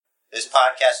This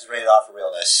podcast is rated off for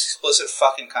realness. Explicit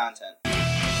fucking content.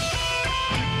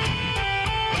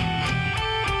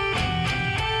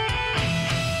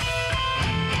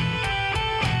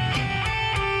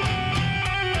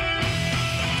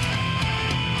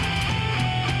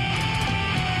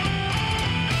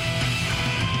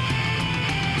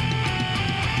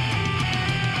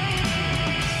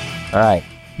 All right,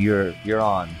 you're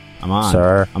on. I'm on.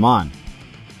 Sir. I'm on.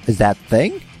 Is that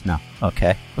thing? No.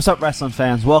 Okay. What's up, wrestling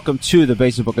fans? Welcome to the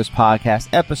Basement Bookers Podcast,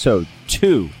 episode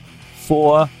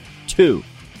 242.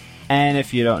 And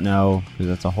if you don't know, because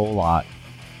that's a whole lot,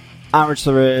 I'm Rich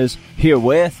Lariz, here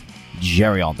with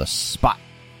Jerry on the spot.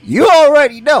 You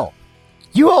already know.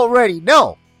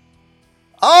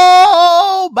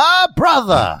 Oh, my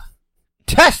brother.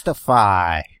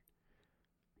 Testify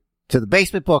to the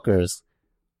Basement Bookers.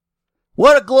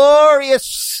 What a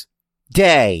glorious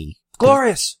day.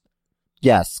 Glorious.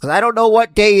 Yes, because I don't know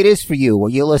what day it is for you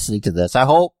when you're listening to this.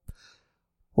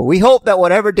 We hope that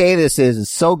whatever day this is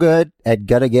so good and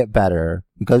gonna get better.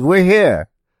 Because we're here.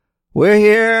 We're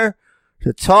here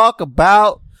to talk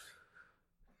about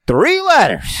 3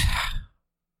 letters.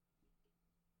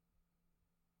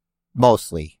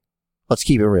 Mostly. Let's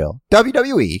keep it real.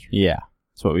 WWE. Yeah,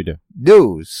 that's what we do.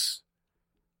 News.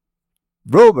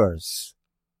 Rumors.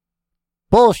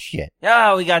 Bullshit.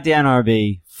 Oh, we got the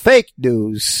NRB. Fake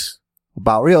news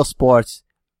about real sports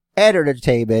and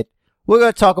entertainment. We're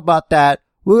going to talk about that.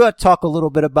 We're going to talk a little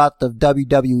bit about the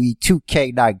WWE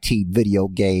 2K19 video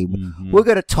game. Mm-hmm. We're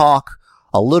going to talk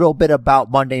a little bit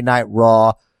about Monday Night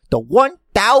Raw, the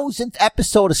 1000th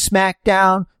episode of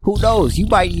SmackDown. Who knows? You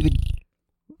might even...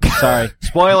 Sorry.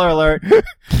 Spoiler alert.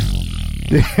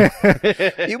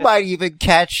 You might even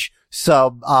catch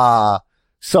some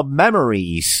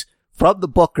memories from the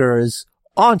Bookers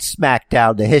on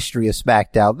SmackDown, the history of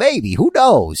SmackDown. Maybe. Who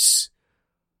knows?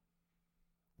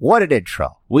 What an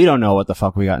intro. We don't know what the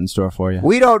fuck we got in store for you.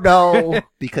 We don't know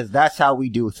because that's how we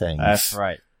do things. That's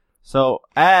right. So,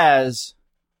 as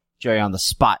Jerry on the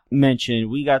spot mentioned,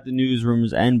 we got the news,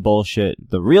 rumors, and bullshit,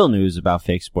 the real news about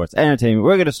fake sports entertainment.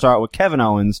 We're going to start with Kevin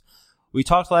Owens. We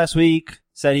talked last week,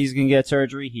 said he's going to get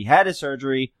surgery. He had his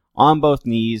surgery on both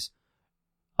knees.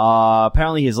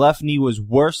 Apparently his left knee was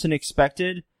worse than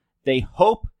expected. They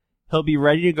hope he'll be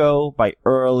ready to go by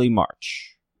early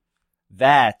March.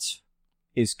 That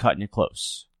is cutting it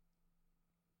close.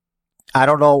 I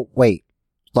don't know. Wait.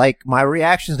 Like, my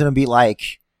reaction is going to be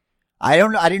like, I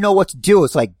didn't know what to do.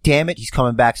 It's like, damn it, he's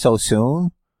coming back so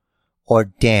soon. Or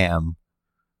damn,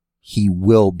 he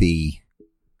will be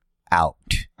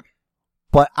out.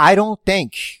 But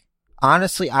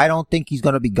honestly, I don't think he's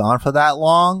going to be gone for that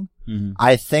long. Mm-hmm.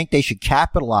 I think they should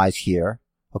capitalize here.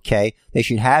 Okay. They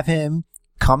should have him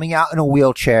coming out in a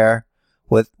wheelchair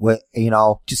with,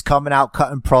 just coming out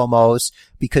cutting promos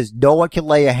because no one can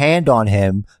lay a hand on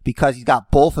him because he's got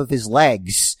both of his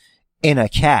legs in a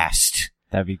cast.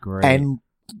 That'd be great. And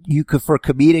you could, for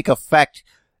comedic effect,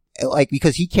 like,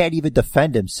 because he can't even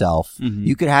defend himself,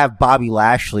 you could have Bobby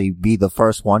Lashley be the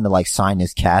first one to like sign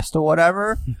his cast or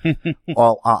whatever.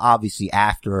 Or obviously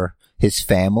after his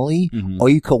family, or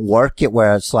you could work it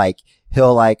where it's like,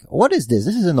 he'll like, what is this?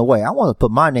 This is in the way. I want to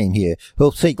put my name here.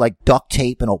 He'll take like duct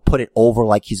tape and he'll put it over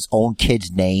like his own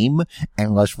kid's name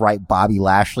and let's write Bobby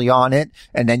Lashley on it.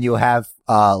 And then you'll have,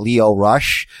 Leo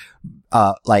Rush,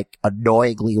 like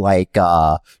annoyingly like,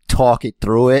 talk it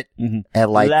through it and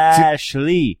like.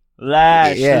 Lashley.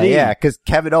 Yeah, cause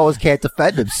Kevin Owens can't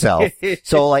defend himself.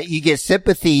 So like you get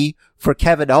sympathy for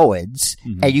Kevin Owens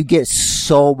and you get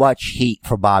so much heat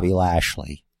for Bobby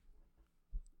Lashley.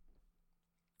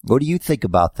 What do you think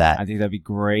about that? I think that'd be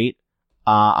great.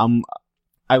 I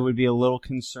would be a little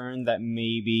concerned that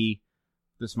maybe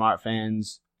the smart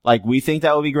fans, like we think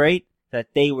that would be great, that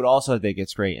they would also think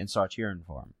it's great and start cheering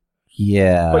for him.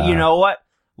 Yeah. But you know what?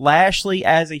 Lashley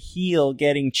as a heel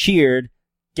getting cheered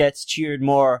gets cheered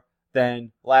more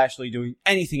than Lashley doing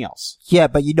anything else. Yeah,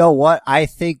 but you know what? I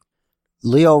think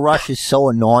Leo Rush is so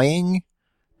annoying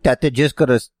that they're just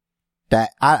gonna,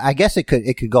 I guess it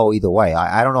could go either way.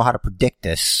 I don't know how to predict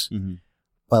this.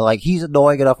 But like, he's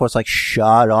annoying enough where it's like,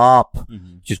 shut up.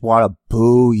 Just want to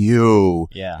boo you.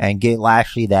 Yeah. And get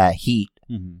Lashley that heat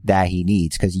that he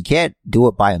needs. Cause he can't do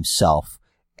it by himself.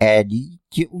 And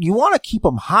you want to keep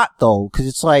him hot though. Cause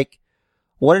it's like,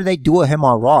 what did they do with him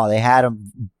on Raw? They had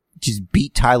him just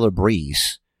beat Tyler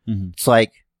Breeze. It's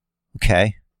like,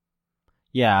 okay.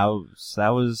 Yeah, that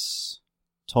was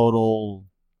total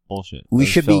bullshit. We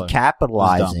should be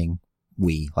capitalizing.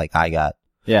 I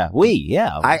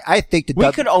think that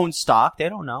we could own stock. They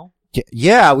don't know.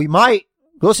 Yeah, we might.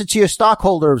 Listen to your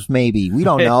stockholders, maybe. We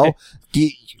don't know.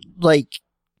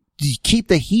 keep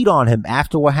the heat on him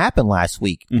after what happened last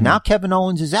week. Mm-hmm. Now Kevin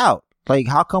Owens is out. Like,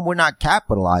 how come we're not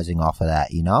capitalizing off of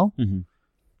that, you know? Mm-hmm.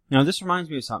 Now, this reminds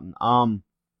me of something.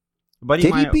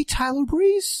 Did he beat Tyler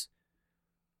Breeze?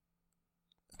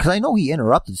 Because I know he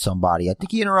interrupted somebody. I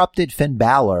think he interrupted Finn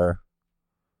Balor.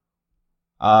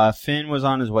 Finn was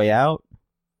on his way out.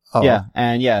 Oh. Yeah,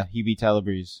 and he beat Tyler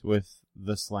Breeze with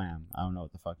the slam. I don't know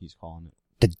what the fuck he's calling it.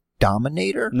 The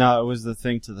Dominator? No, it was the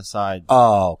thing to the side.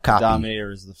 Oh, copy. The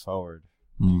Dominator is the forward.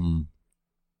 Mm.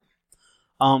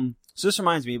 So this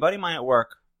reminds me, a buddy of mine at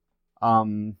work,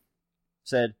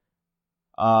 said,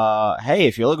 hey,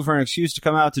 if you're looking for an excuse to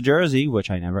come out to Jersey, which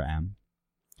I never am.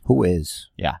 Who is?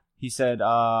 Yeah. He said,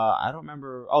 I don't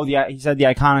remember. Oh, he said the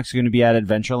Iconics are going to be at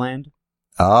Adventureland.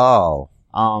 Oh.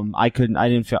 I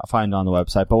didn't find it on the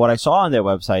website, but what I saw on their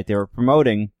website, they were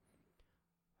promoting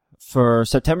for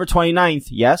September 29th.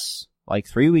 Yes, like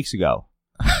 3 weeks ago.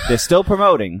 They're still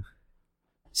promoting.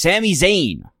 Sami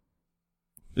Zayn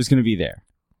is going to be there.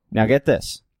 Now get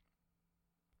this.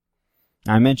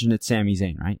 I mentioned it's Sami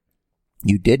Zayn, right?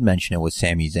 You did mention it was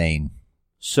Sami Zayn.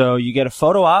 So you get a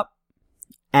photo op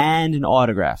and an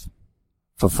autograph.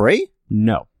 For free?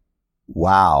 No.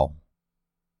 Wow.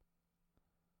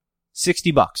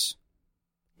 $60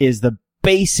 is the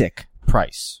basic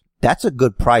price. That's a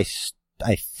good price,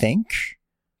 I think.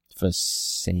 For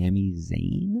Sami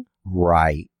Zayn?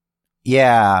 Right.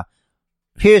 Yeah.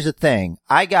 Here's the thing.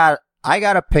 I got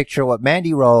a picture with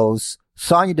Mandy Rose,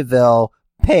 Sonya Deville,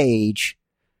 Paige,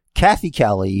 Kathy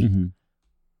Kelly, mm-hmm.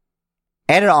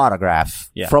 and an autograph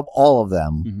from all of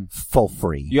them for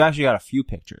free. You actually got a few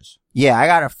pictures. Yeah, I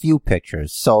got a few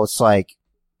pictures. So it's like,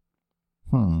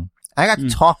 I got to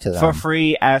talk to them. For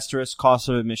free, asterisk, cost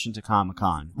of admission to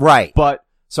Comic-Con. Right. But,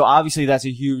 so obviously that's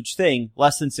a huge thing.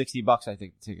 Less than $60, I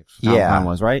think the ticket for Comic-Con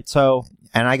was, right? So.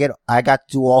 And I got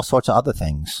to do all sorts of other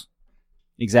things.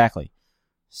 Exactly.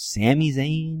 Sami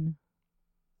Zayn,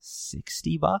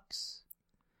 $60?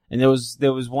 And there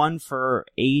was one for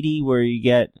 $80 where you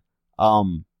get,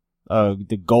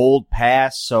 the gold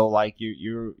pass. So like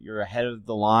you're ahead of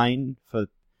the line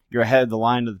you're ahead of the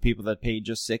line of the people that paid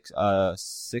just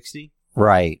 $60.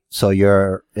 Right. So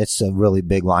it's a really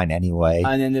big line anyway.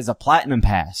 And then there's a platinum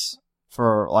pass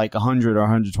for like $100 or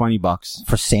 $120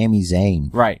 for Sami Zayn.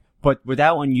 Right. But with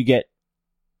that one, you get,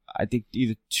 I think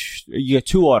you get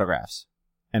 2 autographs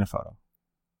and a photo.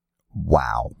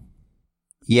 Wow.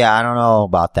 Yeah, I don't know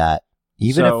about that.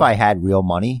 Even if I had real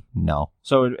money, no.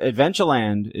 So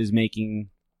Adventureland is making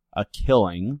a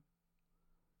killing,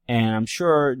 and I'm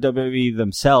sure WWE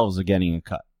themselves are getting a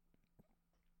cut.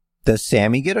 Does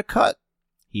Sammy get a cut?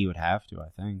 He would have to, I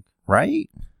think. Right?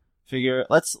 Figure,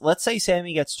 let's say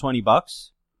Sammy gets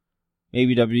 $20.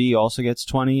 Maybe WWE also gets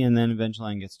 20, and then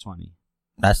Adventureland gets 20.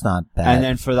 That's not bad. And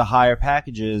then for the higher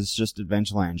packages, just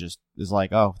Adventureland just is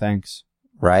like, oh, thanks.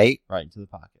 Right? Right into the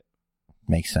pocket.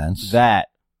 Makes sense. That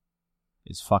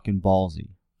is fucking ballsy.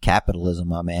 Capitalism,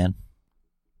 my man.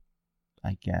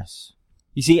 I guess.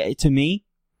 You see, to me,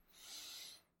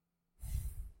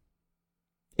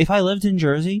 if I lived in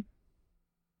Jersey,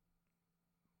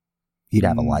 you'd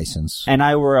have a license. And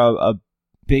I were a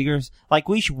bigger, like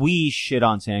we shit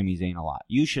on Sami Zayn a lot.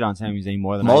 You shit on Sami Zayn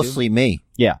more than Mostly I do. me.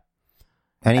 Yeah.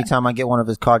 Anytime I get one of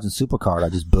his cards in Supercard, I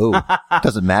just boo.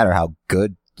 Doesn't matter how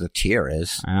good the tier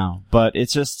is. I know, but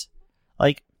it's just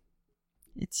like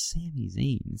it's Sami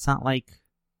Zayn. It's not like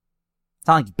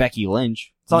Becky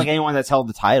Lynch. It's not like anyone that's held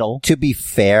the title. To be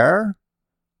fair,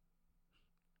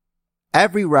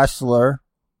 every wrestler,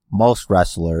 most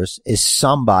wrestlers, is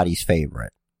somebody's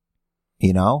favorite.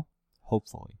 You know?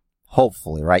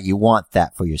 Hopefully, right? You want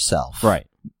that for yourself. Right.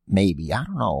 Maybe. I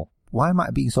don't know. Why am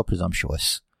I being so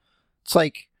presumptuous? It's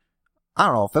like, I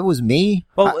don't know. If it was me,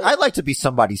 I'd like to be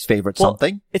somebody's favorite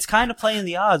something. It's kind of playing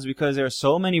the odds because there are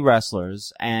so many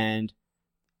wrestlers and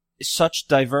such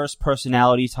diverse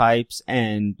personality types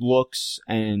and looks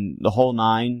and the whole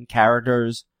 9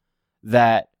 characters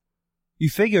that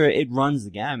you figure it runs the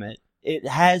gamut. It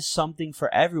has something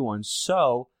for everyone.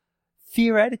 So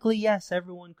theoretically, yes,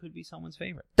 everyone could be someone's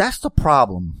favorite. That's the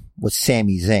problem with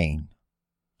Sami Zayn.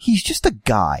 He's just a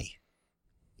guy,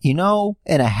 you know,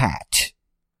 in a hat.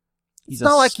 It's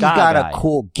not like he's got a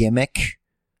cool gimmick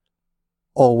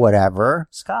or whatever.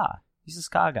 Ska. He's a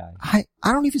ska guy. I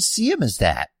don't even see him as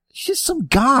that. He's just some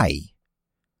guy.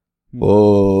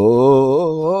 Oh,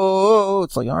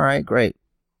 it's like, all right, great.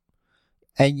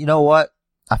 And you know what?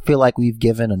 I feel like we've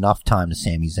given enough time to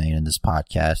Sami Zayn in this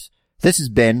podcast. This has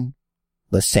been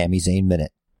the Sami Zayn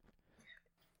Minute.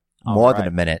 More than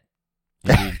a minute.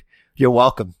 You're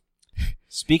welcome.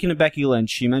 Speaking of Becky Lynch,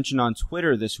 she mentioned on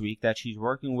Twitter this week that she's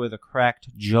working with a cracked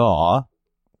jaw.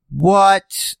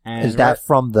 What? And Is that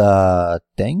from the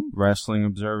thing? Wrestling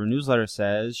Observer newsletter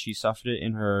says she suffered it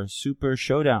in her Super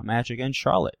Showdown match against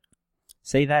Charlotte.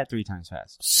 Say that 3 times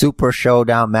fast. Super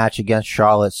Showdown match against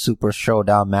Charlotte. Super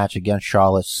Showdown match against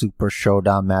Charlotte. Super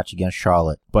Showdown match against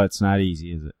Charlotte. But it's not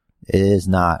easy, is it? It is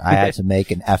not. I had to make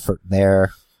an effort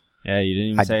there. Yeah, you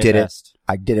didn't even say it fast.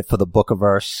 I did it for the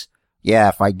Bookiverse. Yeah,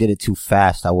 if I did it too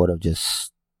fast, I would have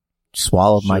just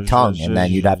swallowed my tongue, and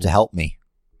then you'd have to help me.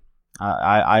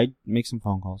 I'd make some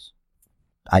phone calls.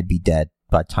 I'd be dead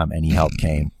by the time any help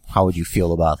came. How would you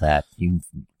feel about that?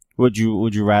 Would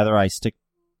you rather I stick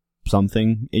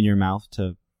something in your mouth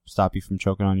to stop you from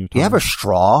choking on your tongue? Do you have a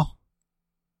straw?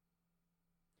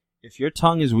 If your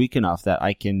tongue is weak enough that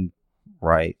I can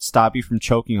stop you from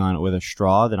choking on it with a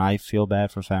straw, then I feel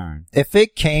bad for Farron. If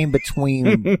it came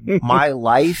between my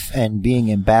life and being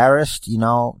embarrassed,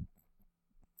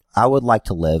 I would like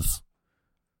to live.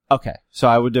 Okay, so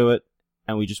I would do it,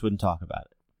 and we just wouldn't talk about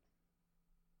it.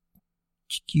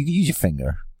 You can use your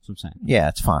finger. That's what I'm saying. Yeah,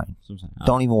 it's fine. That's what I'm saying. Okay.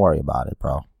 Don't even worry about it,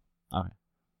 bro. Okay.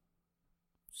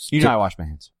 You know I wash my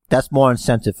hands. That's more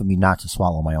incentive for me not to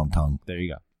swallow my own tongue. There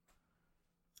you go.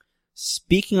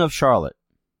 Speaking of Charlotte,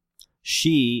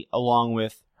 she, along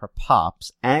with her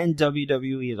pops and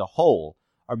WWE as a whole,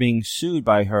 are being sued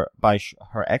by her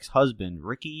ex-husband,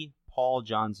 Ricky Paul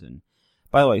Johnson.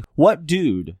 By the way, what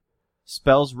dude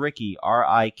spells Ricky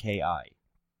R-I-K-I?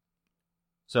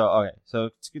 So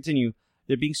to continue,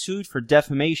 they're being sued for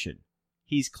defamation.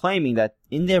 He's claiming that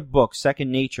in their book,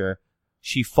 Second Nature,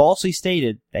 she falsely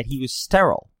stated that he was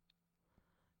sterile.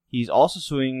 He's also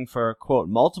suing for, quote,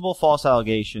 multiple false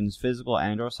allegations, physical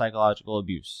and or psychological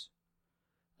abuse.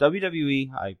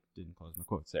 WWE, I didn't close my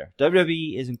quotes there.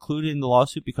 WWE is included in the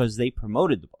lawsuit because they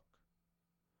promoted the book.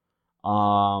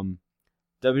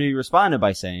 WWE responded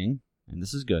by saying, and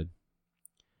this is good,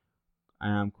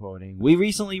 and I'm quoting, "We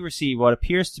recently received what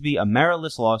appears to be a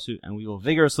meritless lawsuit, and we will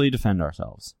vigorously defend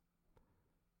ourselves."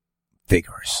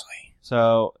 Vigorously.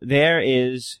 So there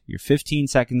is your 15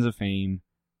 seconds of fame,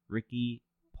 Ricky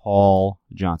Paul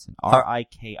Johnson.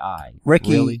 R-I-K-I.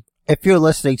 Ricky, really? If you're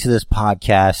listening to this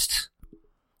podcast,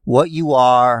 what you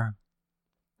are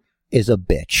is a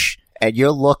bitch. And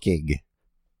you're looking.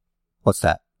 What's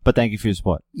that? But thank you for your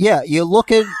support. Yeah, you're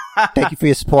looking. Thank you for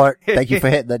your support. Thank you for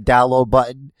hitting the download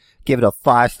button. Give it a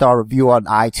 5-star review on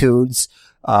iTunes.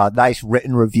 Nice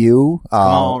written review. Come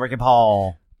on, Ricky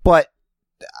Paul. But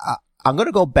I'm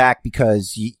gonna go back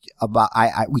because we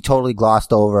totally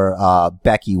glossed over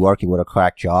Becky working with a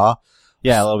cracked jaw.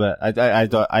 Yeah, a little bit.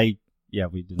 Yeah,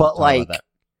 we didn't. But talk about that.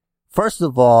 First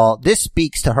of all, this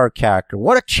speaks to her character.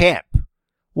 What a champ!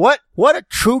 What a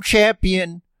true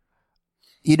champion!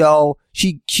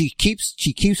 She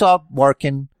keeps on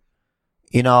working.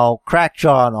 Cracked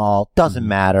jaw and all doesn't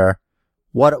matter.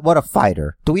 What a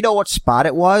fighter! Do we know what spot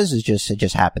it was? It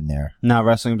just happened there. No,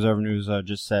 Wrestling Observer News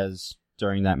just says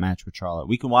during that match with Charlotte.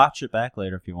 We can watch it back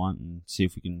later if you want and see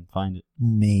if we can find it.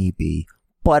 Maybe.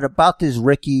 But about this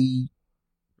Ricky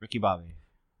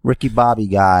Bobby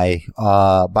guy,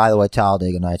 by the way,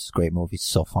 Talladega Nights is a great movie. It's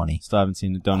so funny. Still haven't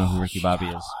seen it. Don't know who Ricky Bobby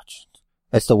is.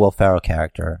 It's the Will Ferrell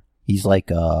character. He's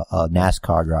like a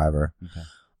NASCAR driver. Okay.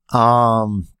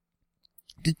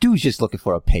 The dude's just looking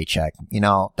for a paycheck.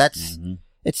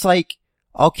 It's like,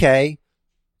 okay,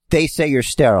 they say you're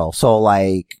sterile. So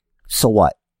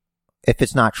what? If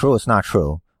it's not true, it's not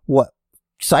true. What?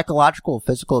 Psychological,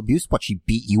 physical abuse? What, she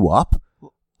beat you up?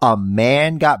 A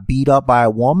man got beat up by a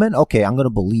woman? Okay, I'm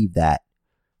gonna believe that.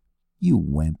 You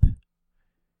wimp.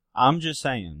 I'm just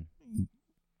saying.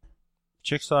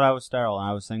 Chicks thought I was sterile and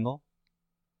I was single.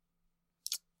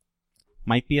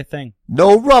 Might be a thing.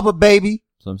 No rubber, baby.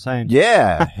 That's what I'm saying.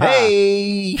 Yeah.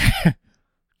 Hey.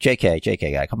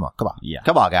 JK guy. Come on. Yeah.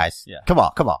 Come on, guys. Yeah. Come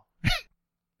on.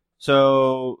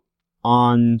 So,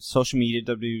 on social media,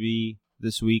 WWE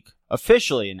this week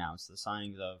officially announced the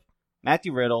signings of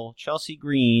Matthew Riddle, Chelsea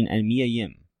Green, and Mia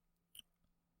Yim.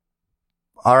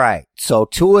 All right. So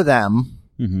 2 of them,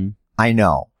 I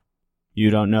know.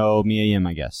 You don't know Mia Yim,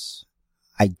 I guess.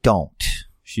 I don't.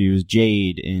 She was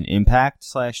Jade in Impact /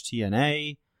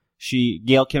 TNA.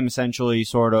 Gail Kim essentially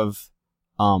sort of,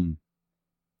 passed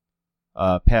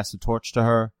the torch to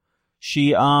her.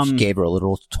 She gave her a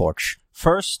little torch.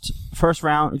 First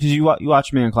round, because you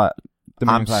watched Man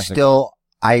Classic.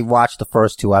 I watched the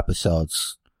first 2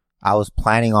 episodes. I was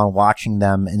planning on watching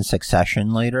them in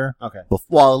succession later. Okay.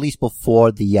 At least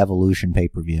before the Evolution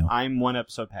pay-per-view. I'm 1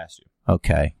 episode past you.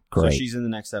 Okay, great. So she's in the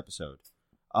next episode.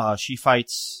 She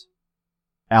fights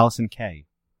Allison Kay,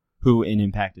 who in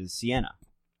Impact is Sienna.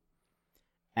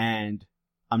 And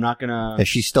I'm not gonna... Is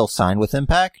she still signed with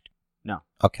Impact? No.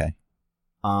 Okay.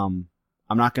 I'm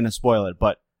I'm not going to spoil it,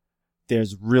 but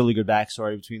there's really good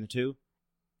backstory between the two,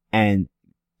 and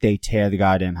they tear the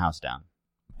goddamn house down.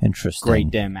 Interesting.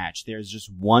 Great damn match. There's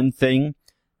just one thing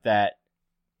that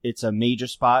it's a major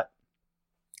spot.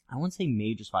 I wouldn't say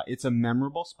major spot. It's a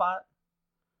memorable spot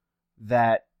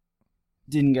that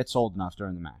didn't get sold enough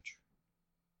during the match.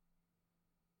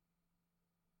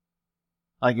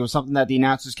 Like, it was something that the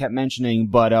announcers kept mentioning,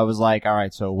 but I was like, all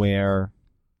right, so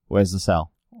where's the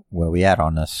sell? Where we at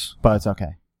on this? But it's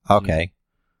okay. Okay.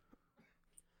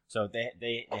 So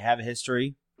they have a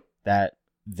history that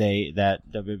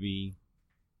WWE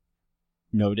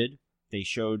noted. They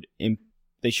showed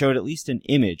at least an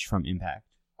image from Impact.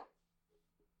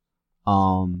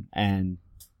 And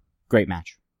great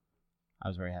match. I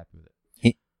was very happy with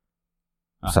it.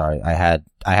 Sorry, I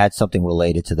had something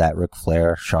related to that Ric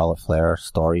Flair, Charlotte Flair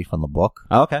story from the book.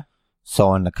 Oh, okay.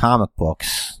 So in the comic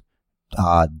books,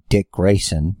 Dick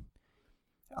Grayson,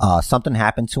 something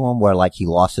happened to him where like he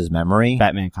lost his memory.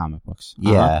 Batman comic books.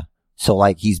 Yeah. So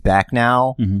like he's back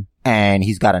now, Mm-hmm. and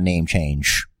he's got a name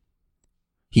change.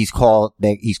 He's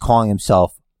calling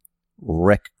himself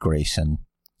Rick Grayson,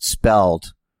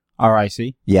 spelled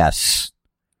R-I-C? yes.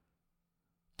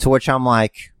 To which I'm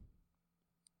like,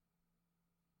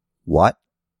 what?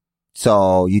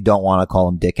 So you don't want to call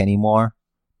him Dick anymore?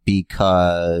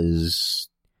 Because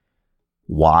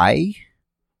why?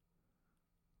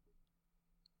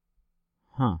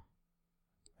 Huh.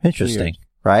 Interesting, Weird.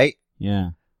 right? Yeah.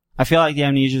 I feel like the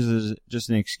amnesia is just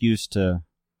an excuse to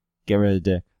get rid of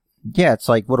Dick. Yeah, it's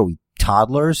like, what are we,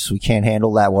 toddlers? We can't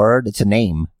handle that word. It's a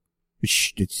name.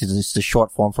 It's the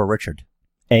short form for Richard.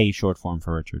 A short form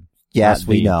for Richard. Yes, Not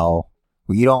we the. know.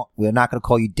 We're not going to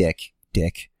call you Dick.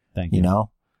 Thank you. You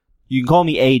know? You can call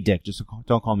me A Dick, just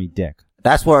don't call me Dick.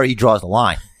 That's where he draws the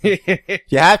line. You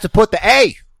have to put the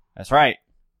A. That's right.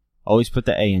 Always put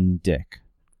the A in Dick.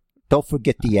 Don't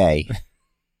forget the A.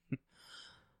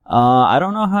 I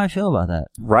don't know how I feel about that.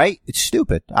 Right? It's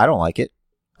stupid. I don't like it.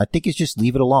 I think it's just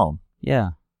leave it alone.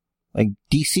 Yeah. Like,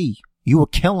 DC, you were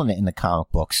killing it in the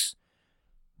comic books.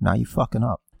 Now you fucking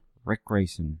up. Rick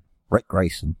Grayson. Rick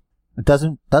Grayson. It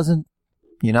doesn't, it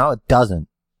doesn't.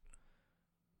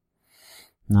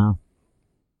 No.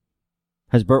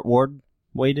 Has Burt Ward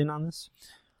weighed in on this?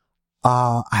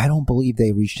 I don't believe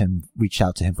they reached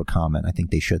out to him for comment. I think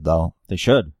they should, though. They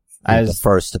should. As the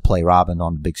first to play Robin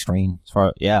on the big screen.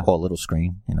 Yeah. Or little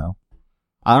screen, I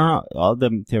don't know. All of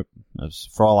them,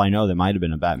 for all I know, there might have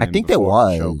been a Batman. I think there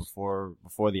was. Show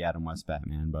before the Adam West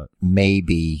Batman, but.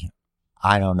 Maybe.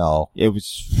 I don't know. It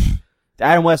was. The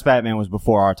Adam West Batman was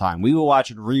before our time. We were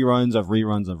watching reruns of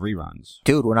reruns of reruns.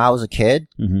 Dude, when I was a kid,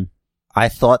 I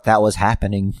thought that was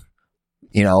happening,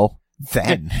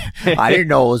 then. I didn't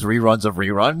know it was reruns of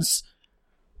reruns.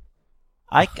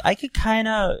 I could kind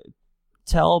of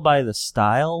tell by the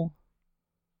style.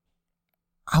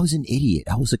 I was an idiot.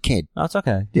 I was a kid. No, it's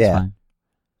okay. It's Yeah. fine.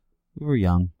 We were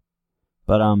young.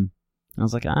 But, I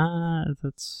was like,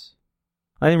 that's...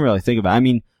 I didn't really think about it. I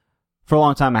mean, for a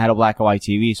long time I had a black and white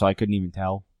TV, so I couldn't even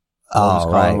tell.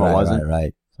 Oh,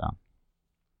 right. So,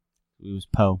 it was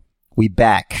Poe. We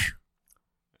back.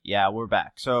 Yeah, we're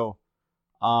back. So,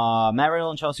 Matt Riddle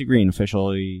and Chelsea Green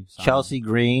officially signed. Chelsea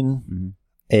Green Mm-hmm.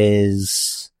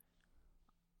 is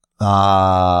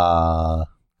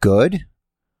good.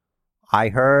 I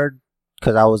heard,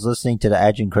 because I was listening to the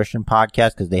Edge and Christian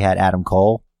podcast, because they had Adam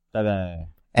Cole. Bye-bye.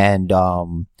 And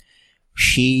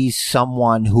she's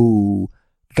someone who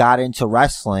got into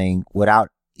wrestling without,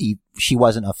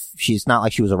 she's not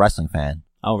like she was a wrestling fan.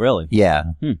 Oh, really? Yeah.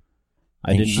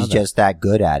 I didn't know she's that. just that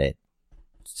good at it.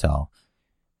 So,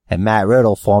 and Matt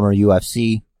Riddle, former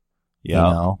UFC,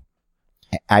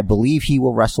 I believe he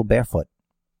will wrestle barefoot.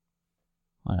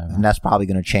 Whatever. And that's probably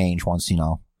going to change once,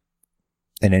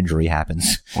 an injury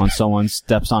happens. Once someone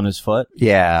steps on his foot?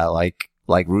 Yeah, like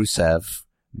Rusev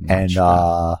and,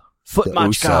 Foot the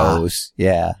Machka. Usos.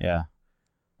 Yeah. Yeah.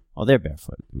 Oh, they're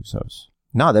barefoot, Usos.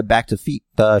 No, they're back to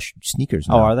sneakers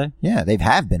now. Oh, are they? Yeah, they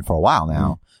have been for a while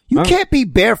now. You Remember- can't be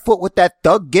barefoot with that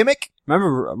thug gimmick.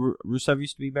 Remember Rusev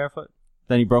used to be barefoot?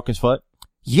 Then he broke his foot?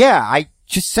 Yeah, I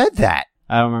just said that.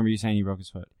 I don't remember you saying he broke his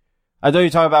foot. I thought you were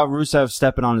talking about Rusev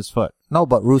stepping on his foot. No,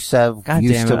 but Rusev God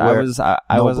used damn to it. wear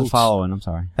I no wasn't boots. following. I'm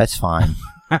sorry. That's fine.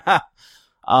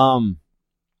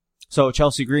 So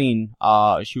Chelsea Green,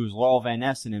 she was Laurel Van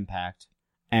Ness in Impact,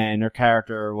 and her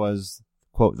character was,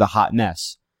 quote, the hot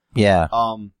mess. Yeah.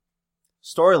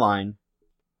 Storyline,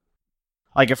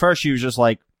 like at first she was just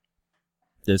like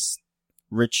this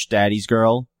rich daddy's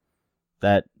girl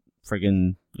that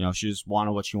friggin', she just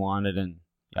wanted what she wanted and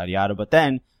yada yada, but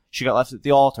then she got left at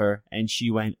the altar, and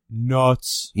she went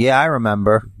nuts. Yeah, I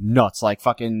remember. Nuts. Like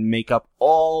fucking makeup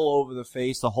all over the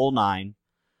face, the whole nine.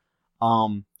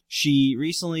 She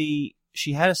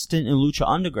had a stint in Lucha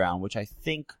Underground, which I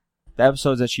think the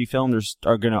episodes that she filmed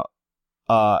are gonna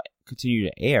continue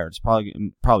to air. It's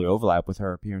probably overlap with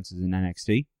her appearances in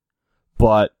NXT.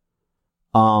 But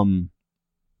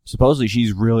supposedly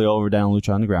she's really over down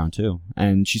Lucha Underground too.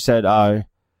 And she said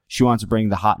she wants to bring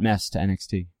the hot mess to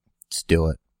NXT. Let's do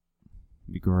it.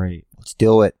 It'd be great. Let's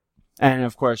do it. And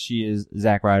of course she is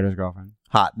Zack Ryder's girlfriend.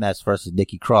 Hot mess versus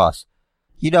Nikki Cross.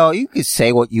 You know, you could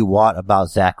say what you want about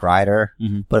Zack Ryder,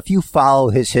 but if you follow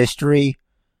his history,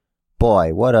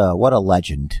 boy, what a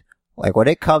legend. Like when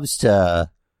it comes to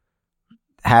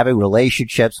having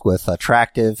relationships with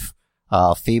attractive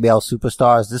female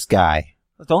superstars, this guy.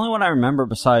 The only one I remember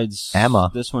besides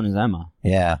Emma. This one is Emma.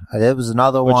 Yeah. There was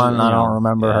another one. I don't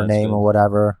remember her name or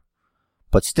whatever.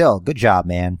 But still, good job,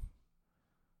 man.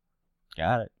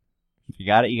 Got it. If you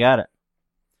got it, you got it.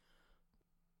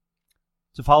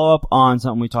 To follow up on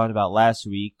something we talked about last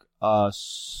week,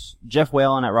 Jeff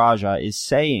Whalen at Raja is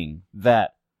saying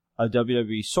that a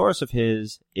WWE source of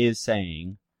his is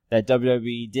saying that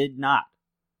WWE did not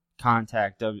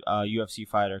contact UFC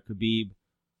fighter Khabib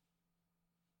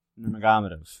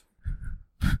Nurmagomedov.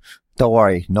 Don't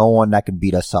worry. No one that can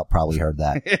beat us up probably heard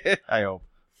that. I hope.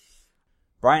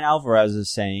 Brian Alvarez is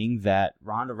saying that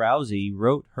Ronda Rousey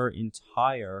wrote her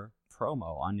entire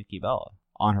promo on Nikki Bella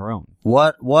on her own.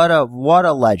 What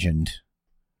a legend.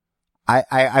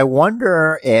 I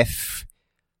wonder if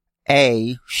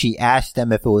she asked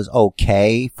them if it was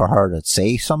okay for her to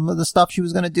say some of the stuff she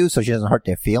was going to do so she doesn't hurt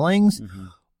their feelings,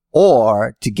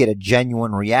 or to get a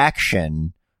genuine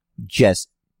reaction, just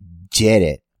did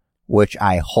it, which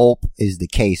I hope is the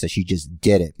case, that she just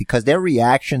did it, because their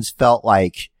reactions felt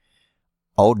like,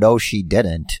 oh no, she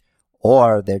didn't,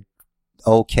 or they're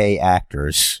okay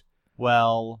actors.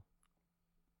 Well,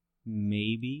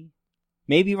 maybe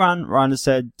Ronda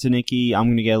said to Nikki, I'm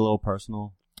going to get a little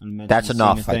personal. That's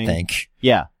enough, I think.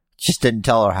 Yeah. Just didn't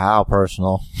tell her how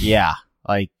personal. Yeah.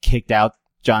 Like, kicked out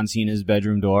John Cena's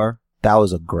bedroom door. That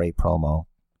was a great promo.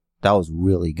 That was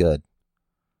really good.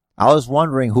 I was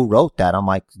wondering who wrote that. I'm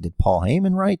like, did Paul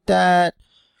Heyman write that?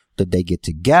 Did they get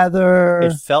together?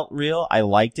 It felt real. I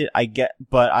liked it.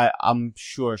 But I'm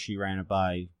sure she ran it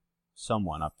by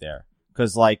someone up there.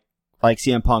 Cause like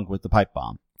CM Punk with the pipe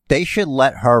bomb. They should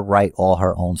let her write all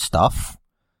her own stuff.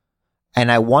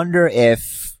 And I wonder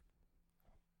if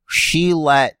she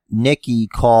let Nikki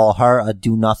call her a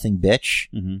do-nothing bitch,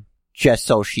 just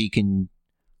so she can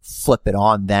flip it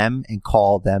on them and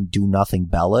call them do-nothing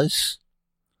Bellas.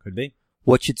 Could be.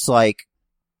 Which it's like,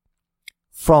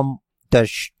 from the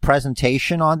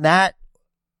presentation on that,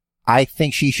 I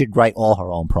think she should write all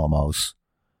her own promos.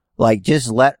 Like,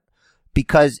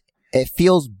 because it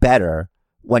feels better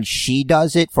when she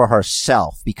does it for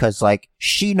herself, because like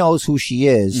she knows who she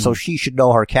is, so she should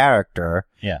know her character.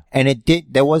 Yeah. And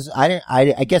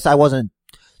I guess I wasn't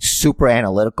super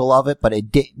analytical of it, but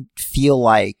it didn't feel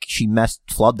like she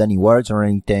flubbed any words or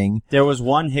anything. There was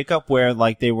one hiccup where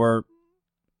like they were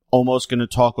almost going to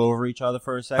talk over each other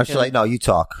for a second. She's like, no, you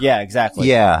talk. Yeah, exactly.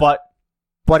 Yeah. But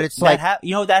it's that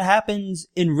like, that happens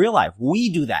in real life. We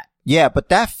do that. Yeah, but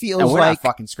that feels like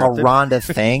a Ronda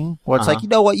thing where it's like, you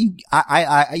know what, you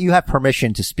have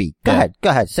permission to speak. Go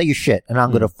ahead, say your shit, and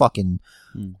I'm gonna fucking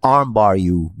armbar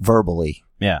you verbally.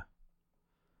 Yeah.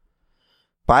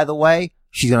 By the way,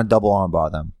 she's gonna double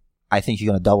armbar them. I think she's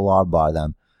gonna double armbar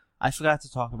them. I forgot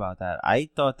to talk about that. I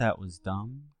thought that was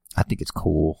dumb. I think it's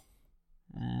cool.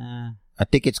 I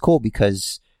think it's cool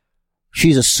because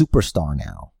she's a superstar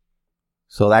now.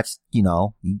 So that's, you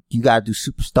gotta do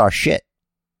superstar shit.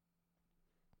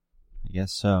 I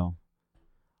guess so.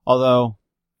 Although,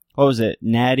 what was it?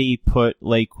 Natty put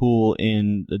Lay Cool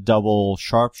in the double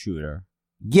sharpshooter.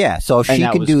 Yeah, so she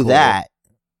can do that.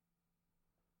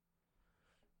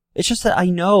 It's just that I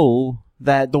know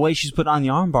that the way she's put on the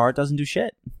armbar, it doesn't do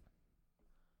shit.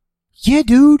 Yeah,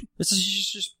 dude. This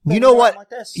is just you know what? Like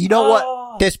this. You know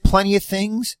what? There's plenty of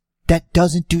things that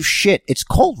doesn't do shit. It's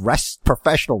called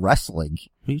professional wrestling.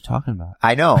 What are you talking about?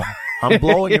 I know. I'm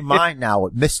blowing your mind now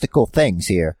with mystical things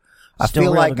here. I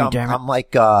feel like I'm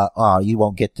like, you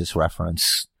won't get this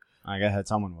reference. I guess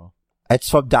someone will. It's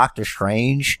from Doctor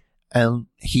Strange, and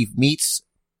he meets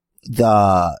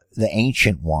the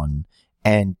Ancient One,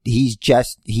 and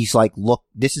he's like, look,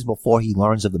 this is before he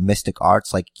learns of the mystic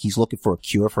arts. Like, he's looking for a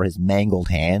cure for his mangled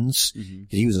hands.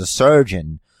 He was a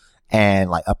surgeon,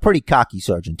 and like a pretty cocky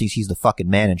surgeon, thinks he's the fucking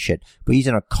man and shit, but he's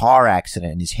in a car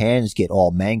accident and his hands get all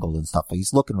mangled and stuff. Like,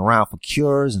 he's looking around for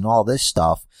cures and all this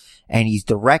stuff. and he's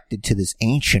directed to this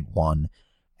ancient one,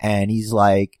 and she's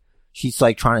like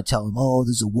trying to tell him, oh,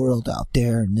 there's a world out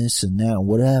there and this and that and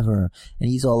whatever. And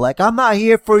he's all like, I'm not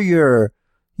here for your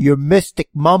mystic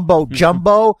mumbo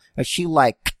jumbo. And she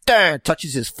like,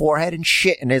 touches his forehead and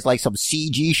shit. And there's like some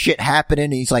CG shit happening.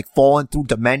 And he's like falling through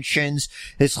dimensions.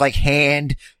 His like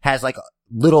hand has like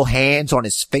little hands on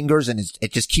his fingers and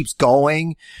it just keeps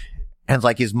going. And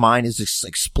like his mind is just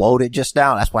exploded just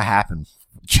now. That's what happened.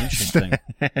 Interesting.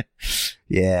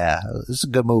 Yeah. This is a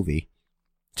good movie.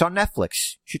 It's on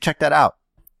Netflix. You should check that out.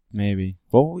 Maybe.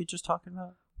 What were we just talking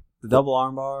about? The double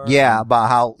armbar? Yeah, about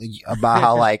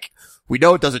how like, we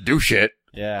know it doesn't do shit.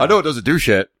 Yeah. I know it doesn't do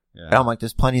shit. Yeah. And I'm like,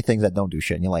 there's plenty of things that don't do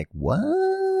shit. And you're like, what?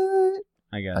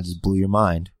 I guess. I just blew your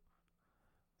mind.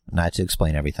 And I had to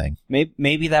explain everything.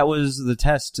 Maybe that was the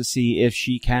test to see if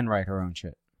she can write her own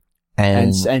shit.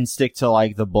 And stick to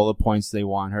like the bullet points they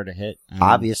want her to hit.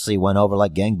 Obviously went over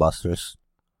like gangbusters.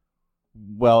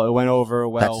 Well, it went over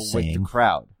well with the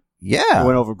crowd. Yeah. It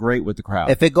went over great with the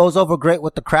crowd. If it goes over great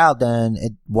with the crowd, then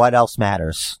what else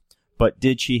matters? But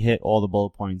did she hit all the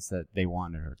bullet points that they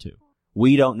wanted her to?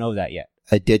 We don't know that yet.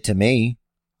 It did to me.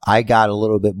 I got a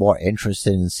little bit more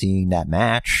interested in seeing that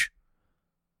match.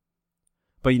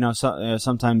 But,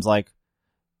 sometimes, like,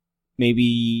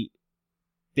 maybe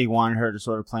they wanted her to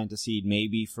sort of plant a seed,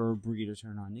 maybe for Brie to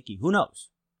turn on Nikki. Who knows?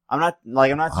 I'm not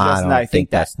suggesting that I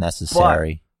think that's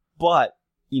necessary. But,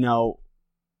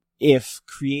 if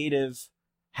creative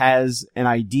has an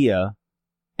idea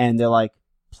and they're like,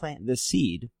 plant this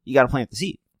seed, you gotta plant the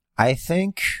seed. I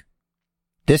think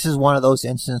this is one of those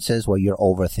instances where you're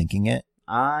overthinking it.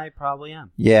 I probably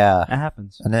am. Yeah. It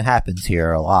happens. And it happens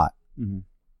here a lot. Mm-hmm.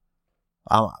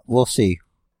 We'll see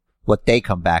what they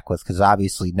come back with, because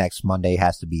obviously next Monday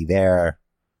has to be there.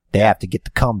 They have to get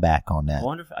the comeback on that.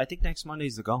 I think next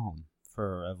Monday's the go home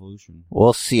for Evolution.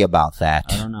 We'll see about that.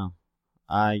 I don't know.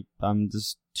 I'm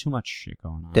just too much shit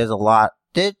going on. There's a lot.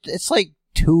 It's like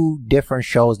 2 different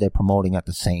shows they're promoting at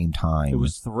the same time. It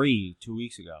was 3 2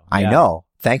 weeks ago. I know.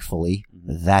 Thankfully,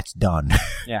 that's done.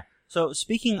 Yeah. So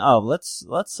speaking of, let's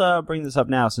bring this up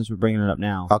now since we're bringing it up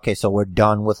now. Okay, so we're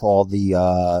done with all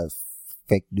the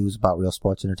fake news about Real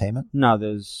Sports Entertainment? No,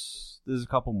 there's a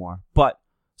couple more. But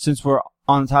since we're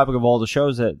on the topic of all the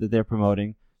shows that they're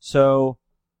promoting, so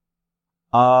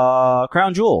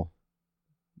Crown Jewel,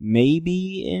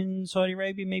 maybe in Saudi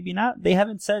Arabia, maybe not. They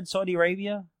haven't said Saudi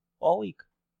Arabia all week.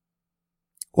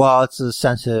 Well, it's a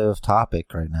sensitive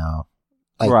topic right now.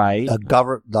 Like, right.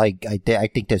 I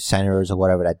think there's senators or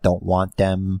whatever that don't want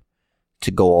them to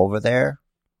go over there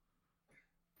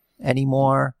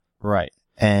anymore. Right.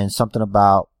 And something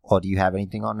about, do you have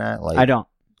anything on that? Like, I don't.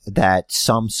 That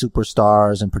some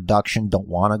superstars in production don't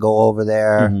want to go over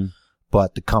there, mm-hmm.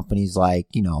 but the company's like,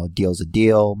 a deal's a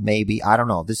deal, maybe. I don't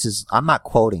know. I'm not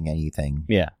quoting anything.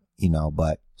 Yeah.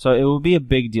 But. So it would be a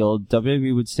big deal.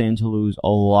 WWE would stand to lose a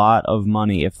lot of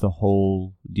money if the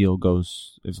whole deal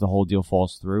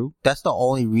falls through. That's the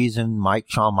only reason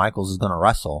Shawn Michaels is going to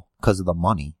wrestle, because of the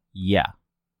money. Yeah.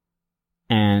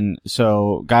 And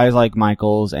so guys like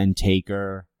Michaels and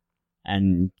Taker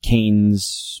and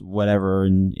Kane's whatever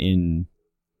in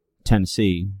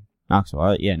Tennessee,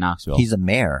 Knoxville. Yeah, Knoxville. He's a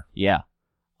mayor. Yeah.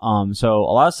 So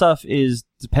a lot of stuff is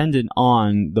dependent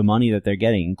on the money that they're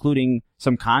getting, including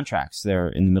some contracts they're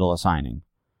in the middle of signing.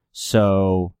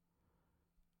 So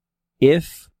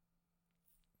if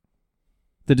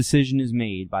the decision is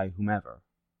made by whomever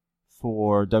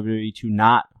for WWE to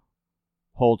not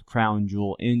hold Crown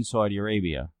Jewel in Saudi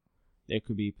Arabia, there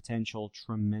could be potential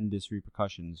tremendous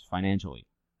repercussions financially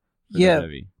for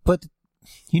WWE. But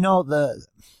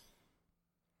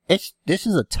this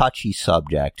is a touchy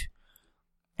subject.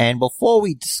 And before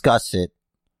we discuss it,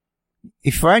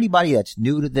 if for anybody that's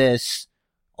new to this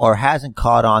or hasn't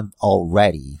caught on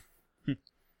already, is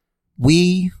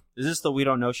this the we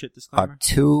don't know shit disclaimer? Are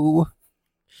 2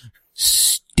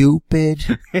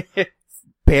 stupid,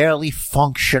 barely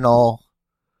functional,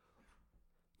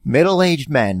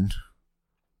 middle-aged men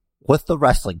with the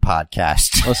wrestling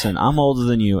podcast. Listen, I'm older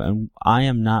than you, and I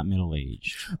am not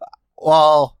middle-aged.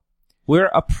 Well,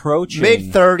 we're approaching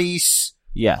mid-30s.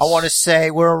 Yes. I want to say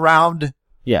we're around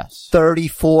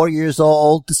 34 years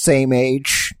old, the same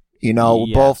age.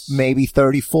 We're both maybe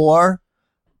 34.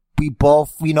 We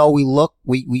both, we look,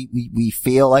 we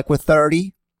feel like we're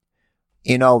 30.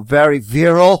 Very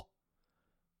virile.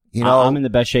 I'm in the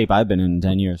best shape I've been in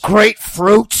 10 years.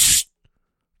 Grapefruits.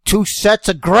 2 sets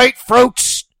of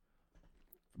grapefruits.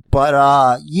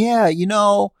 But,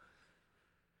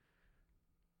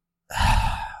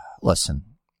 listen.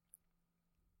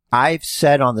 I've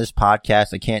said on this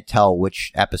podcast, I can't tell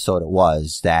which episode it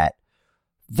was, that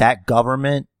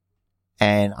government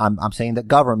And I'm saying the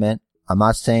government. I'm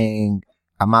not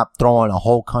throwing a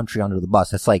whole country under the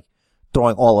bus. It's like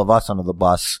throwing all of us under the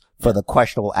bus for the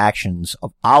questionable actions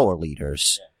of our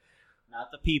leaders. Yeah.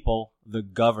 Not the people, the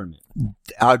government.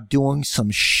 Are doing some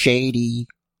shady,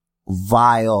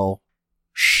 vile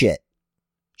shit.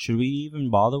 Should we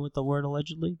even bother with the word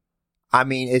allegedly? I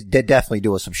mean, they're definitely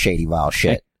doing some shady, vile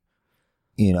shit.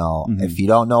 You know, if you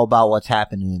don't know about what's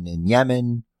happening in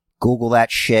Yemen, Google that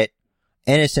shit.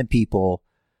 Innocent people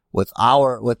with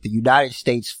the United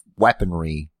States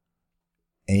weaponry,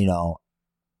 you know,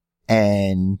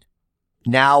 and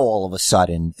now all of a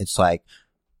sudden it's like,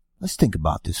 let's think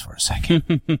about this for a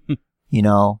second, you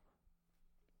know,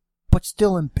 but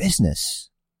still in business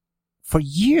for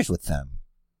years with them.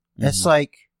 It's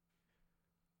like,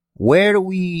 where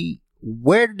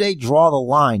do they draw the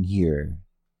line here?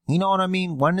 You know what I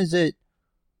mean? When is it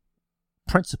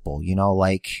principle? You know,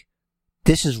 like,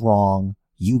 this is wrong.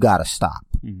 You gotta stop.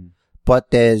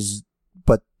 But this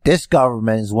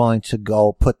government is willing to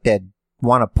go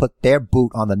want to put their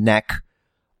boot on the neck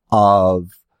of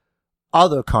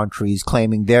other countries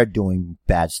claiming they're doing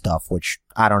bad stuff, which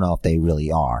I don't know if they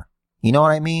really are. You know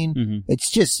what I mean?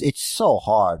 It's so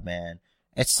hard, man.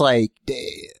 It's like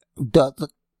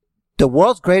the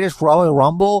world's greatest Royal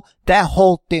Rumble, that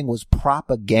whole thing was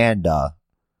propaganda.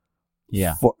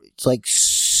 Yeah. It's like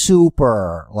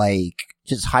super, like,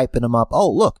 just hyping them up. Oh,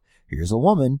 look, here's a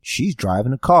woman. She's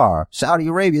driving a car. Saudi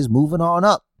Arabia's moving on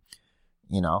up.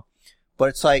 You know? But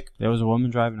it's like... There was a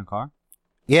woman driving a car?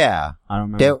 Yeah. I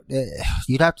don't remember.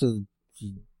 You'd have to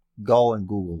go and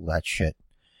Google that shit.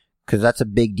 Because that's a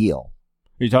big deal.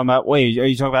 Are you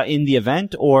talking about in the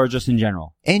event or just in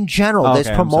general? In general, there's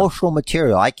promotional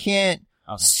material. I can't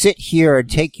sit here and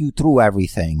take you through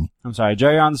everything. I'm sorry.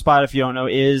 Jerry on the Spot, if you don't know,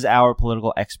 is our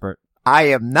political expert. I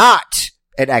am not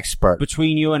an expert.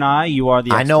 Between you and I, you are the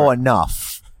expert. I know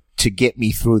enough to get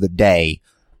me through the day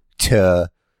to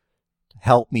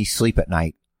help me sleep at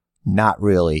night. Not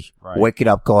really. Right. Waking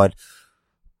up going,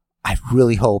 I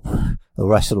really hope the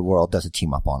rest of the world doesn't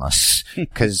team up on us.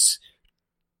 Because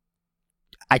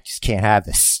I just can't have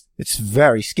this. It's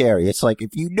very scary. It's like,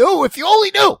 if you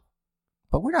only knew.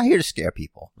 But we're not here to scare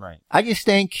people. Right. I just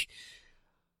think,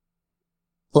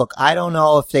 look, I don't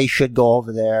know if they should go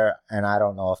over there, and I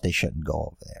don't know if they shouldn't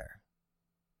go over there.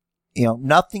 You know,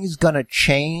 nothing's gonna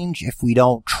change if we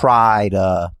don't try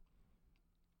to,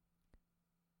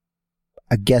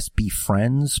 I guess, be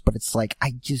friends, but it's like,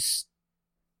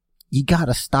 you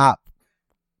gotta stop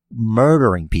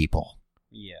murdering people.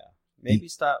 Yeah. Maybe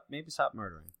stop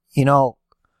murdering. You know,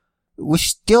 we're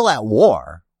still at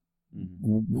war.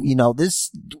 You know,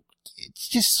 it's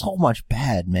just so much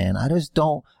bad, man. I just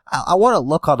don't, I want to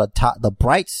look on the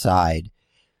bright side.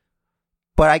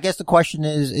 But I guess the question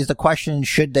is the question,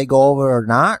 should they go over or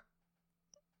not?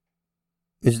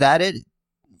 Is that it?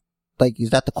 Like,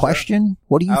 is that the question?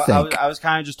 What do you think? I was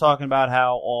kind of just talking about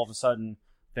how all of a sudden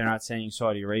they're not saying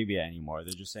Saudi Arabia anymore.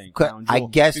 They're just saying Crown Jewel. I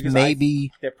guess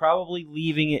maybe they're probably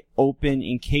leaving it open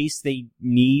in case they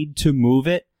need to move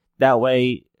it. That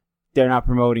way they're not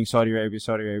promoting Saudi Arabia.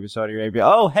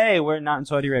 Oh, hey, we're not in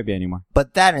Saudi Arabia anymore.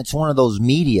 But then it's one of those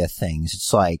media things.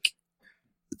 It's like,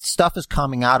 stuff is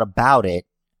coming out about it.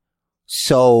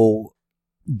 So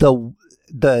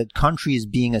the country is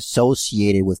being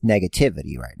associated with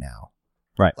negativity right now.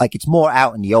 Right. Like, it's more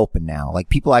out in the open now. Like,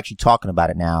 people are actually talking about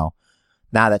it now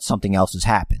that something else has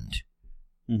happened.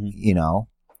 You know?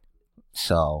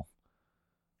 So.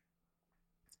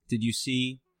 Did you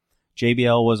see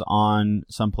JBL was on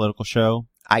some political show?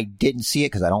 I didn't see it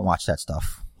because I don't watch that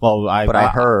stuff. Well, I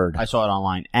heard. I saw it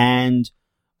online. And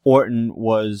Orton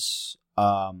was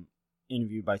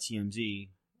interviewed by TMZ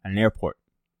at an airport.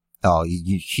 Oh,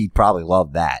 she probably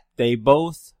loved that. They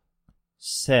both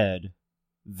said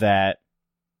that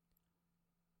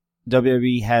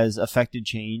WWE has affected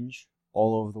change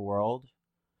all over the world.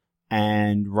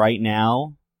 And right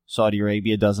now, Saudi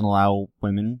Arabia doesn't allow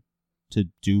women to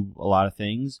do a lot of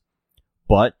things.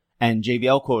 But, and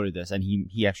JBL quoted this, and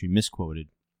he actually misquoted.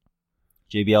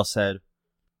 JBL said,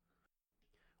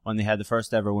 when they had the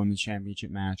first ever women's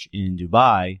championship match in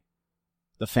Dubai,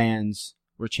 the fans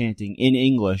were chanting in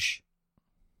English,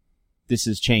 "This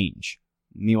is change."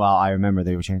 Meanwhile, I remember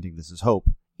they were chanting, "This is hope."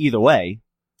 Either way,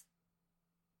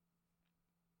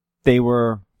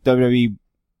 WWE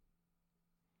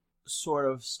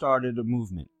sort of started a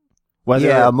movement.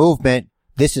 A movement.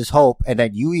 This is hope. And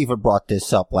then you even brought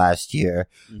this up last year.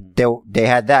 They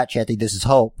had that chanting, "This is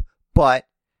hope," but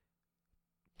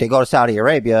they go to Saudi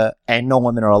Arabia and no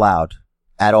women are allowed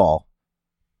at all.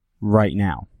 Right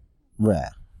now. Right.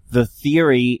 The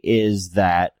theory is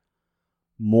that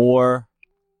more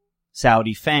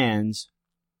Saudi fans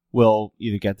will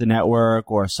either get the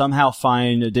network or somehow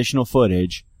find additional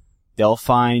footage. They'll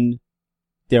find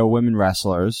their women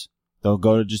wrestlers. They'll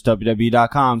go to just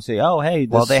WWE.com and say, oh, hey.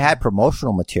 Well, they had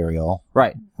promotional material.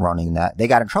 Right. Running that. They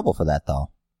got in trouble for that,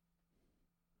 though.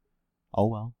 Oh,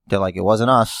 well. They're like, it wasn't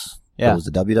us. Yeah. It was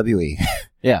the WWE.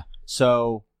 Yeah.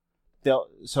 So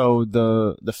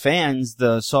the fans,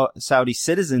 the Saudi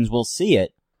citizens will see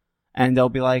it and they'll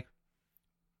be like,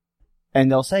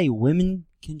 and they'll say, women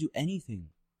can do anything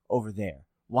over there.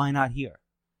 Why not here?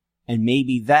 And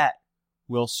maybe that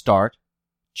will start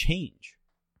change.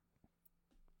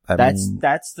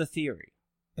 That's the theory.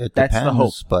 That's depends, the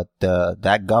hope. But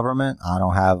that government, I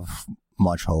don't have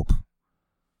much hope.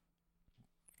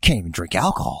 Can't even drink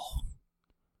alcohol.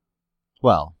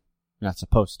 Well, you're not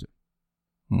supposed to.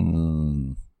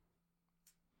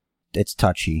 It's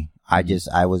touchy. I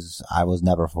was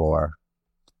never for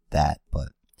that, but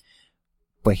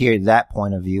here, that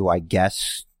point of view, I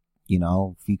guess,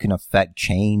 if you can affect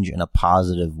change in a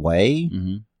positive way,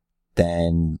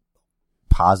 then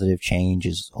positive change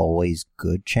is always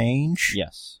good change.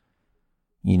 Yes.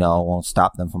 Won't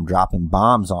stop them from dropping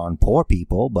bombs on poor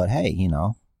people, but hey,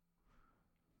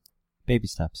 baby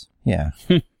steps. Yeah.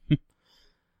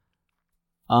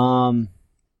 So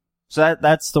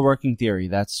that's the working theory.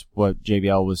 That's what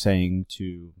JBL was saying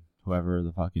to whoever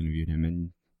the fuck interviewed him.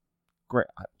 And great.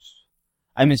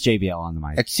 I miss JBL on the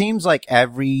mic. It seems like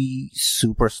every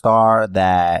superstar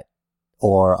that,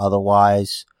 or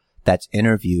otherwise, that's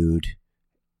interviewed,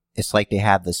 it's like they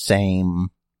have the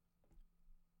same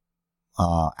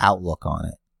outlook on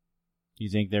it. You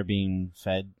think they're being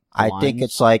fed I lines? think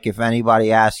it's like if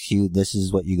anybody asks you, this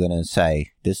is what you're going to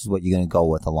say. This is what you're going to go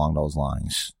with along those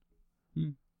lines.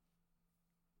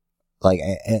 Like,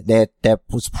 that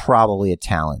was probably a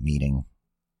talent meeting.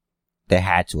 There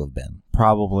had to have been.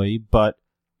 Probably, but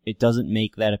it doesn't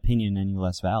make that opinion any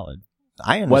less valid.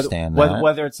 I understand that.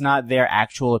 Whether it's not their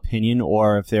actual opinion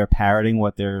or if they're parroting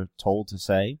what they're told to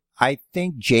say. I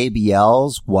think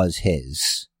JBL's was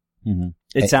his. Mm-hmm.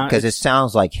 Because it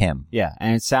sounds like him. Yeah,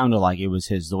 and it sounded like it was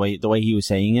his. The way he was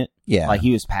saying it. Yeah. Like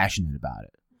he was passionate about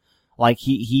it. Like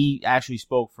he actually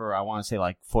spoke for, I want to say,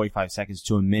 like 45 seconds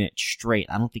to a minute straight.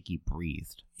 I don't think he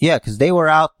breathed. Yeah, because they were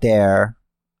out there.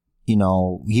 He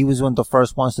was one of the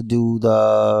first ones to do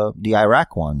the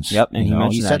Iraq ones. Yep,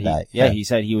 and he said that. Yeah, he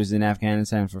said he was in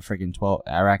Afghanistan for freaking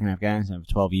Iraq and Afghanistan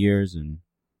for 12 years, and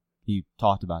he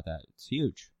talked about that. It's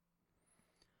huge.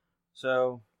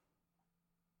 So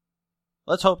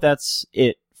let's hope that's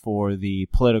it for the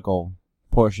political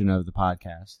portion of the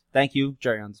podcast. Thank you,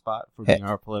 Jerry on the Spot, for being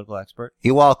our political expert.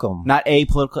 You're welcome. Not a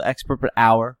political expert, but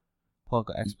our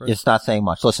political expert. It's not saying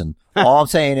much. Listen, all I'm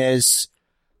saying is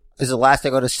the last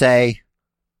thing I'm going to say.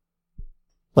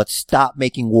 Let's stop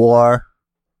making war.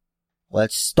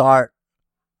 Let's start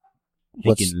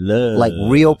making love. Like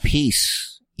real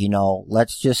peace.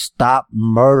 Let's just stop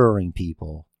murdering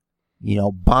people.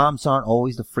 Bombs aren't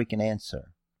always the freaking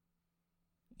answer.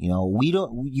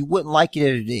 You wouldn't like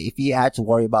it if you had to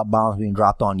worry about bombs being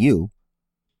dropped on you.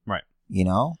 Right.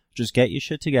 Just get your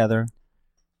shit together.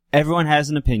 Everyone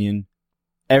has an opinion.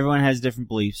 Everyone has different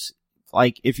beliefs.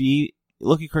 Like, if you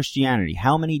look at Christianity,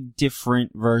 how many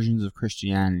different versions of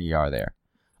Christianity are there?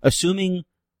 Assuming,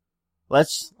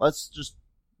 let's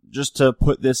just to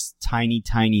put this tiny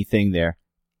thing there.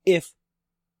 If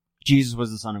Jesus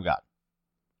was the Son of God,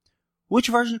 which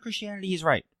version of Christianity is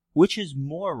right? Which is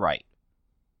more right?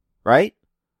 Right?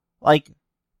 Like,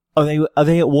 are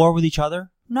they at war with each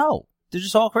other? No. They're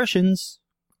just all Christians.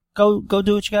 Go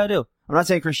do what you gotta do. I'm not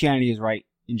saying Christianity is right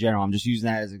in general. I'm just using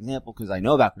that as an example because I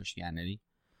know about Christianity.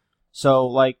 So,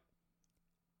 like,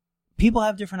 people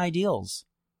have different ideals.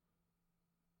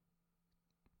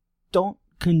 Don't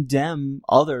condemn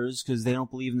others because they don't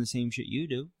believe in the same shit you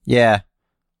do. Yeah.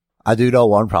 I do know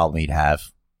one problem he'd have.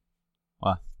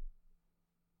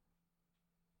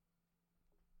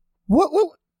 What?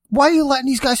 What? Why are you letting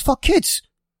these guys fuck kids?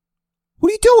 What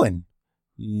are you doing?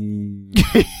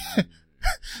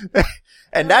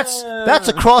 And that's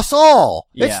across all.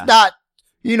 Yeah. It's not,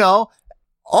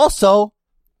 also,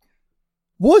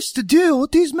 what's the deal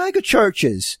with these mega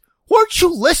churches? Weren't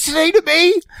you listening to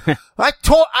me? I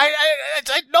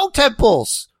know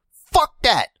temples. Fuck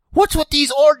that. What's with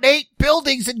these ornate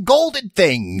buildings and golden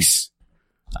things?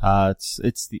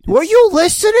 Were you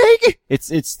listening?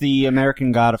 It's the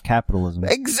American god of capitalism.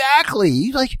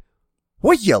 Exactly.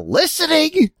 Were you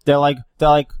listening? They're like,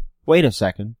 wait a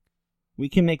second. We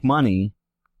can make money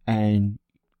and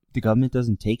the government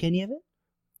doesn't take any of it?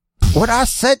 When I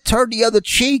said turn the other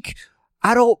cheek,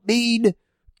 I don't mean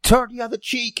turn the other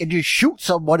cheek and just shoot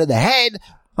someone in the head.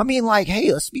 I mean, like,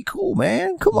 hey, let's be cool,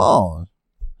 man. Come on.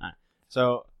 Right.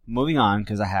 So, moving on,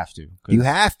 because I have to. You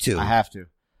have to. I have to.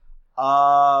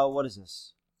 What is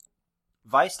this?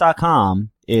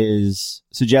 Vice.com is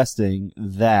suggesting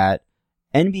that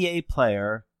NBA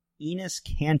player Enes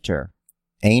Kanter.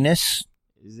 Anus?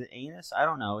 Is it anus? I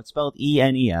don't know. It's spelled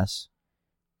E-N-E-S.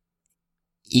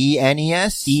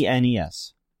 E-N-E-S?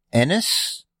 E-N-E-S.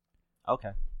 Ennis?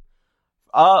 Okay.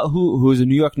 Who's a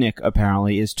New York Knick,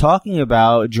 apparently, is talking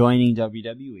about joining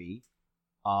WWE,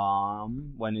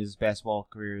 when his basketball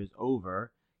career is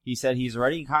over. He said he's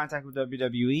already in contact with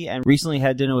WWE and recently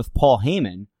had dinner with Paul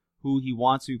Heyman, who he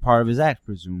wants to be part of his act,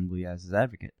 presumably as his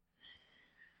advocate.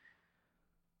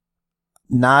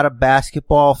 Not a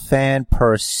basketball fan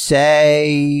per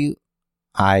se.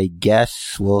 I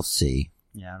guess we'll see.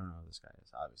 Yeah, I don't know who this guy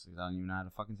is, obviously. I don't even know how to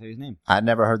fucking say his name. I'd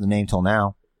never heard the name till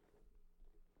now.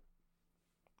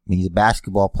 I mean, he's a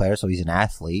basketball player, so he's an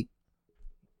athlete.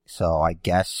 So I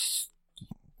guess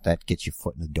that gets your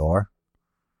foot in the door.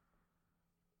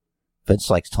 Vince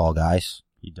likes tall guys.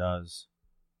 He does.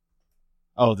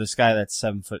 Oh, this guy that's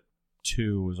 7'2"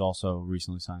 was also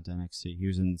recently signed to NXT. He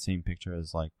was in the same picture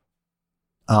as, like,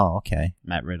 oh, okay.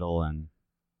 Matt Riddle and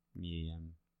me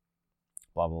and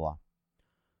blah, blah, blah.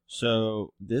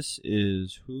 So, this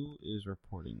is... Who is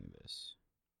reporting this?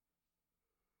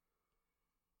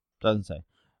 Doesn't say.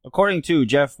 According to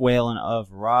Jeff Whalen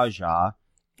of Raja,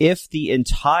 if the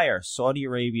entire Saudi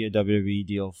Arabia WWE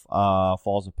deal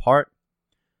falls apart,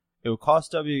 it would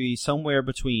cost WWE somewhere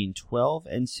between $12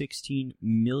 and $16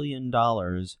 million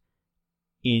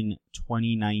in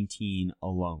 2019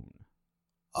 alone.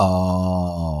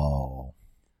 Oh.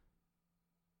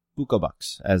 Buco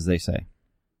bucks, as they say.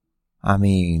 I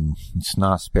mean, it's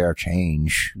not spare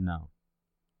change. No.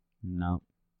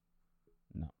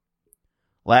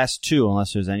 Last two,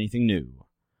 unless there's anything new.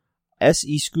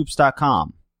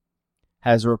 SEScoops.com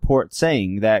has a report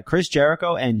saying that Chris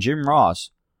Jericho and Jim Ross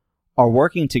are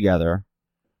working together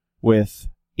with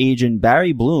agent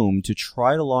Barry Bloom to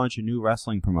try to launch a new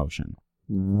wrestling promotion.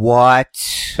 What?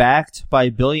 Backed by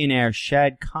billionaire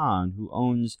Shad Khan, who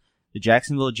owns the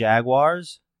Jacksonville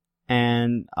Jaguars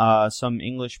and some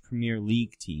English Premier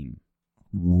League team.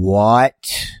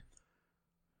 What?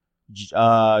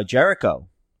 Jericho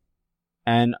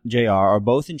and JR are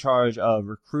both in charge of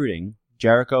recruiting.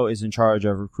 Jericho is in charge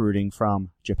of recruiting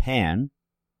from Japan,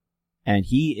 and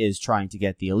he is trying to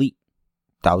get the Elite.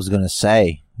 I was going to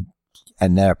say,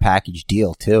 and they're a package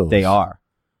deal, too. They are.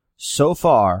 So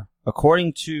far,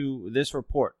 according to this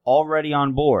report, already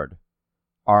on board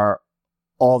are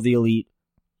all the Elite.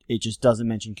 It just doesn't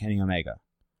mention Kenny Omega.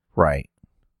 Right.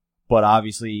 But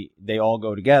obviously, they all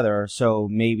go together, so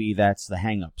maybe that's the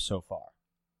hang-up so far.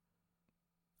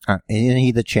 Isn't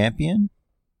he the champion?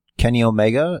 Kenny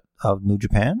Omega of New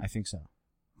Japan? I think so.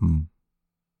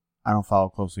 I don't follow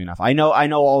closely enough. I know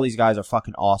all these guys are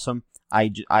fucking awesome.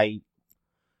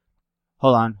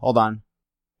 Hold on.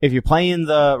 If you're playing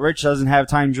the Rich Doesn't Have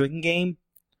Time drinking game,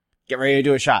 get ready to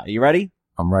do a shot. Are you ready?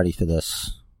 I'm ready for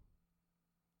this.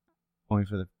 Only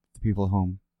for the people at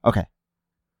home. Okay.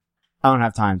 I don't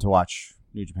have time to watch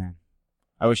New Japan.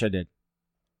 I wish I did.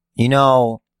 You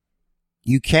know,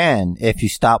 you can if you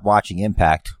stop watching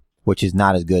Impact, which is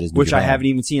not as good as New Japan. I haven't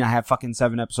even seen. I have fucking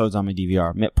 7 episodes on my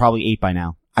DVR. Probably 8 by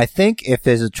now. I think if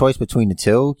there's a choice between the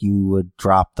two, you would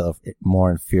drop the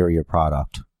more inferior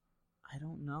product. I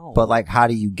don't know. But, like, how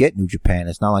do you get New Japan?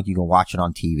 It's not like you can watch it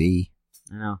on TV.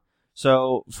 I know.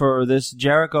 So, for this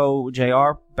Jericho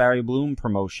JR Barry Bloom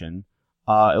promotion,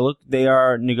 they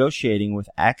are negotiating with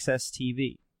Access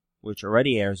TV, which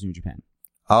already airs New Japan.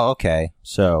 Oh, okay.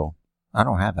 So, I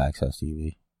don't have Access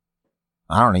TV.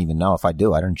 I don't even know if I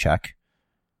do. I didn't check.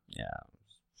 Yeah.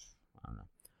 I don't know.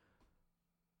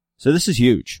 So this is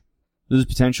huge. This is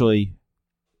potentially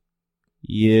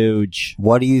huge.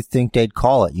 What do you think they'd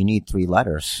call it? You need 3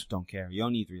 letters. Don't care. You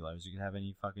don't need 3 letters. You can have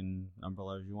any fucking number of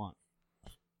letters you want.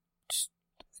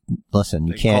 Listen,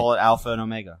 you can't call it Alpha and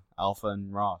Omega. Alpha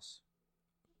and Ross.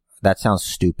 That sounds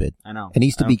stupid. I know. It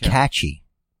needs to be catchy.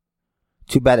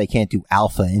 Too bad they can't do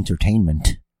Alpha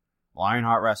Entertainment.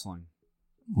 Lionheart Wrestling.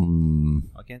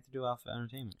 Why can't they do Alpha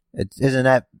Entertainment? Isn't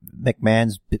that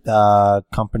McMahon's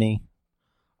company?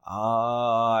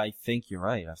 I think you're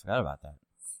right. I forgot about that.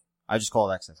 I just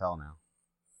call it XFL now.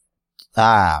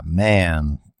 Ah,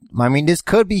 man. I mean, this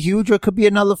could be huge, or it could be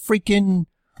another freaking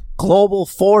Global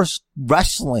Force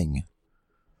Wrestling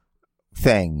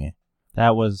thing.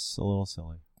 That was a little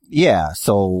silly. Yeah,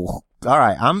 so, all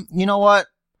right. You know what?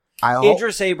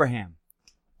 Idris Abraham.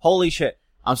 Holy shit.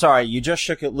 I'm sorry, you just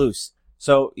shook it loose.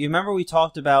 So, you remember we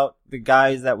talked about the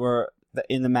guys that were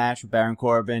in the match with Baron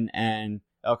Corbin and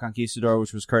El Conquistador,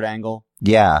 which was Kurt Angle.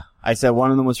 Yeah. I said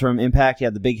one of them was from Impact. He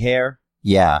had the big hair.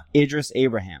 Yeah. Idris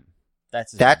Abraham.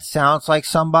 That's his That name. sounds like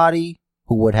somebody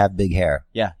who would have big hair.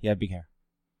 Yeah, big hair.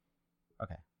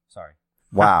 Okay, sorry.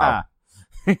 Wow.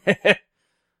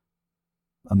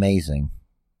 Amazing.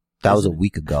 That was a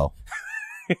week ago.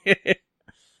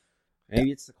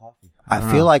 Maybe it's the coffee.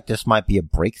 I feel like this might be a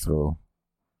breakthrough.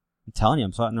 I'm telling you,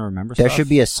 I'm starting to remember There stuff. should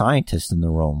be a scientist in the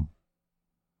room.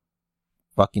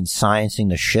 Fucking sciencing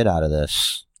the shit out of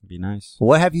this. It'd be nice.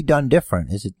 What have you done different?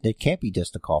 It can't be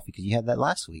just the coffee because you had that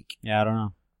last week. Yeah, I don't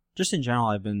know. Just in general,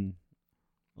 I've been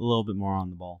a little bit more on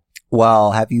the ball.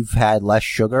 Well, have you had less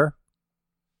sugar?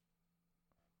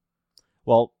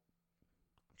 Well,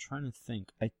 I'm trying to think.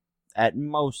 At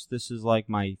most, this is like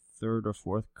my third or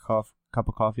fourth cup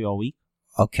of coffee all week.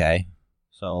 Okay.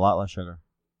 So a lot less sugar.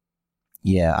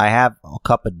 Yeah, I have a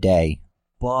cup a day.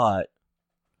 But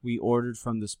we ordered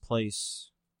from this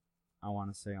place, I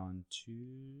want to say on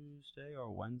Tuesday or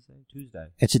Wednesday? Tuesday.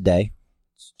 It's a day.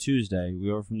 It's Tuesday. We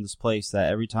ordered from this place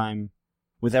that every time,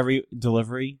 with every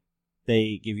delivery,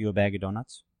 they give you a bag of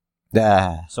donuts.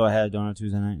 So I had a donut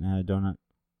Tuesday night and I had a donut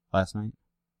last night.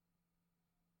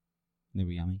 They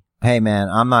were yummy. Hey man,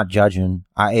 I'm not judging.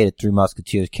 I ate a Three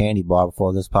Musketeers candy bar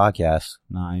before this podcast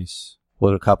Nice.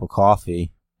 with a cup of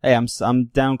coffee. Hey, I'm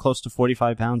down close to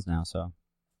 45 pounds now, so.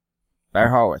 Bear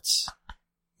Horowitz.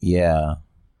 Yeah.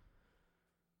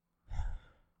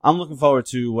 I'm looking forward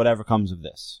to whatever comes of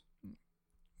this.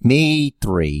 Me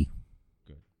 3.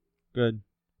 Good.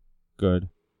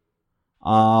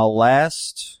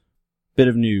 Last bit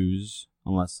of news,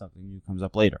 unless something new comes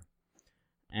up later.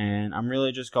 And I'm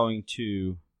really just going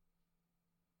to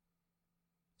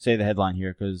say the headline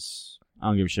here because I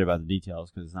don't give a shit about the details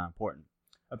because it's not important.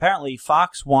 Apparently,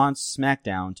 Fox wants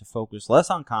SmackDown to focus less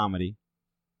on comedy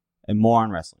and more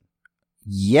on wrestling.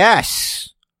 Yes.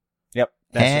 Yep.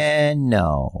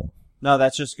 No. No,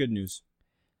 that's just good news.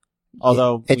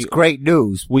 Although it's great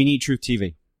news. We need Truth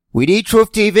TV. We need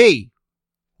Truth TV.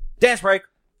 Dance break.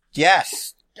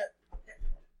 Yes.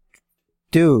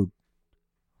 Dude,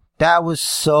 that was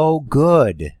so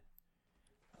good.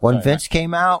 When Sorry, Vince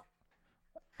came out,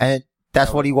 and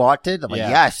that's what he wanted, I'm like,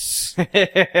 yes.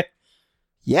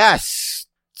 Yes.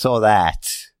 So that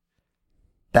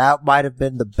might have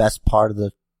been the best part of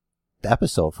the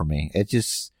episode for me. It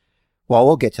just, well,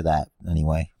 we'll get to that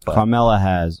anyway. But Carmella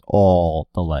has all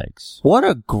the legs.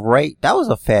 that was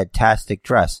a fantastic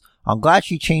dress. I'm glad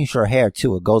she changed her hair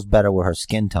too. It goes better with her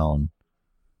skin tone.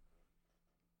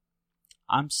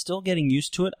 I'm still getting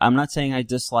used to it. I'm not saying I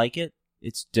dislike it.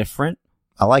 It's different.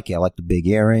 I like it. I like the big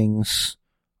earrings.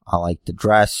 I like the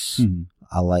dress. Mm-hmm.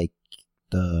 I like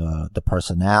the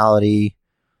personality.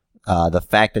 The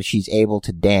fact that she's able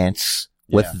to dance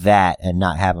with that and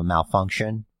not have a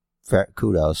malfunction.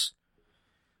 Kudos.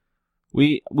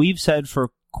 We've said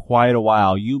for quite a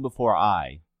while, you before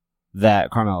I,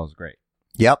 that Carmella's great.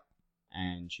 Yep.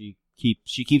 And she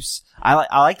keeps.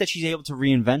 I like that she's able to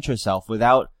reinvent herself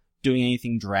without doing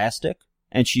anything drastic,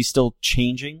 and she's still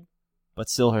changing, but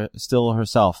still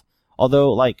herself.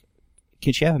 Although, like,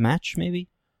 can she have a match? Maybe.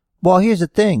 Well, here's the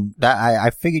thing. That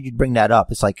I figured you'd bring that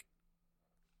up. It's like,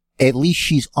 at least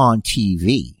she's on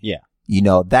TV. Yeah. You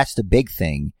know, that's the big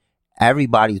thing.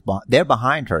 They're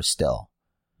behind her still.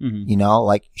 Mm-hmm. You know,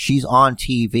 like she's on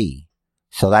TV.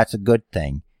 So that's a good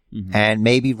thing. Mm-hmm. And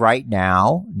maybe right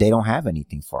now they don't have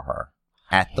anything for her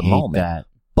at the moment. That.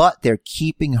 But they're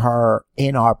keeping her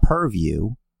in our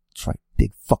purview. That's right.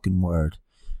 Big fucking word.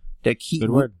 Good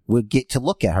word. We get to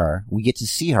look at her. We get to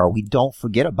see her. We don't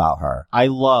forget about her. I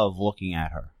love looking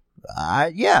at her.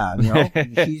 Yeah, you know,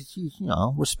 she's, you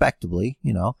know, respectably,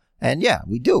 you know, and yeah,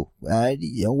 we do.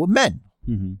 You know, we're men.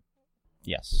 Mm-hmm.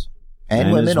 Yes.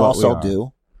 And women also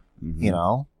do, mm-hmm. you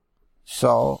know,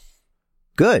 so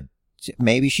good.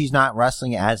 Maybe she's not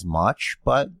wrestling as much,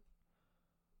 but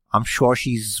I'm sure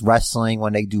she's wrestling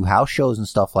when they do house shows and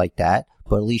stuff like that,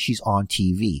 but at least she's on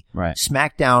TV. Right.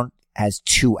 SmackDown has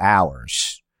 2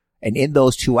 hours, and in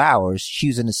those 2 hours, she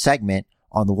was in a segment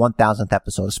on the 1000th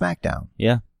episode of SmackDown.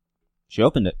 Yeah. She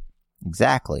opened it.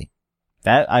 Exactly.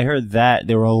 I heard that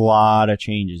there were a lot of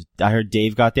changes. I heard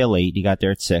Dave got there late. He got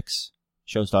there at 6.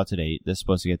 Show starts at 8. They're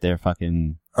supposed to get there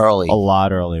fucking early. A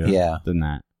lot earlier than Yeah.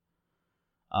 that.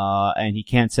 And he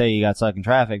can't say he got stuck in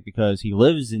traffic because he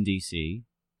lives in DC,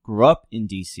 grew up in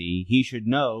DC. He should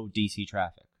know DC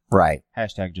traffic. Right.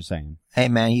 Hashtag just saying. Hey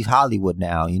man, he's Hollywood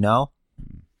now, you know?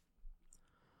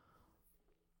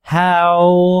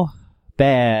 How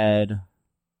bad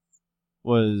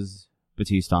was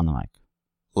Batista on the mic?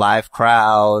 Live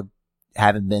crowd,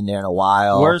 haven't been there in a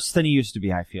while. Worse than he used to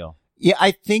be, I feel. Yeah,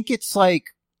 I think it's like,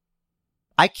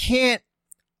 I can't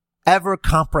ever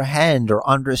comprehend or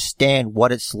understand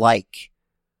what it's like.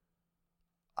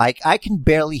 Like, I can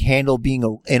barely handle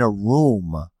being in a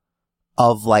room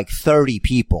of like 30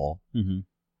 people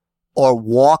or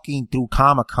walking through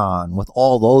Comic-Con with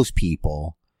all those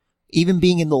people, even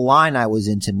being in the line I was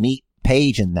in to meet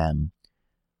Paige and them.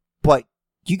 But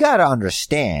you gotta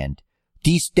understand,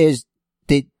 there's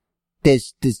the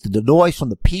noise from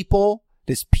the people.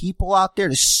 There's people out there.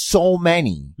 There's so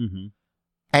many.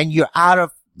 And you're out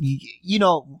of, you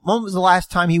know, when was the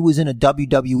last time he was in a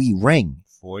WWE ring?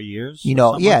 4 years? You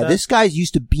know, yeah, like this guy's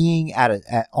used to being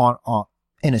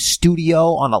in a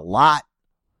studio on a lot,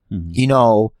 you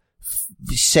know,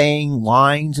 saying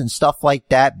lines and stuff like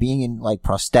that, being in like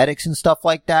prosthetics and stuff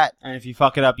like that. And if you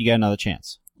fuck it up, you get another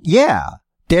chance. Yeah.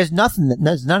 There's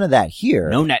none of that here.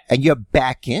 No net. And you're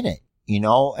back in it, you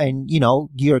know, and you know,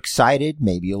 you're excited,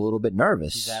 maybe a little bit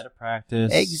nervous. He's out of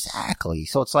practice. Exactly.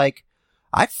 So it's like,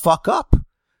 I'd fuck up,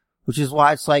 which is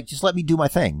why it's like, just let me do my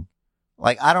thing.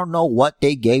 Like, I don't know what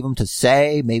they gave him to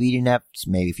say. Maybe he didn't have,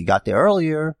 maybe if you got there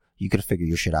earlier, you could have figured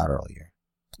your shit out earlier.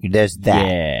 There's that.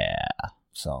 Yeah.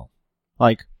 So.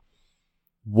 Like,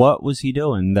 what was he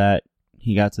doing that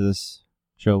he got to this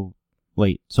show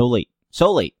late? So late.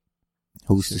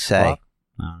 Who's to say? I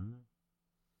don't know.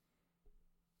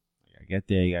 You gotta get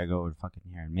there, you gotta go with fucking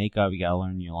hair and makeup, you gotta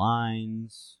learn your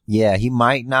lines. Yeah, he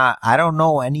might not, I don't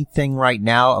know anything right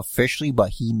now officially,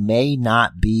 but he may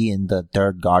not be in the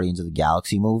third Guardians of the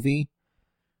Galaxy movie.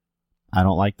 I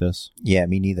don't like this. Yeah,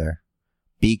 me neither.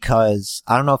 Because,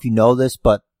 I don't know if you know this,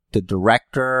 but the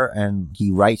director, and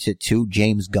he writes it too,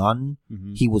 James Gunn,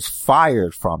 he was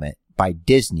fired from it by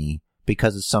Disney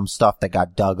because of some stuff that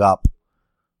got dug up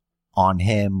on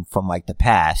him from like the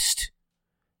past.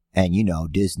 And you know,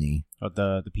 Disney. What,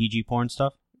 the PG porn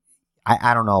stuff?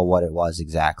 I don't know what it was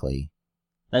exactly.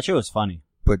 That shit was funny.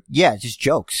 But yeah, just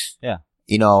jokes. Yeah.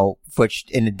 You know, which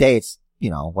in the day it's, you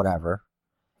know, whatever.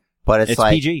 But it's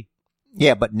like PG.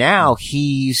 Yeah, but now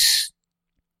he's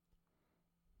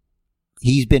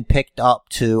been picked up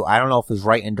to, I don't know if it's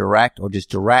write and direct or just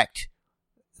direct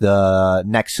the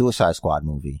next Suicide Squad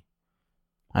movie.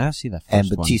 I gotta see that first and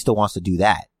Batista wants to do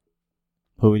that.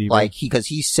 Who would he like be? Because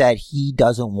he said he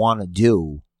doesn't want to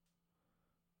do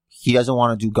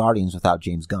Guardians without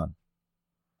James Gunn.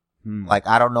 Like,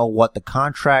 I don't know what the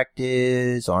contract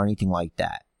is or anything like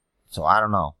that. So I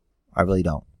don't know. I really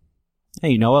don't. Hey,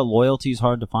 you know what? Loyalty's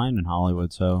hard to find in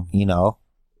Hollywood, so. You know.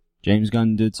 James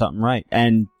Gunn did something right.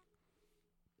 And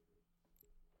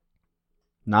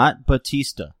not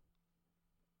Batista.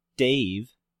 Dave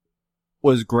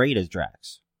was great as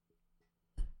Drax.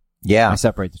 Yeah. I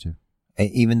separate the two.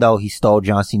 Even though he stole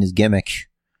John Cena's gimmick,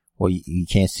 well, you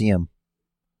can't see him.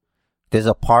 There's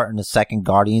a part in the second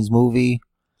Guardians movie.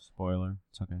 Spoiler.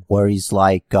 It's okay. Where he's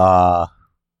like, there's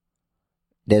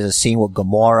a scene with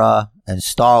Gamora and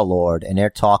Star-Lord, and they're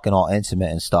talking all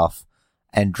intimate and stuff.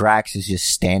 And Drax is just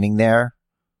standing there.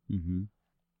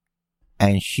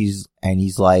 And he's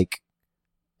like,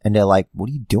 and they're like, what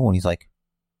are you doing? He's like,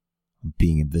 I'm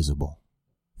being invisible.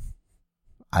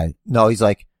 He's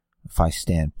like, if I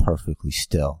stand perfectly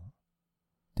still,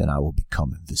 then I will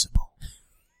become invisible.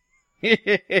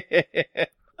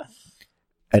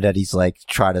 And then he's like,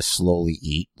 try to slowly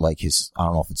eat, like his, I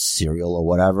don't know if it's cereal or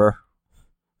whatever.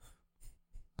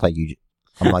 Like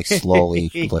I'm like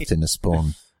slowly lifting the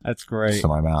spoon. That's great. To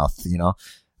my mouth, you know?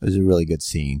 It was a really good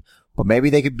scene. But maybe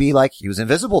they could be like, he was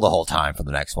invisible the whole time for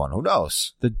the next one. Who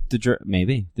knows?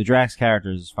 Maybe. The Drax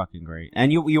character is fucking great.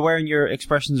 And you're wearing your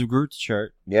Expressions of Groot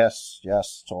shirt. Yes.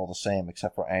 It's all the same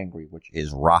except for angry, which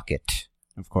is Rocket.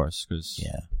 Of course, because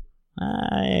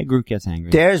yeah. Groot gets angry.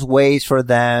 There's ways for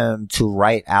them to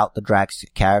write out the Drax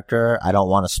character. I don't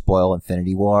want to spoil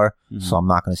Infinity War, so I'm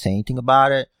not going to say anything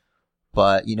about it.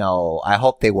 But, you know, I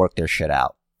hope they work their shit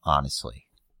out, honestly.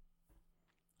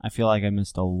 I feel like I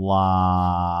missed a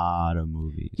lot of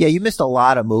movies. Yeah, you missed a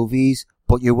lot of movies,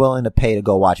 but you're willing to pay to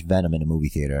go watch Venom in a movie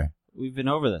theater. We've been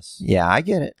over this. Yeah, I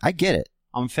get it.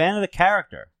 I'm a fan of the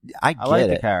character. I like it.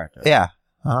 The character. Yeah.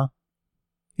 Huh?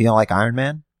 You don't like Iron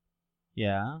Man?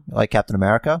 Yeah. You like Captain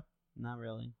America? Not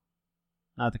really.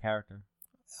 Not the character.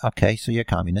 Okay, so you're a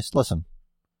communist. Listen.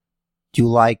 Do you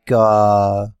like,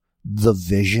 The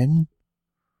Vision?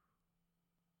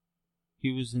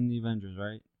 He was in the Avengers,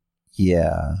 right?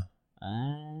 Yeah.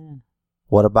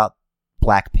 What about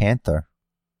Black Panther?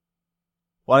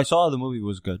 Well, I saw the movie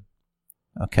was good.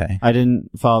 Okay. I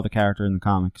didn't follow the character in the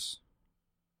comics.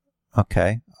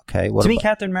 Okay. To me,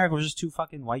 Captain America was just too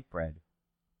fucking white bread.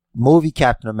 Movie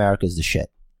Captain America is the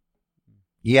shit.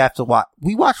 You have to watch.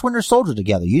 We watched Winter Soldier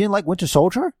together. You didn't like Winter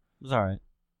Soldier? It was alright.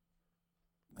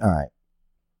 Alright.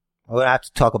 We're going to have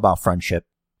to talk about friendship.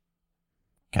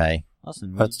 Okay.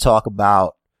 Listen, Let's talk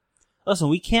about... Listen,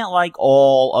 we can't like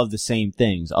all of the same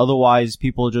things. Otherwise,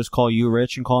 people just call you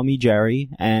Rich and call me Jerry,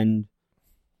 and...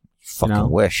 Fucking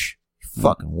wish.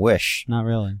 Fucking wish. Not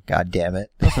really. God damn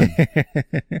it.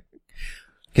 Because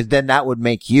then that would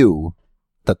make you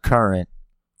the current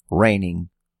reigning,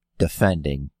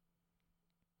 defending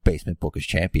Basement Bookers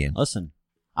champion. Listen,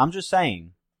 I'm just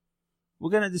saying,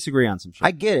 we're going to disagree on some shit.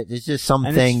 I get it. There's just some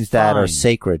things that are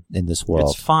sacred in this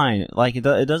world. It's fine. Like, it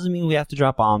doesn't mean we have to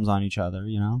drop bombs on each other,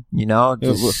 you know? You know?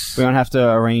 We don't have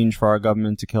to arrange for our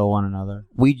government to kill one another.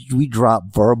 We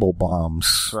drop verbal bombs.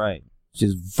 That's right.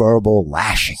 Just verbal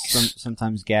lashings.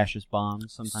 Sometimes gaseous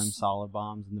bombs, sometimes solid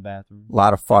bombs in the bathroom. A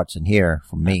lot of farts in here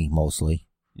from me, mostly.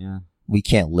 Yeah. We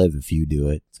can't live if you do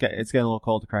it. It's getting a little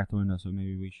cold to crack the window, so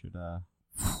maybe we should get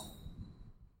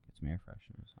some air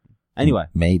freshener or something. Anyway.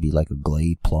 Maybe like a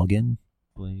Glade plug-in.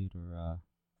 Glade or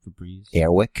Febreze.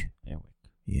 Airwick.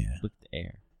 Yeah. With the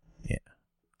air. Yeah.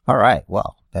 All right.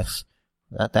 Well,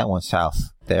 that went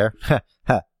south there.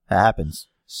 That happens.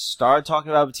 Started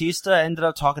talking about Batista, ended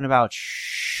up talking about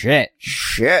shit.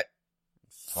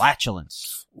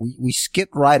 Flatulence. We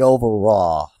skipped right over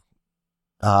Raw.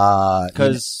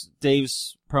 Because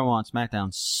Dave's promo on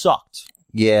SmackDown sucked.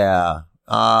 Yeah.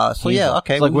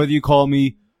 Okay. It's like whether you call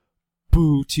me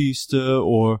Bootista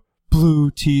or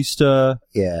Bluetista.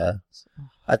 Yeah.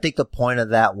 I think the point of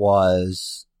that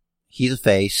was he's a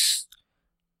face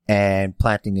and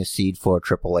planting the seed for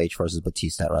Triple H versus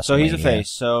Batista at WrestleMania. So he's a face.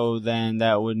 So then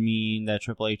that would mean that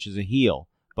Triple H is a heel.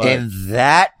 But in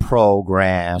that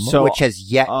program, which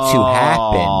has yet to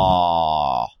happen.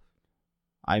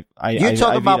 You're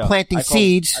talking about planting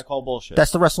seeds. I call bullshit.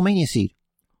 That's the WrestleMania seed.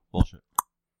 Bullshit.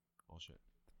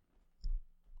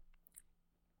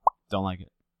 Don't like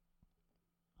it.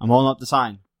 I'm holding up the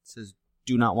sign. It says,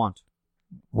 do not want.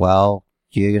 Well,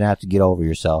 you're going to have to get over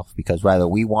yourself because whether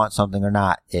we want something or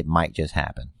not, it might just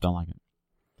happen. Don't like it.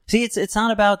 See, it's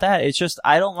not about that. It's just,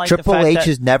 I don't like Triple the fact H that...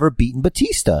 has never beaten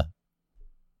Batista.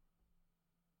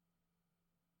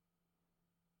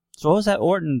 So what was that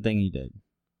Orton thing he did?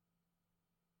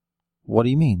 What do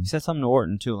you mean? He said something to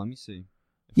Orton, too. Let me see.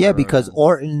 Yeah, because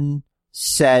Orton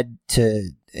said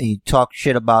he talked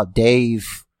shit about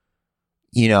Dave,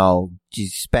 you know,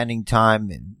 just spending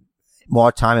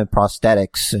more time in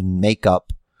prosthetics and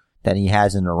makeup than he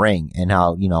has in the ring, and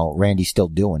how, you know, Randy's still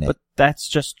doing it. But that's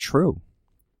just true.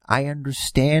 I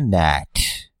understand that.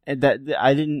 And that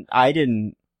I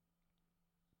didn't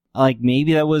like,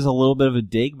 maybe that was a little bit of a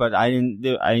dig, but I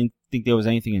didn't think there was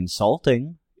anything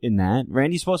insulting in that.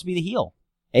 Randy's supposed to be the heel.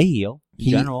 A heel,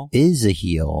 in general. He is a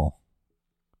heel.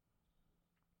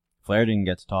 Flair didn't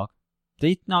get to talk.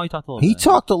 No, he talked a little bit. He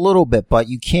talked a little bit, but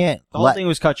you can't... The whole thing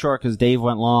was cut short because Dave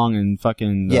went long and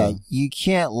fucking... Yeah, you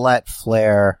can't let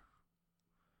Flair...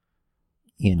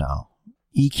 You know,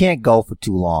 you can't go for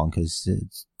too long because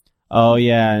it's... Oh,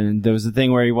 yeah, and there was the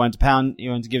thing where he wanted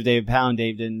to give Dave a pound,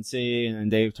 Dave didn't see, and then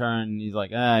Dave turned, and he's like,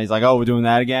 oh, we're doing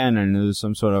that again? And there was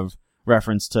some sort of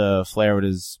reference to Flair with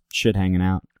his shit hanging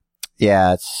out.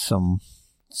 Yeah, it's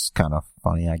kind of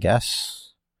funny, I guess.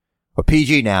 We're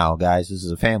PG now, guys. This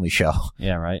is a family show.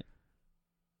 Yeah, right.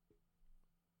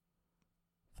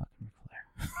 Fucking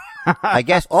Flair. I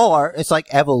guess, it's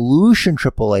like Evolution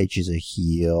Triple H is a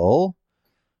heel.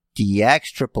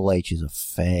 DX Triple H is a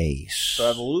face. So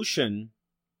Evolution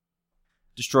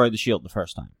destroyed the Shield the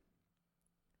first time.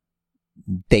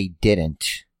 They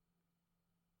didn't.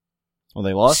 Well,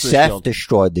 they lost the Seth Shield.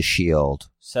 destroyed the Shield.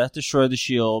 Seth destroyed the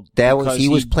Shield. He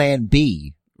was plan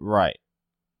B. Right.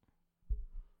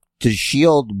 The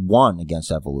Shield won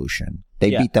against Evolution.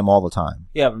 They beat them all the time.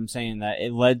 Yeah, but I'm saying that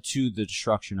it led to the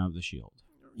destruction of the Shield.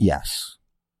 Yes.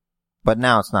 But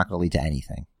now it's not going to lead to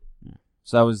anything. Yeah.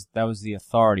 So that was the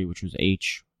Authority, which was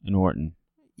H and Orton.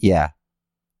 Yeah.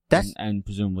 And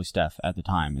presumably Steph at the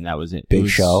time, and that was it. Big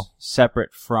Show.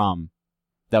 Separate from...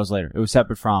 That was later. It was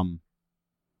separate from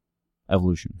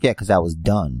Evolution. Yeah, because that was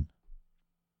done.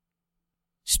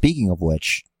 Speaking of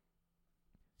which,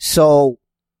 so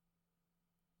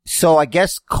I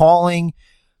guess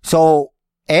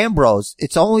Ambrose,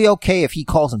 it's only okay if he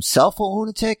calls himself a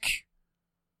lunatic,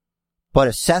 but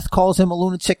if Seth calls him a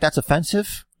lunatic, that's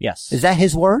offensive? Yes. Is that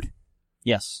his word?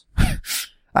 Yes.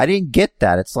 I didn't get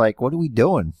that. It's like, what are we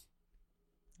doing?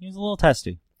 He was a little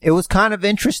testy. It was kind of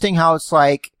interesting how it's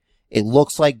like, it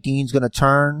looks like Dean's going to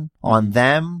turn on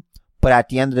them, but at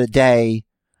the end of the day,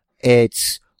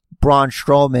 it's Braun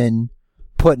Strowman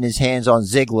putting his hands on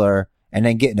Ziggler and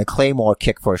then getting a Claymore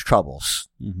kick for his troubles,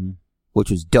 which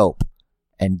was dope.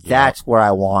 And that's where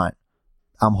I'm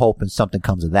hoping something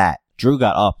comes of that. Drew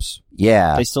got ups.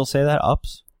 Yeah. They still say that,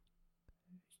 ups?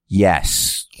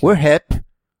 Yes. We're hip.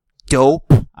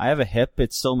 dope. I have a hip.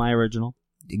 It's still my original.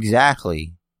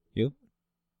 Exactly. You?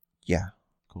 Yeah.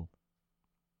 Cool.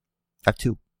 I have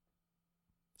 2.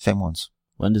 Same ones.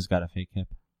 Linda's got a fake hip.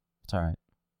 It's all right.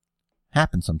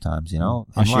 Happens sometimes, you know.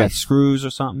 Oh, she got screws or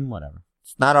something? Whatever.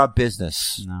 It's not our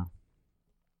business. No.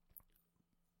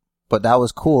 But that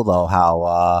was cool, though,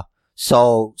 how,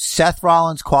 so Seth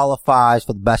Rollins qualifies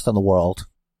for the best in the world.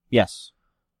 Yes.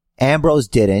 Ambrose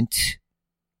didn't.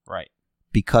 Right.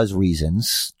 Because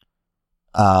reasons.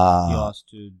 He lost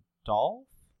to Dolph?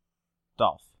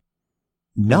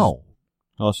 No.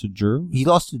 He lost to Drew? He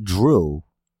lost to Drew.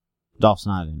 Dolph's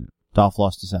not in it. Dolph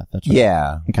lost to Seth. That's right.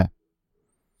 Yeah. Okay.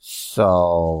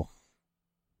 So,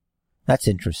 that's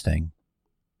interesting.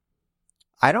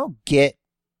 I don't get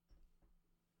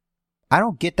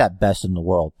that best in the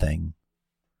world thing.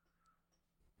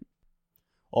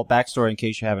 Well, backstory in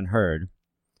case you haven't heard.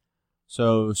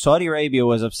 So, Saudi Arabia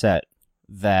was upset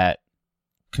that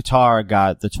Qatar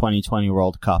got the 2020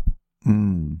 World Cup.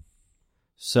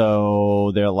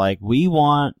 So, they're like, we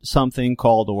want something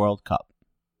called the World Cup.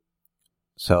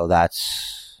 So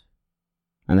that's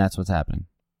what's happening.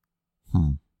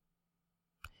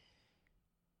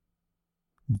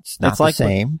 It's not the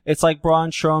same. It's like Braun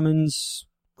Strowman's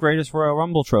greatest Royal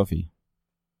Rumble trophy.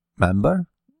 Remember?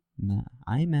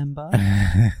 I remember.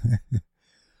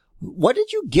 What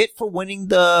did you get for winning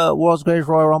the world's greatest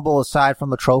Royal Rumble aside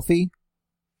from the trophy?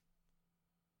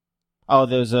 Oh,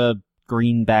 there's a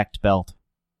green-backed belt.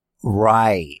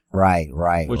 Right.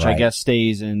 Which I guess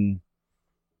stays in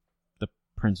the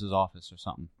prince's office or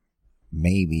something.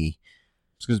 Maybe.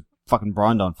 It's because fucking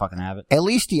Braun don't fucking have it. At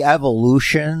least the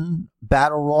Evolution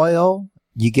Battle Royal,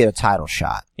 you get a title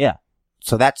shot. Yeah.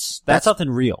 So that's something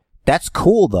real. That's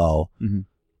cool, though. Mm-hmm.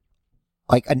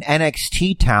 Like an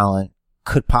NXT talent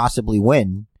could possibly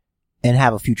win and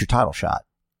have a future title shot.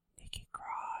 Nikki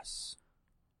Cross.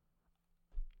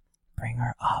 Bring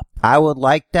her up. I would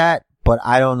like that, but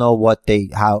I don't know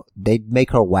how they'd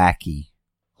make her wacky.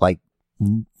 Like,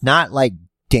 not like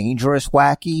dangerous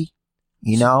wacky,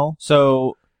 you know?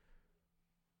 So,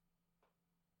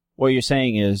 what you're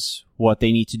saying is, what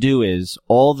they need to do is,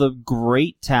 all the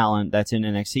great talent that's in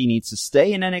NXT needs to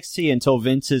stay in NXT until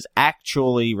Vince is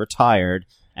actually retired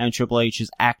and Triple H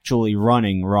is actually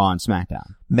running Raw and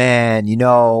SmackDown. Man, you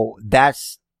know,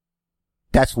 that's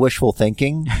wishful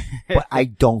thinking, but I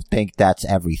don't think that's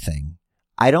everything.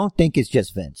 I don't think it's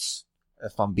just Vince,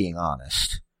 if I'm being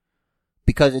honest.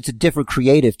 Because it's a different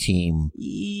creative team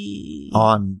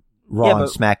on Raw and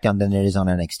SmackDown than it is on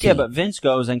NXT. Yeah, but Vince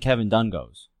goes and Kevin Dunn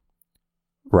goes.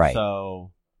 Right.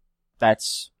 So,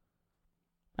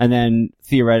 and then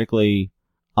theoretically,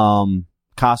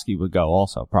 Koski would go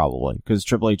also, probably, because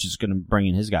Triple H is going to bring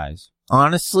in his guys.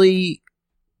 Honestly,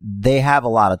 they have a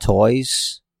lot of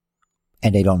toys,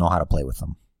 and they don't know how to play with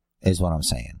them, is what I'm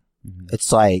saying. Mm-hmm.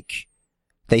 It's like,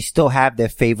 they still have their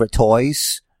favorite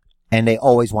toys, and they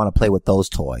always want to play with those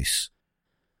toys.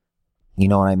 You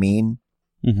know what I mean?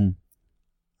 Mm-hmm.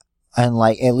 And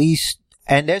like, at least,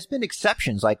 and there's been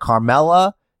exceptions, like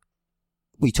Carmella,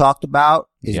 we talked about,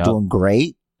 is doing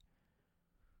great.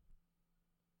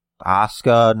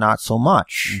 Asuka, not so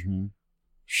much. Mm-hmm.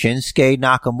 Shinsuke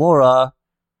Nakamura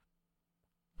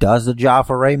does the job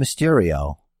for Rey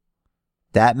Mysterio.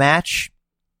 That match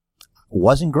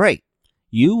wasn't great.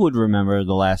 You would remember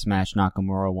the last match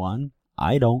Nakamura won.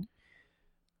 I don't.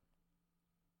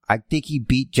 I think he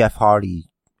beat Jeff Hardy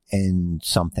in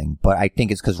something, but I think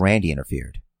it's because Randy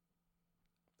interfered.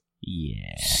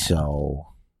 Yeah. So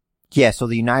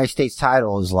the United States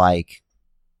title is like,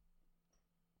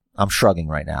 I'm shrugging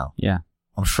right now. Yeah.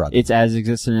 I'm shrugging. It's as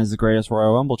existent as the greatest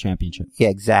Royal Rumble championship. Yeah,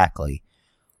 exactly.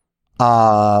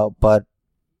 But,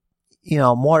 you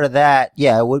know, more to that,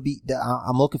 yeah, it would be,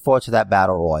 I'm looking forward to that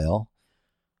Battle Royal.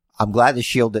 I'm glad the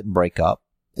Shield didn't break up.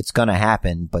 It's gonna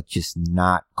happen, but just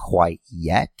not quite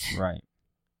yet. Right.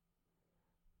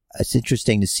 It's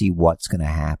interesting to see what's gonna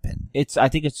happen. I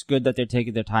think it's good that they're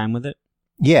taking their time with it.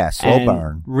 Yeah, slow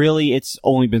burn. Really, it's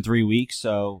only been 3 weeks,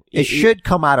 so it should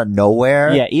come out of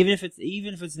nowhere. Yeah, even if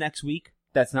it's next week,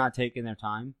 that's not taking their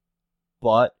time.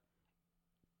 But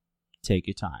take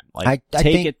your time. Like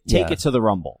take it to the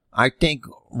Rumble. I think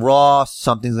Raw,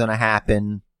 something's gonna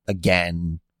happen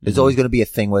again. There's always gonna be a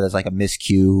thing where there's like a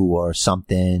miscue or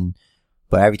something,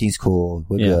 but everything's cool.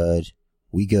 We're good.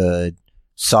 We good.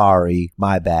 Sorry,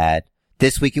 my bad.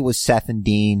 This week it was Seth and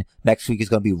Dean. Next week is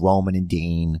gonna be Roman and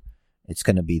Dean. It's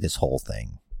going to be this whole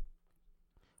thing.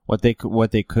 What they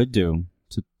could do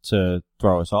to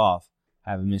throw us off,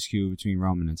 have a miscue between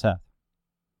Roman and Seth.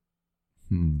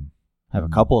 Have a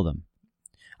couple of them.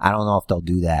 I don't know if they'll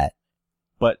do that.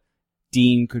 But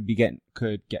Dean could get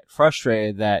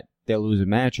frustrated that they're losing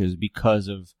matches because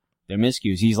of their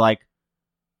miscues. He's like,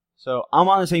 so I'm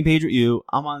on the same page with you.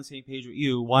 I'm on the same page with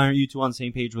you. Why aren't you two on the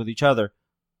same page with each other?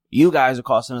 You guys are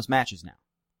costing us matches now.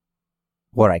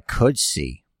 What I could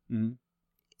see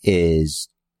is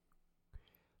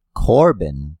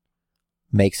Corbin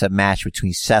makes a match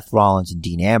between Seth Rollins and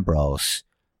Dean Ambrose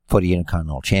for the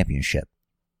Intercontinental Championship.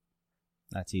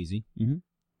 That's easy. Mm-hmm.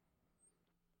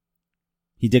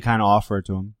 He did kind of offer it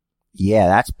to him. Yeah,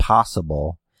 that's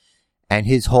possible. And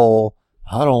his whole,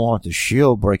 I don't want the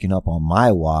Shield breaking up on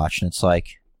my watch. And it's like,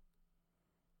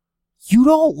 you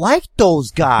don't like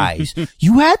those guys.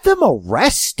 You had them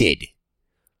arrested.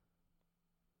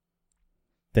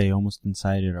 They almost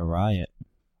incited a riot.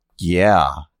 Yeah.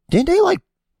 Didn't they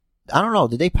I don't know,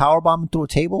 did they powerbomb him through a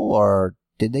table or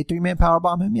did they 3-man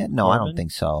powerbomb him yet? No, Corbin? I don't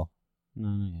think so. No,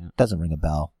 not yet. Doesn't ring a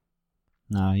bell.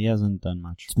 No, he hasn't done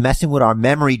much. It's messing with our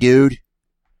memory, dude.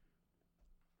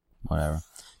 Whatever.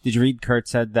 Did you read Kurt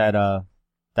said that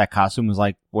that costume was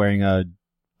like wearing a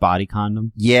body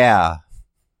condom? Yeah.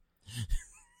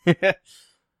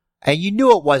 And you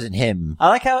knew it wasn't him. I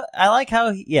like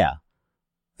how yeah.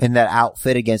 In that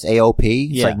outfit against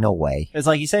AOP. It's like, no way. It's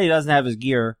like he said he doesn't have his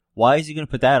gear. Why is he going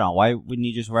to put that on? Why wouldn't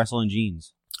he just wrestle in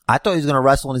jeans? I thought he was going to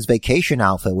wrestle in his vacation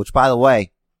outfit, which, by the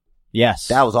way, yes,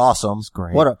 that was awesome. It's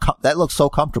great. That looks so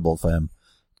comfortable for him.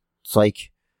 It's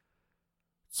like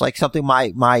something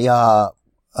my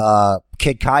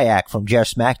Kid Kayak from Jer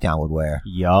SmackDown would wear.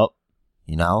 Yup.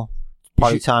 You know?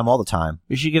 Party time all the time.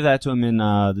 We should give that to him in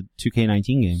the 2K19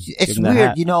 game. It's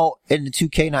weird, you know, in the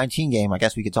 2K19 game, I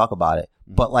guess we could talk about it.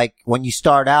 But like when you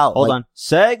start out, hold on,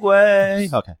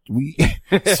 segue. Okay.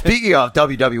 Speaking of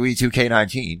WWE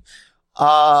 2K19,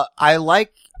 I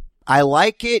like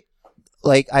it.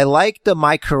 Like I like the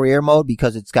My Career mode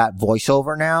because it's got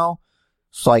voiceover now.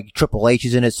 It's like Triple H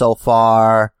is in it so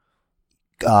far.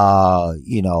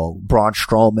 You know, Braun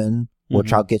Strowman,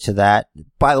 which I'll get to that.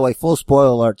 By the way, full spoiler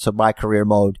alert to My Career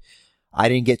mode. I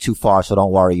didn't get too far, so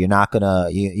don't worry. You're not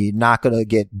gonna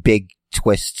get big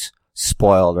twists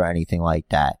spoiled or anything like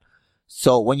that.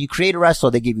 So when you create a wrestler,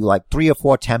 they give you like 3 or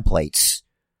 4 templates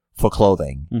for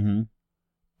clothing. Mm-hmm.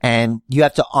 And you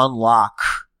have to unlock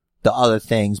the other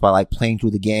things by like playing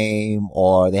through the game,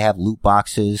 or they have loot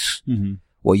boxes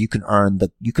where you can earn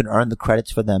the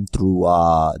credits for them through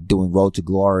doing Road to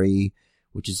Glory,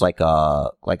 which is like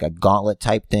a gauntlet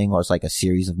type thing, or it's like a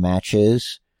series of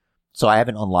matches. So I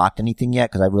haven't unlocked anything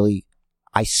yet because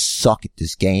I suck at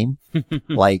this game.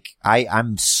 Like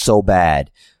I'm so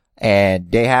bad. And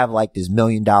they have like this $1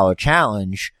 million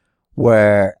challenge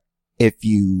where if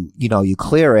you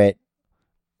clear it,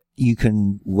 you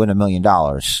can win $1 million.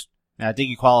 I think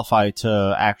you qualify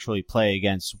to actually play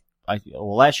against,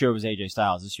 last year it was AJ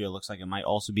Styles. This year it looks like it might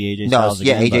also be AJ Styles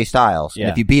again. Yeah, AJ Styles. Yeah.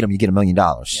 And if you beat him, you get $1 million.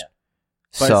 Yeah.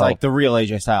 But it's like the real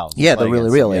AJ Styles. Yeah, the really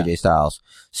real AJ Styles.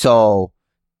 So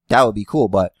that would be cool,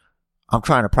 but I'm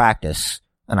trying to practice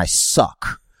and I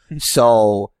suck.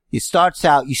 So you start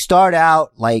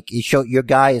out like your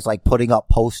guy is like putting up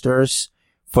posters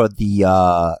for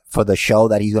the show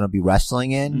that he's going to be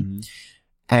wrestling in. Mm-hmm.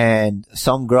 And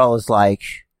some girl is like,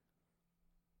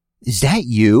 "Is that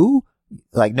you?"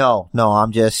 Like, no,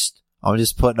 I'm just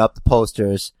putting up the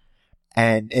posters.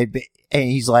 And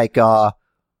he's like,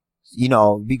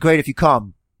 it'd be great if you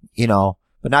come,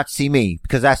 but not to see me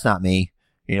because that's not me,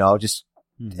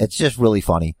 it's just really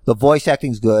funny. The voice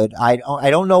acting's good. I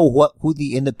don't know who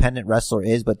the independent wrestler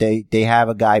is, but they have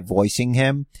a guy voicing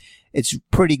him. It's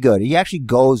pretty good. He actually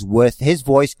his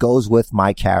voice goes with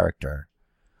my character.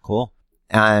 Cool.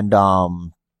 And,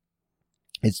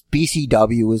 it's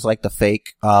BCW is like the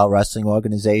fake, wrestling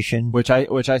organization. Which I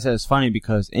said is funny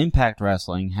because Impact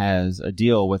Wrestling has a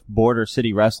deal with Border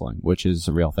City Wrestling, which is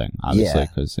a real thing, obviously,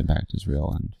 because Impact is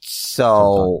real. And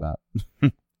so,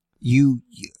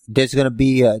 there's gonna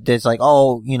be there's like,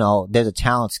 there's a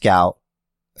talent scout.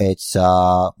 It's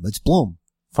Bloom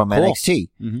from NXT.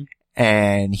 Mm-hmm.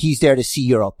 And he's there to see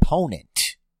your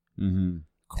opponent. Mm-hmm.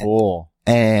 Cool.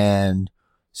 And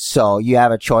so you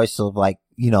have a choice of like,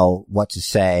 what to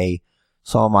say.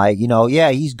 So I'm like, yeah,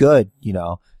 he's good,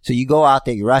 So you go out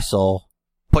there, you wrestle,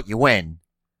 but you win.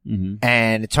 Mm-hmm.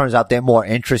 And it turns out they're more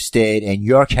interested in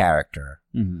your character.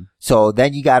 Mm-hmm. So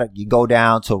then you go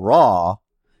down to Raw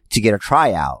to get a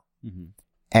tryout. Mm-hmm.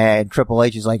 And Triple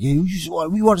H is like, hey,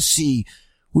 we want to see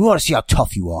how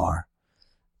tough you are.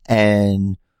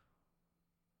 And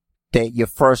your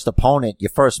first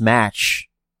match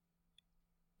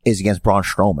is against Braun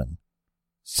Strowman.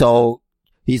 So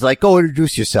he's like, go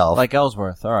introduce yourself. Like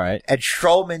Ellsworth, alright. And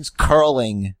Strowman's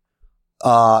curling,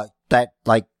 that,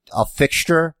 like, a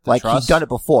fixture. Like, he's done it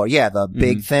before. Yeah, the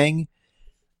big thing.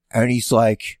 And he's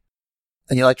like,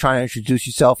 and you're like trying to introduce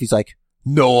yourself. He's like,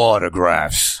 no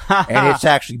autographs. And it's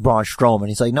actually Braun Strowman.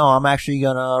 He's like, no, I'm actually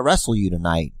gonna wrestle you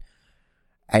tonight.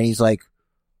 And he's like,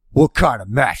 what kind of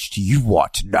match do you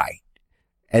want tonight?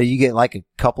 And you get like a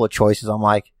couple of choices. I'm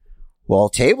like, well,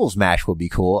 tables match would be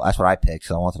cool. That's what I picked,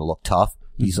 so I wanted to look tough.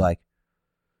 He's like,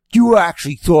 you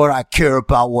actually thought I care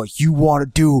about what you want to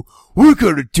do? We're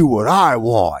gonna do what I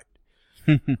want.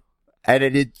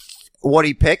 And what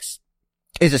he picks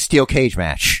is a steel cage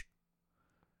match.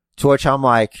 To which I'm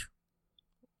like,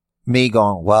 me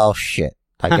going, well, shit.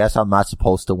 I guess I'm not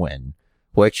supposed to win.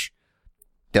 Which,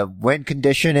 the win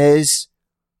condition is,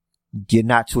 you're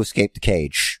not to escape the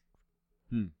cage.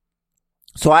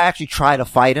 So I actually try to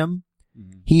fight him.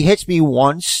 He hits me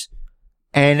once,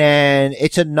 and then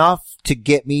it's enough to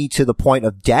get me to the point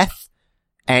of death,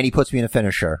 and he puts me in a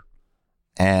finisher.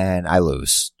 And I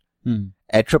lose. And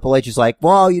Triple H is like,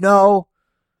 well, you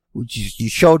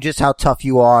showed just how tough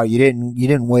you are. You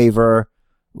didn't waver.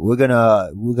 We're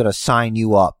gonna sign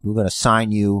you up. We're gonna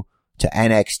sign you to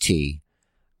NXT.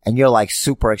 And you're like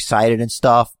super excited and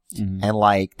stuff. And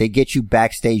like, they get you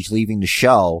backstage leaving the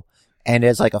show, and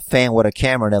there's like a fan with a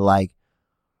camera, and they're like,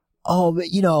 oh, but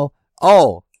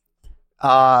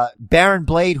Baron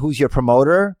Blade, who's your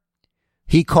promoter,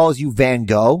 he calls you Van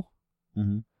Gogh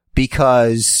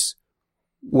because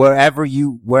wherever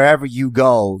you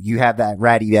go, you have that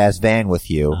ratty ass van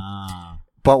with you.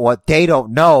 But what they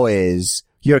don't know is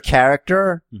your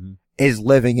character is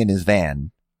living in his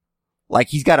van. Like,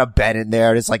 he's got a bed in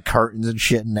there. There's like curtains and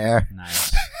shit in there.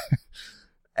 Nice.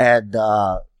 And,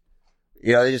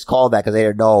 they just called that because they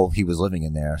didn't know he was living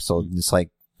in there. So it's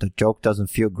like, the joke doesn't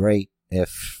feel great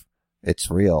if it's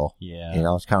real. Yeah.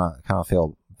 It's kind of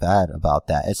feel bad about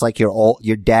that. It's like your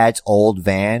dad's old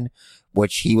van,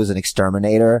 which he was an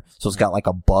exterminator. So it's got like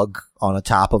a bug on the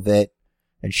top of it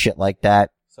and shit like that.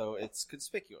 So it's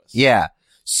conspicuous. Yeah.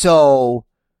 So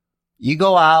you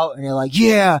go out and you're like,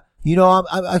 yeah,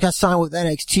 I got signed with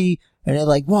NXT, and they're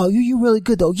like, wow, you're really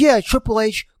good though. Yeah, Triple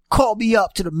H called me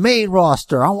up to the main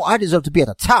roster. I deserve to be at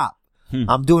the top.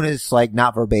 I'm doing this like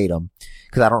not verbatim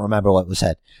because I don't remember what was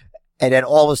said. And then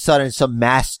all of a sudden some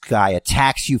masked guy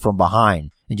attacks you from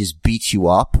behind and just beats you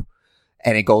up,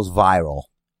 and it goes viral.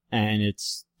 And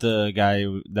it's the guy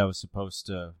that was supposed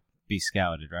to be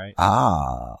scouted, right?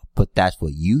 But that's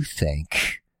what you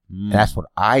think. That's what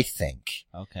I think.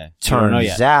 Okay.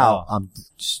 Turns out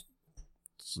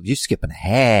you're skipping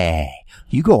ahead.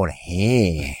 You going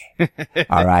ahead.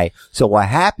 All right. So what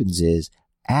happens is,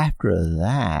 after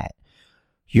that,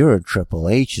 you're in Triple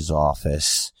H's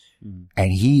office,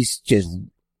 and he's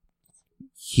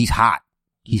hot.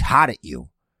 He's hot at you.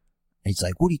 And he's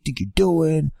like, what do you think you're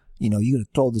doing? You're going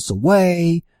to throw this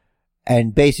away.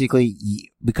 And basically,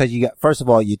 because first of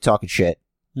all, you're talking shit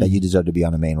that you deserve to be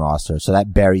on the main roster. So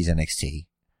that buries NXT.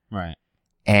 Right.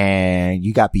 And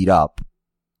you got beat up.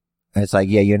 And it's like,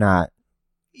 yeah, you're not.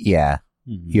 Yeah.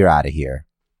 You're out of here.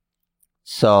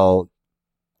 So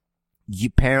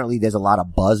apparently there's a lot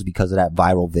of buzz because of that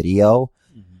viral video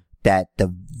that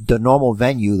the normal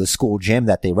venue, the school gym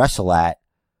that they wrestle at,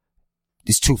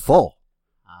 is too full.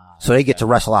 So they get to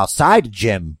wrestle outside the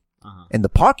gym in the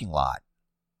parking lot.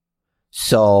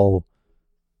 So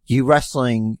you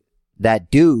wrestling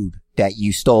that dude that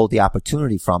you stole the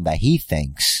opportunity from, that he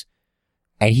thinks,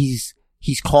 and he's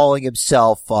calling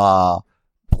himself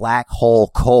Black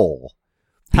Hole Cole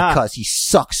because he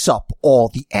sucks up all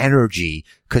the energy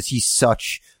because he's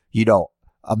such,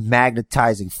 a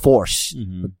magnetizing force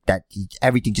that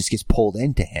everything just gets pulled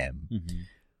into him.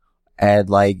 And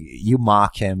like, you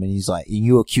mock him, and he's like, and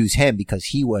you accuse him because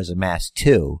he wears a mask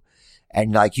too.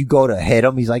 And like, you go to hit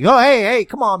him, he's like, oh, hey,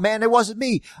 come on, man, it wasn't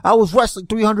me. I was wrestling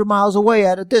 300 miles away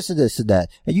out of this and this and that.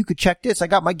 And you could check this. I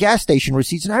got my gas station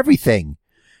receipts and everything.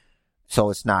 So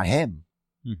it's not him.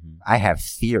 I have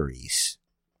theories.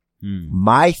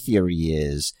 My theory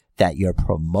is that your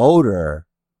promoter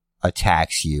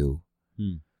attacks you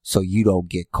so you don't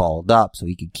get called up, so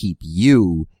he can keep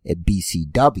you at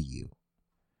BCW.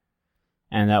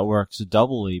 And that works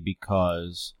doubly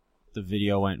because the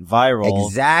video went viral.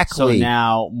 Exactly. So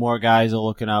now more guys are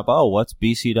looking up, oh, what's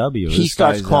BCW? He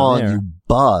starts calling you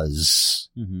Buzz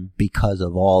because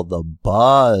of all the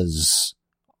buzz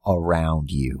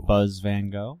around you. Buzz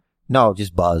Van Gogh? No,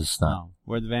 just Buzz. No.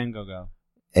 Where'd the Van Gogh go?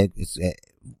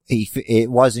 It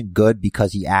wasn't good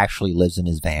because he actually lives in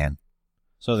his van.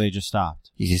 So they just stopped.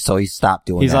 He stopped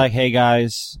doing that. He's like, hey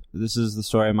guys, this is the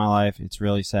story of my life. It's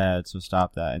really sad, so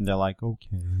stop that. And they're like, okay.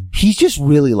 He's just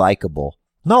really likable.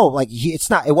 No, like,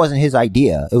 it wasn't his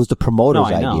idea. It was the promoter's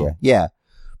idea. Yeah.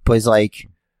 But it's like,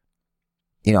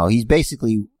 he's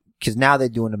basically, cause now they're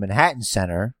doing the Manhattan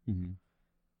Center.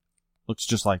 Looks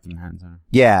just like the Manhattan Center.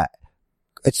 Yeah.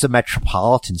 It's the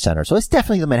Metropolitan Center. So it's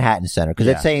definitely the Manhattan Center because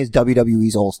it's saying it's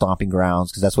WWE's old stomping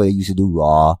grounds because that's where they used to do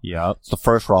Raw. Yep. So the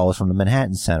first Raw was from the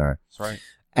Manhattan Center. That's right.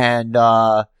 And,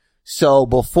 so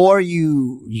before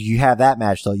you have that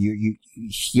match though,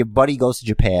 your buddy goes to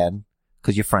Japan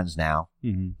because you're friends now.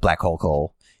 Mm-hmm. Black Hole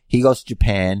Cole. He goes to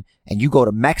Japan and you go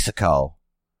to Mexico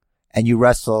and you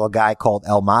wrestle a guy called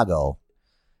El Mago.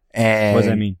 And what does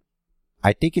that mean?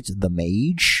 I think it's the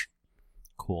Mage.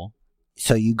 Cool.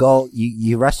 So you go,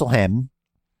 you wrestle him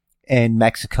in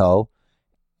Mexico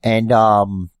and,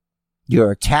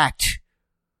 you're attacked.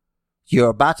 You're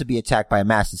about to be attacked by a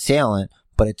masked assailant,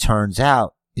 but it turns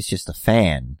out it's just a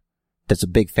fan that's a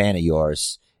big fan of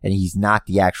yours and he's not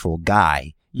the actual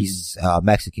guy. He's a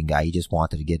Mexican guy. He just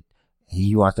wanted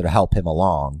to help him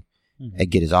along and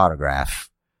get his autograph.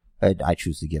 I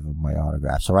choose to give him my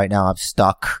autograph. So right now I'm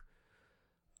stuck.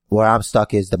 Where I'm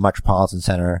stuck is the Metropolitan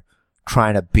Center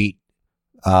trying to beat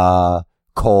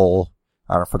Cole.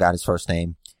 I forgot his first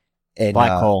name. And,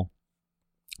 Black Cole.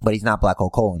 But he's not Black Hole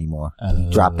Cole anymore. He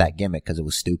dropped that gimmick because it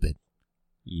was stupid.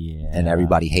 Yeah. And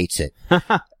everybody hates it.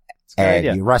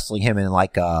 And you're wrestling him in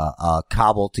like a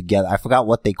cobbled together. I forgot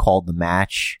what they called the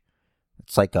match.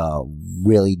 It's like a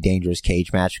really dangerous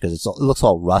cage match because it looks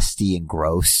all rusty and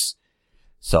gross.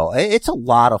 So it's a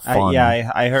lot of fun.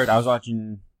 I heard. I was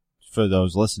watching, for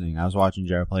those listening, I was watching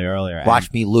Jared play earlier.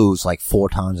 Watch me lose like 4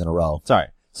 times in a row. Sorry.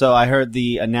 So I heard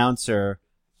the announcer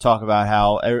talk about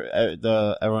how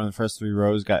everyone in the first 3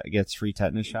 rows gets free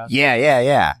tetanus shots.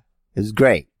 Yeah. It was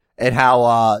great. And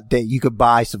how you could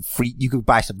buy some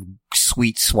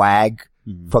sweet swag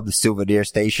from the souvenir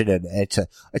station, and it's a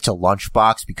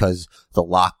lunchbox because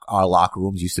our locker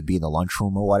rooms used to be in the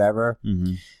lunchroom or whatever.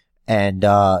 Mm-hmm. And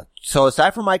so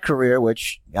aside from my career,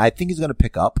 which I think is going to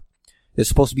pick up, there's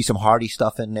supposed to be some Hardy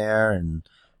stuff in there, and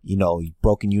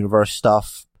Broken Universe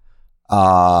stuff.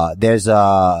 There's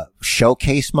a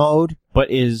showcase mode, but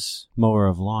is Mower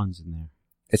of Lawns in there?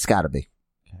 It's got to be.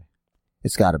 Okay,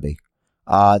 it's got to be.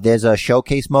 There's a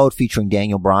showcase mode featuring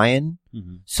Daniel Bryan.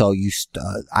 Mm-hmm. So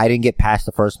I didn't get past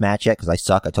the first match yet because I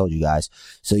suck. I told you guys.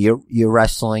 So you're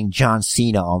wrestling John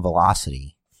Cena on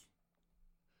Velocity.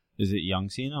 Is it young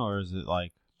Cena or is it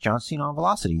like John Cena on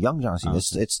Velocity? Young John Cena. Oh,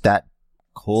 It's that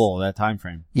cool, that time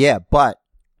frame. Yeah, but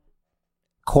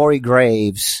Corey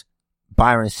Graves,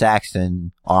 Byron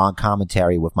Saxton are on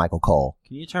commentary with Michael Cole.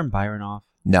 Can you turn Byron off?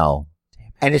 No.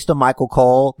 And it's the Michael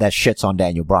Cole that shits on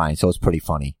Daniel Bryan, so it's pretty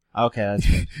funny. Okay, that's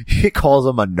good. He calls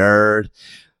him a nerd.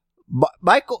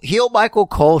 Heel Michael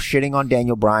Cole shitting on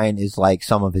Daniel Bryan is like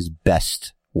some of his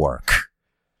best work.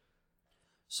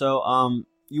 So,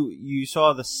 you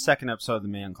saw the second episode of the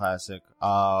Man Classic,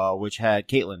 which had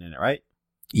Caitlyn in it, right?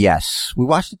 Yes. We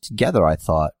watched it together, I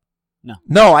thought.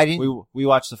 No, I didn't. We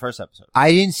watched the first episode.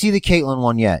 I didn't see the Caitlyn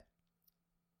one yet.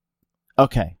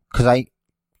 Okay.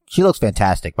 She looks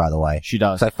fantastic, by the way. She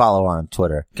does. 'Cause I follow her on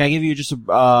Twitter. Can I give you just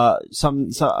I'll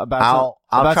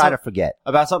try to forget.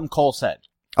 About something Cole said.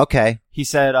 Okay. He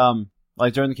said,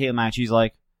 like during the Caitlyn match, he's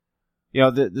like,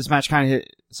 this match kind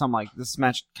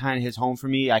of hits home for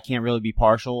me. I can't really be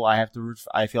partial. I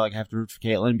feel like I have to root for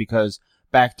Caitlyn because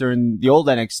back during the old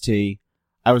NXT,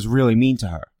 I was really mean to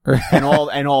her and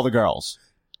all the girls.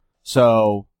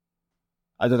 So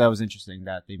I thought that was interesting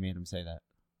that they made him say that.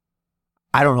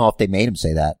 I don't know if they made him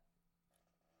say that.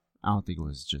 I don't think it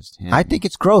was just him. I think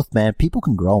it's growth, man. People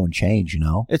can grow and change,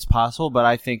 It's possible, but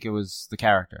I think it was the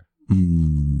character. I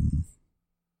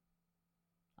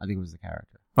think it was the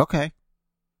character. Okay.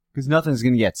 Because nothing's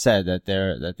gonna get said that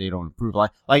they don't approve.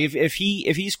 Like if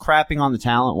he's crapping on the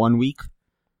talent one week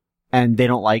and they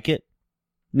don't like it,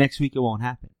 next week it won't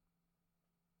happen.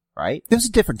 Right? It was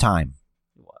a different time.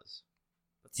 It was.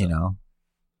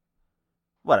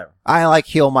 Whatever. I like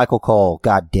heel Michael Cole.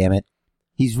 God damn it.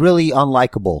 He's really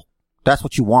unlikable. That's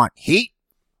what you want. He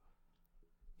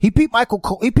beat Michael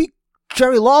Cole. He beat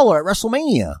Jerry Lawler at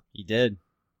WrestleMania. He did.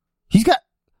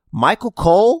 Michael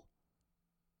Cole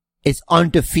is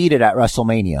undefeated at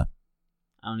WrestleMania.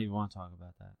 I don't even want to talk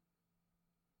about that.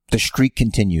 The streak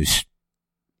continues.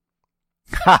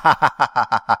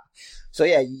 So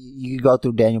yeah, you go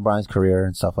through Daniel Bryan's career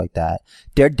and stuff like that.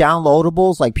 They're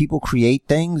downloadables, like people create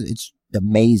things. It's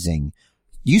amazing.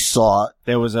 You saw it.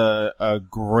 There was a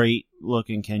great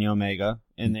looking Kenny Omega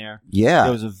in there. Yeah.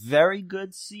 There was a very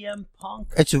good CM Punk.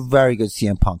 It's a very good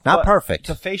CM Punk. Not perfect.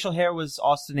 The facial hair was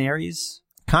Austin Aries.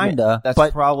 Kinda. That's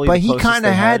but, probably but the he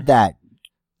kinda had that.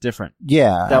 Different.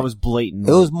 Yeah. That was blatant.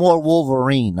 It was more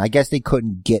Wolverine. I guess they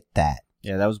couldn't get that.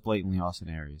 Yeah, that was blatantly Austin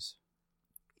Aries.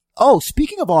 Oh,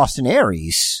 speaking of Austin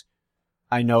Aries,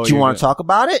 I know. Do you want to talk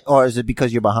about it, or is it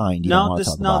because you're behind?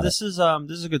 This is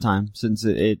a good time since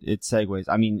it segues.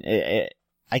 I mean,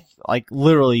 I like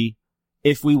literally,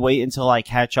 if we wait until I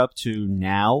catch up to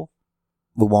now,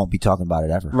 we won't be talking about it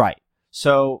ever. Right.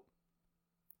 So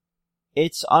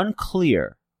it's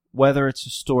unclear whether it's a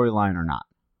storyline or not,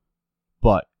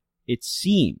 but it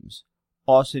seems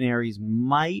Austin Aries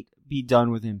might be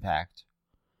done with Impact.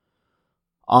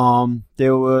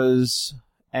 There was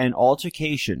an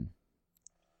altercation.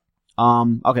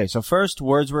 Okay, so first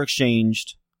words were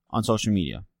exchanged on social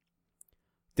media.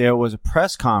 There was a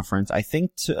press conference, I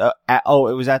think, it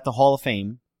was at the Hall of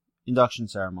Fame induction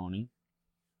ceremony,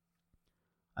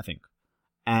 I think.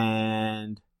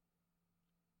 And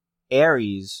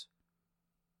Aries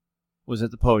was at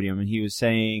the podium, and he was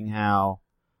saying how,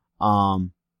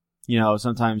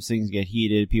 sometimes things get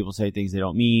heated, people say things they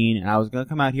don't mean, and I was going to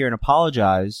come out here and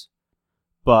apologize,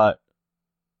 but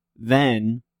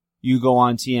then you go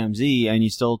on TMZ and you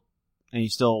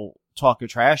still talk your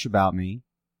trash about me.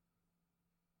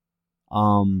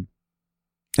 And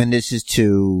this is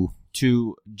to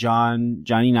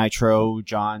Johnny Nitro,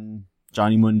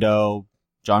 Johnny Mundo,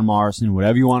 John Morrison,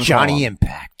 whatever you want to call him. Johnny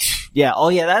Impact. Yeah. Oh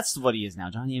yeah, that's what he is now.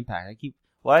 Johnny Impact.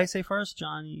 What did I say first?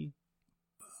 Johnny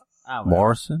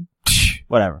Morrison?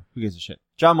 Whatever. Who gives a shit?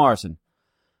 John Morrison.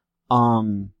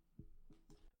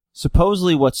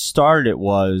 Supposedly what started it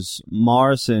was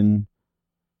Morrison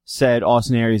said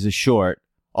Austin Aries is short.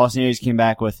 Austin Aries came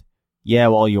back with, yeah,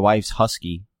 well, your wife's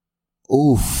husky.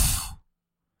 Oof.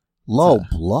 Low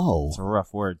blow. It's a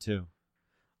rough word, too.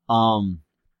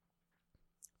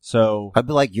 So I'd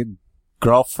be like, your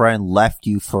girlfriend left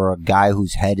you for a guy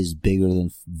whose head is bigger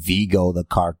than Vigo the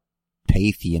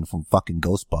Carpathian from fucking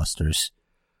Ghostbusters.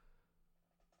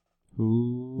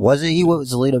 Who? Was it he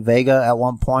was Zelina Vega at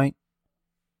one point?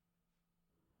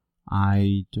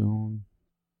 I don't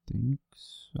think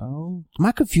so. Am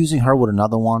I confusing her with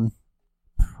another one?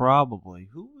 Probably.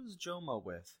 Who was Jomo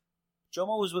with?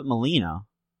 Jomo was with Melina.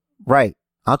 Right.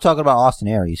 I'm talking about Austin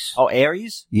Aries. Oh,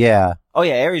 Aries? Yeah. Oh,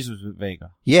 yeah, Aries was with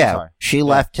Vega. Yeah. She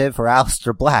left him for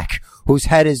Aleister Black, whose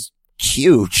head is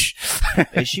huge.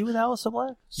 Is she with Aleister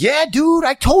Black? Yeah, dude.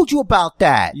 I told you about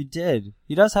that. You did.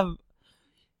 He does have...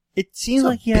 It seems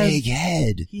like he has a big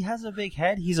head. He has a big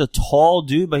head. He's a tall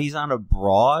dude, but he's not a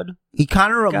broad. He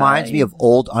kind of reminds me of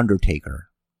old Undertaker.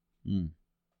 You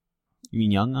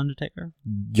mean young Undertaker?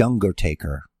 Younger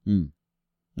Taker.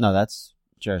 No, that's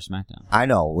Jerry SmackDown. I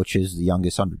know, which is the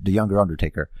younger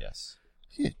Undertaker. Yes.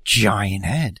 Giant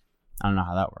head. I don't know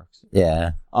how that works.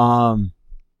 Yeah.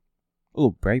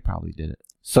 Bray probably did it.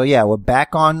 So yeah, we're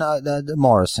back on the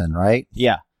Morrison, right?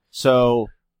 Yeah. So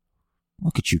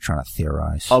look at you trying to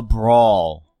theorize. A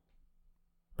brawl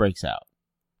breaks out,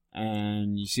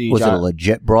 and you see. Was it a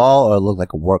legit brawl or it looked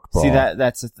like a work brawl? See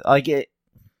that's like it.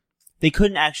 They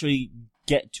couldn't actually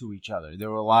get to each other. There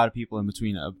were a lot of people in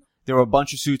between. There were a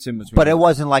bunch of suits in between. But it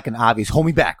wasn't like an obvious hold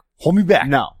me back.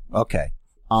 No. Okay.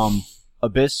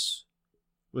 Abyss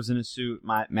was in a suit.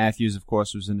 Matthews, of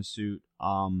course, was in a suit.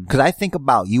 Because I think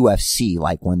about UFC,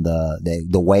 like when the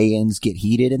weigh-ins get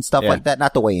heated and stuff like that.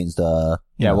 Not the weigh-ins,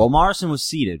 well, Morrison was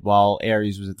seated while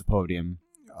Aries was at the podium.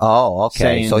 Oh,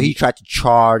 okay. So he tried to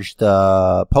charge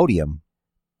the podium.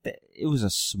 It was a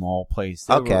small place.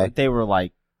 They were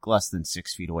like less than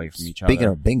 6 feet away from each other. Speaking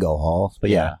of bingo halls, but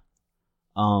yeah.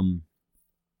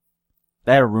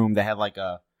 They had a room. They had like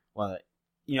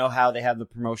you know how they have the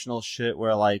promotional shit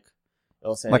where like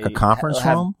it'll say like a conference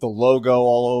room, the logo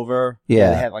all over.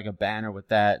 Yeah, they had like a banner with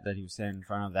that he was standing in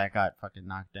front of. That got fucking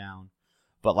knocked down.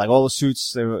 But like all the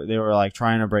suits, they were like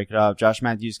trying to break it up. Josh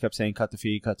Matthews kept saying, "Cut the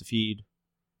feed, cut the feed."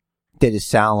 Did it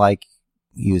sound like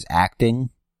he was acting?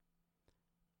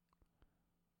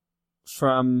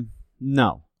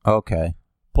 No. Okay.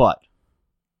 But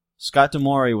Scott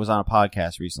D'Amore was on a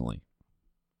podcast recently.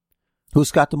 Who's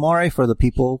Scott D'Amore for the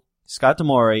people? Scott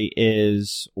D'Amore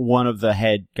is one of the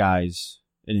head guys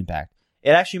in Impact.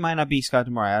 It actually might not be Scott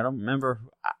D'Amore. I don't remember.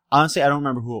 Honestly, I don't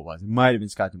remember who it was. It might have been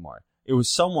Scott D'Amore. It was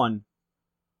someone.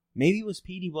 Maybe it was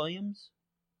Petey Williams?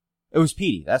 It was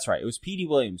Petey. That's right. It was Petey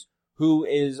Williams, who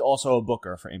is also a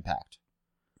booker for Impact.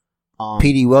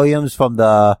 Petey Williams from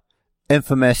the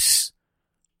infamous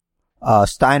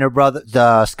Steiner brother,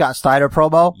 the Scott Steiner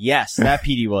promo? Yes, that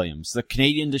Petey Williams, the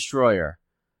Canadian Destroyer.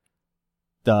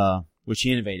 Which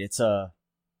he innovated. It's a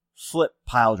flip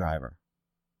pile driver.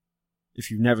 If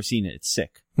you've never seen it, it's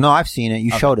sick. No, I've seen it.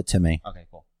 You showed it to me. Okay,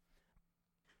 cool.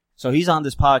 So he's on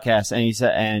this podcast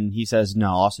and he says,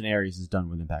 no, Austin Aries is done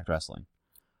with Impact Wrestling.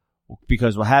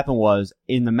 Because what happened was,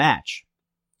 in the match,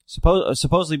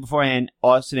 supposedly beforehand,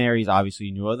 Austin Aries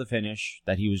obviously knew of the finish,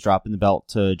 that he was dropping the belt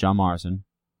to John Morrison.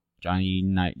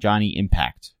 Johnny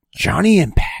Impact. Johnny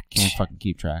Impact. Can't fucking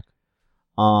keep track.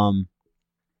 And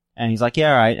he's like,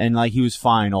 yeah, all right. And like, he was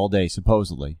fine all day,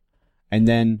 supposedly. And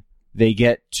then they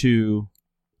get to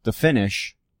the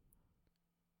finish.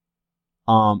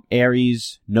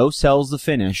 Aries no-sells the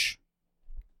finish,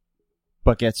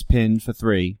 but gets pinned for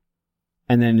 3.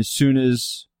 And then as soon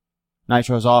as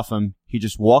Nitro's off him, he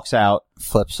just walks out.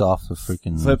 Flips off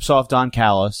Don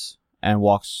Callis and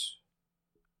walks.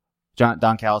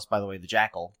 Don Callis, by the way, the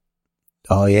Jackal.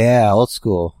 Oh yeah, old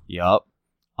school. Yup.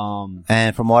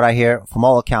 And from what I hear, from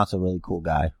all accounts, a really cool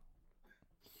guy.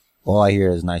 All I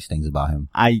hear is nice things about him.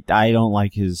 I don't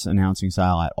like his announcing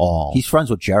style at all. He's friends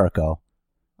with Jericho.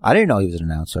 I didn't know he was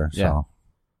an announcer. So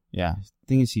yeah. The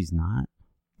thing is, he's not.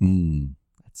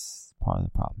 That's part of the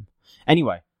problem.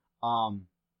 Anyway,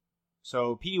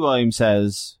 so Petey Williams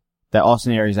says that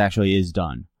Austin Aries actually is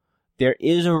done. There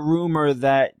is a rumor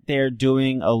that they're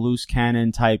doing a loose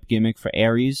cannon type gimmick for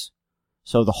Aries.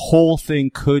 So the whole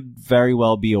thing could very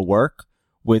well be a work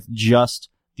with just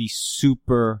the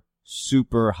super,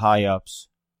 super high ups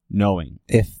knowing.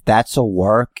 If that's a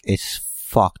work, it's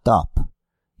fucked up.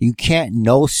 You can't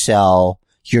no-sell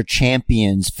your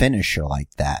champion's finisher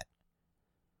like that.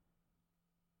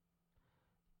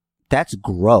 That's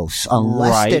gross.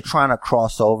 Unless they're trying to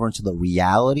cross over into the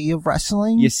reality of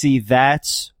wrestling. You see,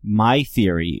 that's my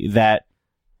theory.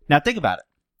 Now think about it.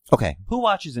 Okay. Who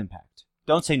watches Impact?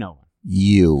 Don't say no one.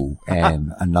 You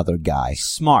and another guy.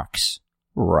 Smarks.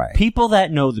 Right. People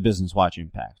that know the business watch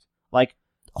Impact. Like,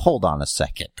 hold on a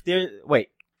second. Wait.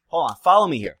 Hold on. Follow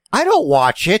me here. I don't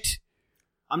watch it.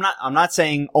 I'm not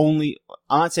saying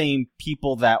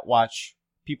people that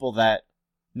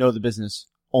know the business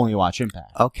only watch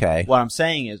Impact. Okay. What I'm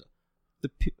saying is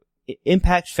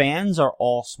Impact fans are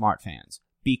all smart fans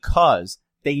because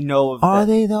they know. Are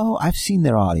they though? I've seen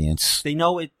their audience. They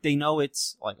know it. They know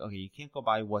it's like, okay, you can't go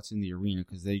by what's in the arena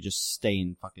because they just stay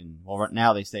in fucking. Well, right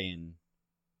now they stay in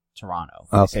Toronto.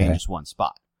 They stay in just one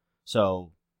spot.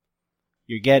 So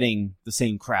you're getting the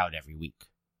same crowd every week.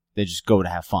 They just go to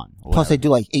have fun. Plus, they do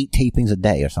like 8 tapings a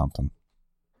day or something.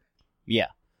 Yeah.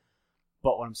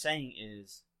 But what I'm saying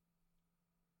is,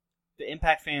 the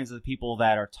Impact fans are the people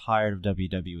that are tired of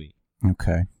WWE.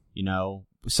 Okay. You know,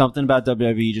 something about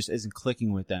WWE just isn't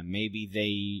clicking with them.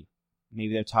 Maybe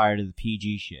they're tired of the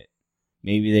PG shit.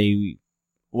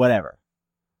 Whatever.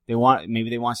 Maybe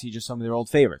they want to see just some of their old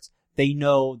favorites. They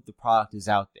know the product is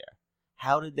out there.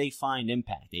 How did they find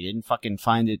Impact? They didn't fucking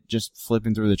find it just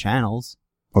flipping through the channels.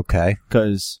 Okay.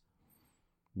 Because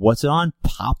what's it on?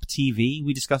 Pop TV?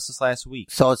 We discussed this last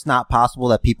week. So it's not possible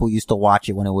that people used to watch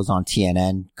it when it was on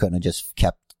TNN, couldn't have just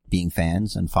kept being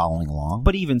fans and following along?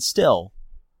 But even still,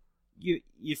 you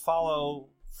follow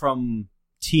from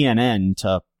TNN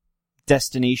to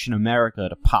Destination America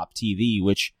to Pop TV,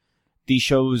 which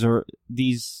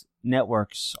these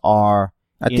networks are.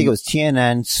 I think it was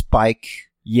TNN, Spike.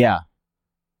 Yeah.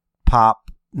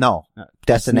 Pop. No.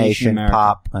 Destination America.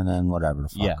 Pop, and then whatever the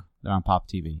fuck. Yeah, they're on Pop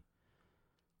TV.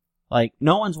 Like,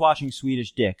 no one's watching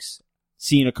Swedish Dicks,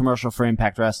 seeing a commercial for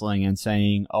Impact Wrestling and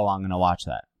saying, oh, I'm going to watch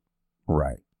that.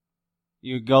 Right.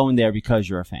 You're going there because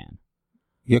you're a fan.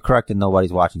 You're correct that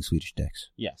nobody's watching Swedish Dicks.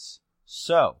 Yes.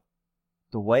 So,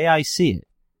 the way I see it,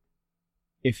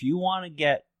 if you want to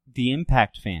get the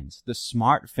Impact fans, the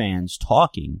smart fans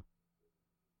talking,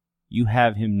 you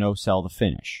have him no-sell the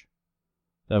finish.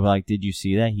 They'll be like, did you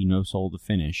see that? He no-sold the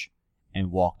finish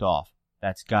and walked off.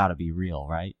 That's gotta be real,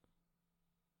 right?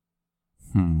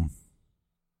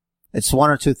 It's one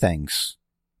or two things.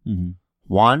 Mm-hmm.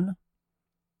 One,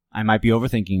 I might be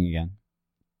overthinking again.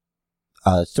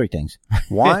 It's 3 things.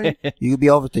 1, you could be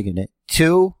overthinking it.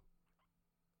 2,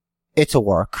 it's a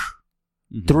work.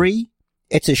 Mm-hmm. 3,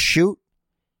 it's a shoot.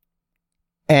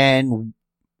 And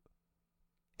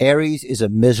Aries is a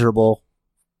miserable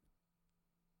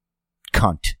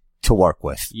cunt to work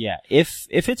with. Yeah, if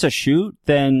it's a shoot,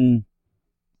 then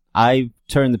I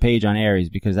turn the page on Aries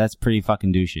because that's pretty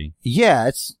fucking douchey. Yeah,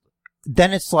 it's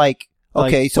like,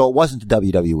 okay, so it wasn't the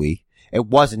WWE. It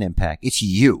wasn't Impact. It's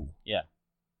you. Yeah.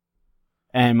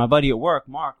 And my buddy at work,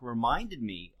 Mark, reminded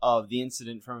me of the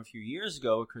incident from a few years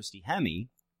ago with Christy Hemme,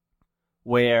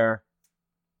 where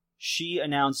she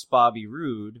announced Bobby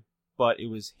Roode, but it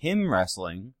was him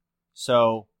wrestling.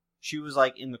 So she was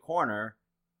like in the corner,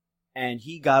 and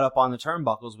he got up on the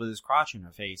turnbuckles with his crotch in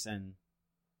her face and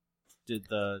did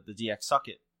the DX suck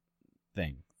it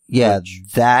thing. Yeah,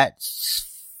 that's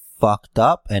fucked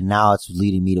up, and now it's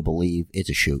leading me to believe it's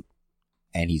a shoot,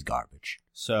 and he's garbage.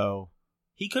 So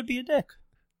he could be a dick.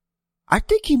 I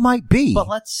think he might be. But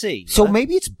let's see. So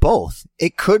maybe it's both.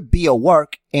 It could be a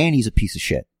work, and he's a piece of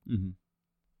shit. Mm-hmm.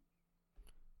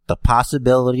 The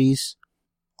possibilities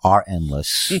are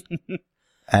endless.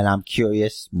 And I'm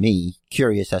curious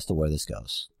as to where this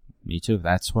goes. Me too.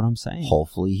 That's what I'm saying.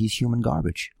 Hopefully he's human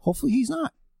garbage. Hopefully he's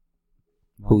not.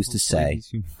 Who's to say? He's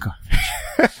human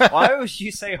garbage. Why would you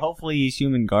say hopefully he's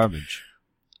human garbage?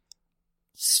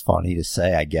 It's funny to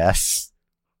say, I guess.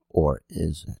 Or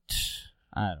is it?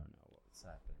 I don't know what's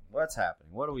happening. What's happening?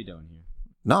 What are we doing here?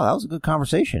 No, that was a good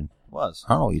conversation. It was.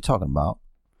 I don't know what you're talking about.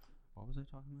 What was I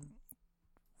talking about?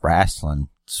 Wrestling.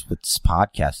 It's what this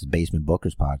podcast is, Basement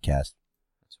Booker's podcast.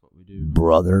 That's what we do.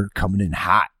 Brother, coming in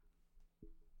hot.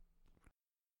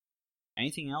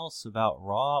 Anything else about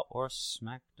Raw or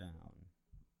SmackDown?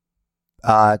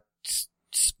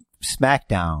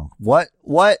 SmackDown. What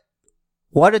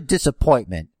a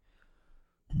disappointment.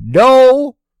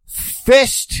 No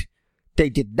fist. They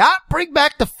did not bring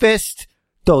back the fist.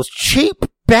 Those cheap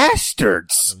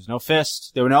bastards. There was no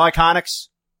fist. There were no Iconics.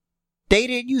 They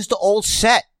didn't use the old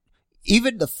set.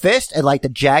 Even the fist and like the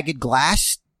jagged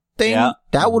glass thing,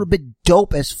 that would have been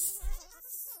dope as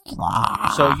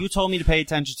So you told me to pay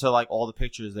attention to like all the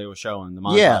pictures they were showing, the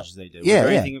montages they did. Was there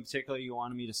anything in particular you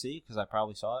wanted me to see? Because I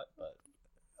probably saw it, but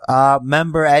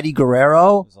remember Eddie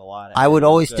Guerrero? there's a lot. I would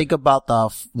always think about the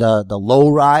low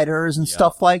riders and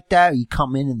stuff like that. You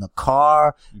come in the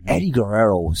car. Mm-hmm. Eddie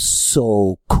Guerrero was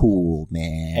so cool,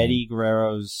 man. Eddie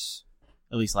Guerrero's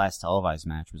at least last televised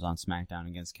match was on SmackDown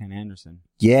against Ken Anderson.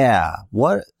 Yeah.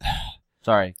 What?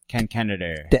 Sorry, Ken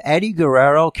Kennedy. The Eddie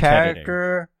Guerrero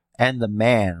character and the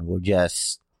man were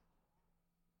just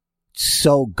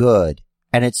so good.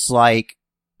 And it's like,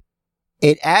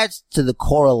 it adds to the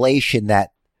correlation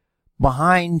that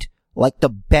behind like the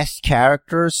best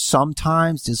characters,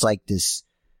 sometimes there's like this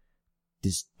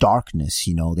darkness,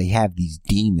 you know, they have these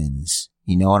demons,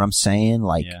 you know what I'm saying?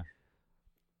 Like,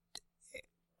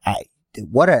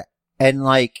 and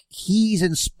like, he's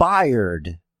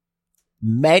inspired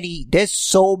there's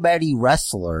so many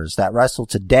wrestlers that wrestle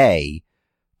today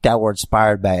that were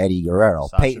inspired by Eddie Guerrero.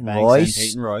 Peyton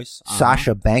Royce.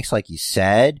 Sasha Banks, like you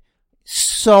said.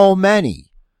 So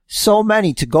many.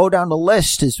 To go down the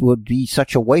list would be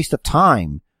such a waste of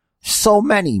time. So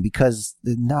many, because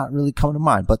they're not really coming to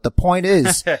mind. But the point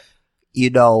is, you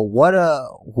know, what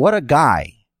a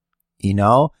guy. You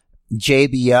know?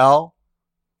 JBL,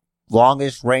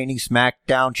 longest reigning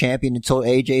SmackDown champion until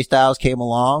AJ Styles came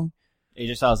along.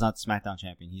 AJ Styles is not the SmackDown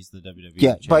champion. He's the WWE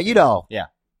champion. But you know. Yeah.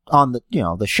 On the, you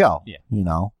know, the show. Yeah. You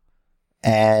know?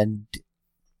 And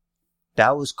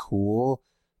that was cool.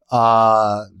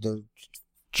 The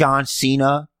John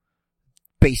Cena,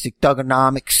 basic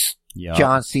thugonomics. Yep.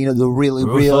 John Cena, the really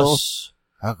ruthless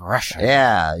aggression.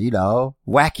 Yeah, you know,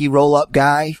 wacky roll up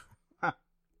guy.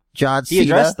 John Cena. He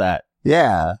addressed that.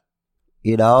 Yeah.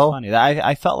 You know? Funny.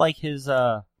 I felt like his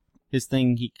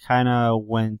thing, he kind of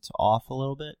went off a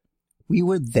little bit. We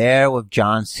were there with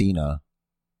John Cena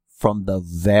from the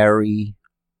very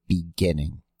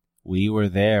beginning. We were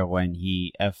there when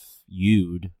he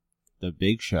FU'd the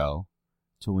Big Show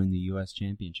to win the U.S.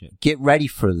 Championship. Get ready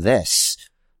for this.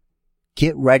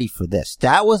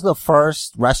 That was the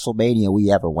first WrestleMania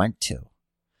we ever went to.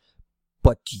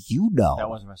 But do you know? That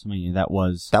wasn't WrestleMania. That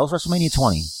was WrestleMania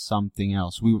 20. Something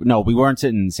else. We weren't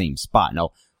sitting in the same spot. No.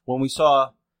 When we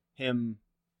saw him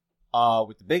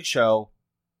with the Big Show,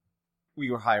 we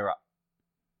were higher up.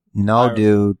 No,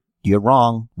 dude. You're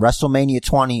wrong. WrestleMania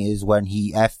 20 is when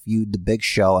he FU'd the Big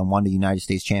Show and won the United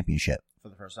States Championship. For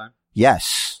the first time?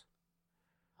 Yes.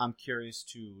 I'm curious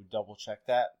to double check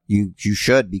that. You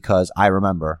should, because I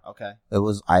remember. Okay. It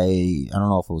was, I don't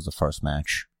know if it was the first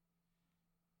match.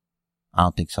 I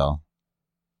don't think so.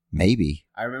 Maybe.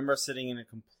 I remember sitting in a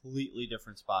completely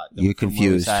different spot. You're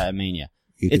confused. At Mania.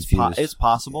 It's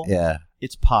possible. Yeah.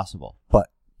 It's possible. But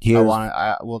here's,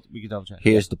 we can double check.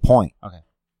 Here's the point. Okay.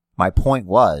 My point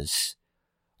was,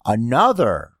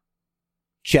 another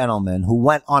gentleman who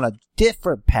went on a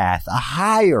different path, a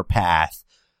higher path,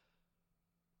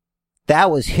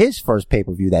 that was his first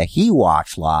pay-per-view that he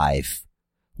watched live,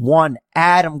 one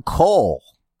Adam Cole.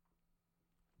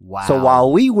 Wow. So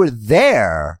while we were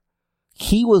there,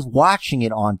 he was watching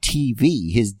it on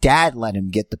TV. His dad let him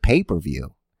get the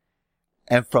pay-per-view.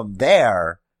 And from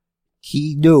there,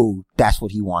 he knew that's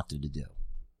what he wanted to do.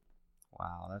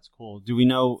 Wow, that's cool. Do we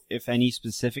know if any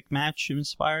specific match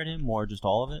inspired him, or just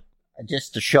all of it?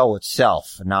 Just the show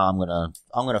itself. And now I'm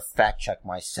gonna fact check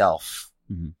myself.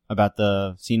 Mm-hmm. About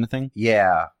the Cena thing?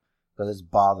 Yeah, because it's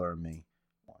bothering me.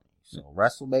 So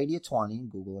WrestleMania 20,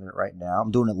 I'm Googling it right now. I'm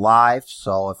doing it live,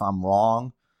 so if I'm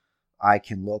wrong, I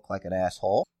can look like an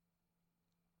asshole.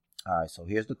 Alright, so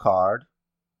here's the card.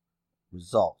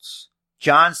 Results.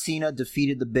 John Cena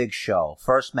defeated the Big Show.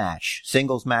 First match.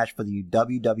 Singles match for the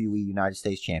WWE United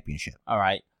States Championship. All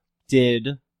right.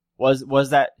 Was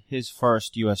that his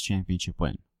first U.S. Championship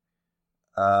win?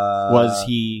 Was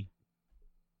he...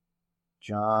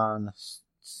 John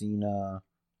Cena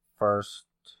first...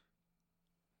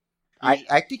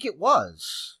 I think it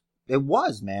was. It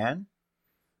was, man.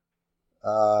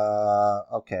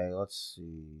 Okay, let's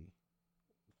see.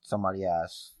 Somebody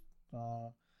asked.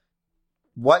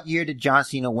 What year did John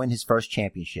Cena win his first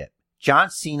championship? John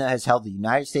Cena has held the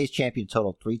United States champion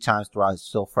total 3 times throughout his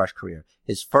still fresh career.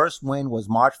 His first win was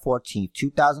March 14th,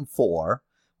 2004,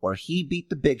 where he beat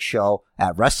the Big Show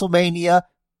at WrestleMania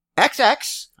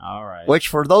XX. All right. Which,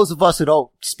 for those of us who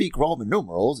don't speak Roman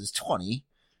numerals, is 20.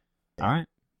 All right.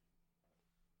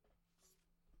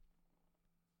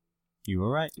 You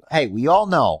were right. Hey, we all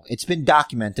know it's been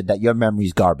documented that your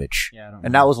memory's garbage. Yeah, I don't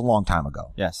and know. that was a long time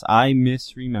ago. Yes, I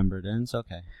misremembered, and it's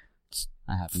okay.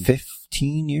 That happened.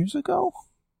 15 years ago?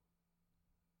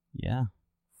 Yeah.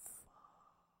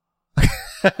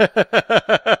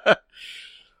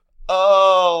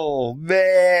 Oh,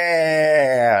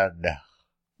 man.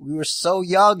 We were so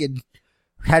young and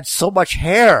had so much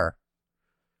hair.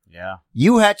 Yeah.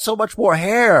 You had so much more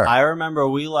hair. I remember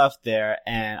we left there,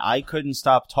 and I couldn't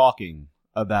stop talking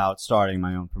about starting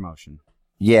my own promotion.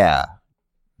 Yeah.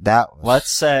 That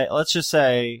was... Let's just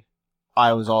say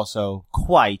I was also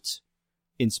quite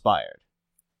inspired.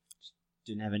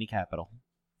 Didn't have any capital.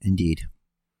 Indeed.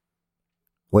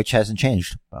 Which hasn't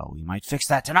changed. Well, we might fix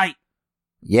that tonight.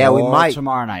 Yeah, we Or might.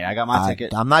 tomorrow night. I got my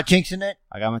ticket. I'm not jinxing it.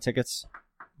 I got my tickets.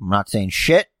 I'm not saying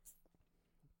shit.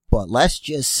 But let's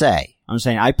just say... I'm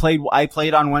saying I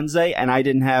played on Wednesday, and I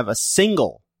didn't have a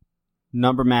single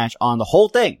number match on the whole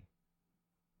thing.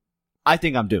 I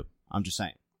think I'm due. I'm just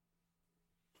saying.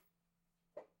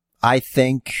 I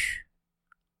think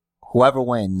whoever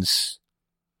wins,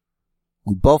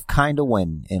 we both kind of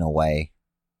win in a way.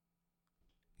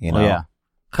 You know? Well, yeah.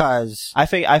 Cause I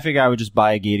figure I would just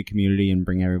buy a gated community and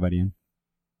bring everybody in.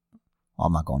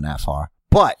 I'm not going that far.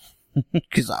 But,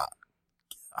 cause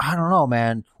I don't know,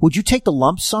 man. Would you take the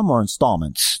lump sum or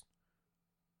installments?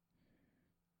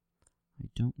 I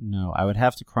don't know. I would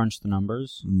have to crunch the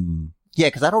numbers. Yeah,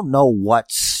 cause I don't know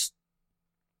what's,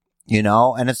 you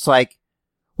know, and it's like,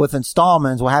 with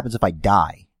installments, what happens if I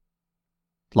die?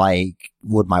 Like,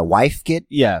 would my wife get?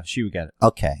 Yeah, she would get it.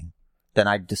 Okay. Then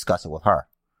I'd discuss it with her.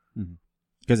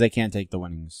 Because they can't take the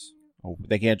winnings. Oh,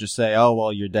 they can't just say, oh,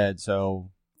 well, you're dead,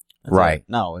 so... That's Right. it.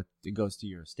 No, it goes to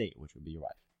your estate, which would be your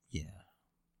wife. Yeah.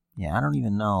 Yeah, I don't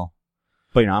even know.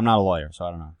 But, I'm not a lawyer, so I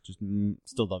don't know. Just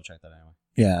still double check that anyway.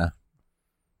 Yeah.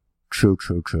 True.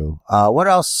 What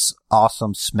else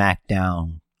awesome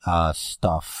SmackDown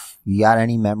stuff? You got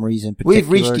any memories in particular? We've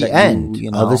reached the end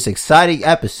of this exciting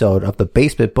episode of the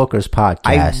Basement Bookers podcast.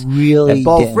 I really and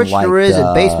both didn't Rich like Deriz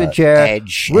and Basement Chair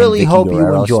Edge really and hope Vicky you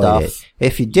Guerrero enjoyed stuff. it.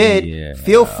 If you did, Yeah.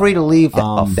 feel free to leave a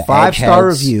the 5-star Edgeheads.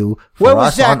 review for Where was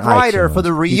us Zack on Ryder iTunes. for the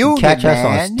You reunion, can catch us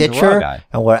man? on Stitcher guy.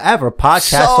 and wherever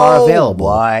podcasts So are available.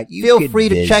 what? You Feel could free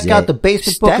to check visit out the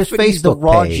Basement Bookers Stephanie's the Facebook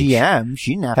Raw page. GM.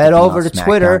 She didn't have to Head be over on to SmackDown,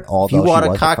 Twitter if although you she want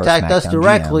to was the first contact us SmackDown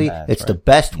directly. GM. It's the right.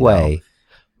 best You way. know.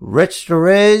 Rich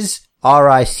Deriz,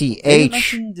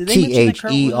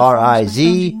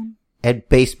 RICHTHERIZ, and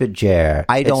Basement Jer.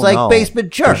 I don't It's like know.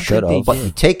 Basement Jerk, They should've. but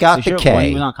you take out They the should've when he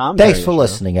K. was on commentary, Thanks for they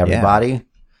listening, should've. everybody.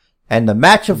 And the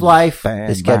match of life Fan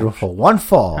is scheduled match. for one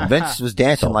fall. Vince was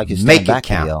dancing So like his make stand it back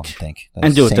video, count. I think.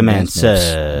 And do what the Same man Vince moves.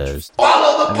 says.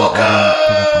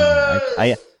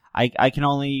 I can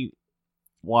only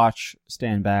watch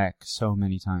Stand Back so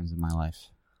many times in my life.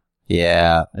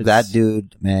 Yeah, It's- that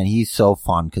dude, man, he's so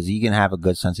fun because he can have a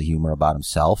good sense of humor about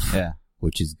himself. Yeah.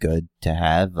 Which is good to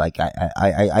have. Like,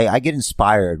 I get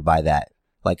inspired by that.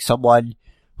 Like, someone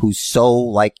who's so,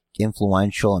 like,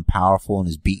 influential and powerful and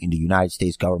is beating the United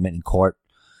States government in court,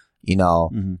 you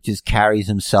know, just carries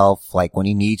himself, like, when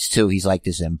he needs to, he's like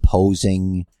this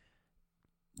imposing,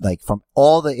 like, from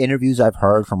all the interviews I've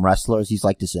heard from wrestlers, he's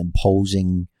like this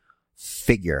imposing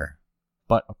figure.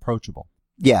 But approachable.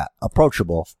 Yeah,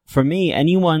 approachable. For me,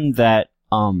 anyone that,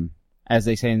 as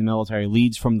they say in the military,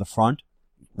 leads from the front,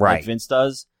 Right. like Vince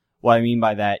does, what I mean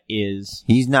by that is...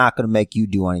 He's not going to make you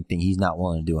do anything he's not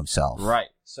willing to do himself. Right.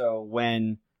 So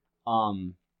when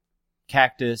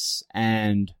Cactus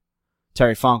and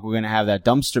Terry Funk were going to have that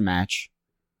dumpster match,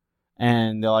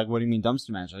 and they're like, what do you mean dumpster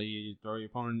match? Like, you throw your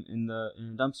opponent in the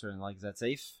dumpster, and like, is that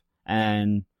safe?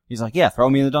 And he's like, yeah, throw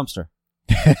me in the dumpster.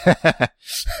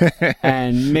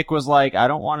 And Mick was like, I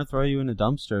don't want to throw you in a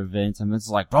dumpster, Vince. And Vince is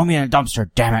like, throw me in a dumpster,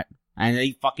 damn it. And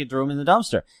they fucking threw him in the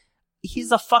dumpster.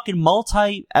 He's a fucking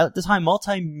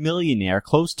multi-millionaire,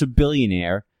 close to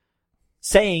billionaire,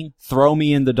 saying, throw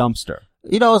me in the dumpster.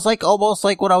 You know, it's like almost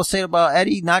like what I was saying about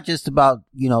Eddie, not just about,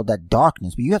 you know, that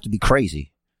darkness, but you have to be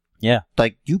crazy. Yeah.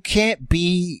 Like, you can't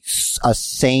be a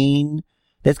sane.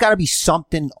 There's got to be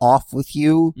something off with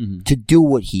you to do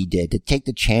what he did, to take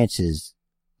the chances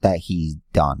that he's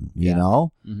done, you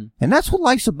know? Mm-hmm. And that's what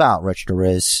life's about, Rich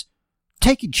DeRiz.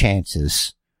 Taking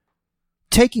chances.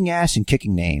 Taking ass and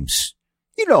kicking names.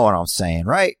 You know what I'm saying,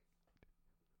 right?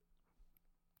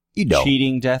 You know.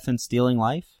 Cheating, death, and stealing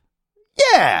life?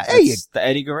 Yeah. That's the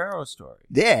Eddie Guerrero story.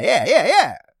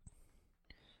 Yeah.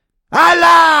 I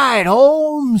lied,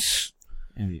 Holmes.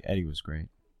 Eddie was great.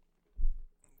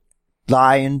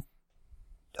 Lying.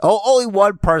 Only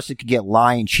one person could get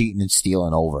lying, cheating, and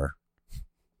stealing over.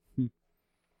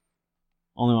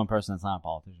 Only one person that's not a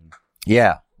politician.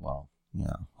 Yeah. Well,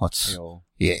 yeah. Let's.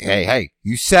 Yeah. Hey.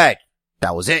 You said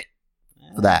that was it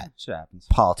for that. Shit happens.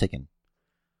 Politicking.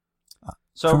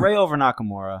 So Ray over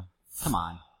Nakamura. Come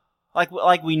on.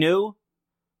 Like we knew.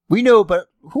 We knew, but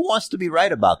who wants to be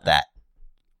right about that?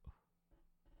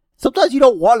 Sometimes you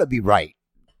don't want to be right.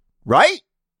 Right?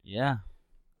 Yeah.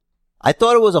 I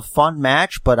thought it was a fun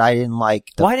match, but I didn't like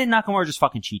Why didn't Nakamura just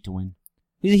fucking cheat to win?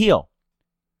 He's a heel.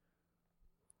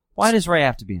 Why does Ray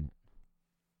have to be in it?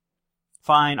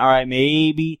 Fine, alright,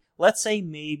 let's say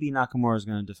Nakamura is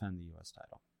going to defend the U.S.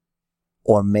 title.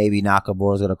 Or maybe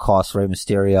Nakamura is going to cost Rey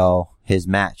Mysterio his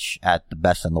match at the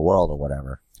Best in the World or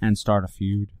whatever. And start a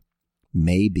feud.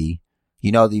 Maybe.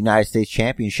 You know, the United States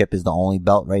Championship is the only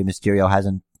belt Rey Mysterio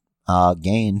hasn't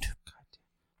gained.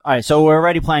 Alright, so we're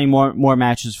already planning more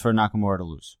matches for Nakamura to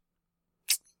lose.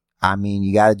 I mean,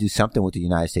 you got to do something with the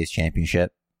United States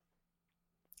Championship.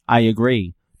 I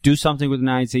agree. Do something with the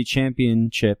United States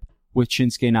Championship with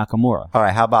Shinsuke Nakamura. All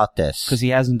right, how about this? Because he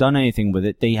hasn't done anything with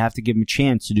it. They have to give him a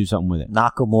chance to do something with it.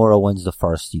 Nakamura wins the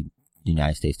first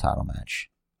United States title match.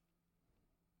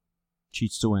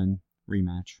 Cheats to win.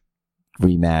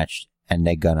 Rematch, and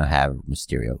they're going to have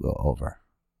Mysterio go over.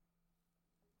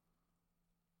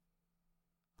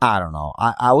 I don't know.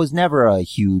 I was never a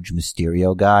huge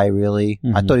Mysterio guy, really.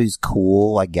 Mm-hmm. I thought he was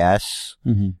cool, I guess,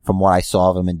 from what I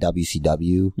saw of him in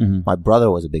WCW. Mm-hmm. My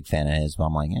brother was a big fan of his, but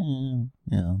I'm like, you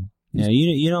know. Yeah,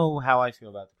 you know how I feel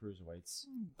about the cruiserweights.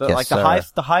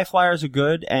 The high flyers are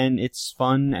good, and it's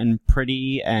fun and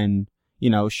pretty and,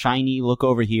 you know, shiny look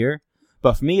over here.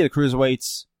 But for me, the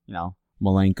cruiserweights, you know,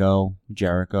 Malenko,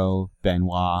 Jericho,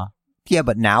 Benoit. Yeah,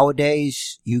 but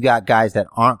nowadays, you got guys that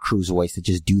aren't cruiserweights that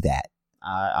just do that.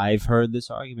 I've heard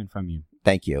this argument from you.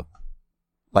 Thank you.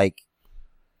 Like,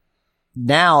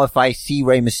 now if I see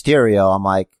Rey Mysterio, I'm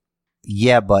like,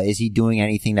 yeah, but is he doing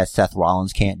anything that Seth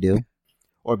Rollins can't do?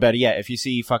 Or better yet, if you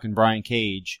see fucking Brian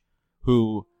Cage,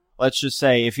 who, let's just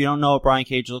say, if you don't know what Brian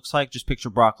Cage looks like, just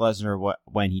picture Brock Lesnar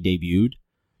when he debuted,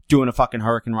 doing a fucking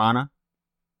Hurricane Rana,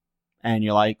 and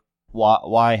you're like,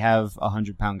 why have a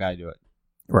 100-pound guy do it?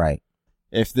 Right.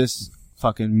 If this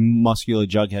fucking muscular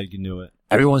jughead can do it.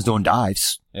 Everyone's doing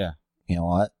dives. Yeah. You know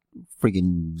what?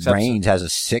 Freaking Reigns has a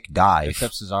sick dive.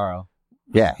 Except Cesaro.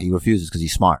 Yeah, he refuses because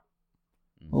he's smart.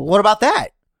 Well, what about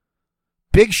that?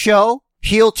 Big Show,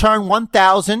 heel turn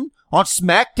 1000 on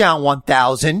SmackDown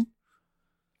 1000.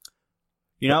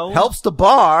 You know? Helps the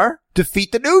Bar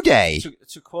defeat the New Day.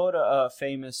 To quote a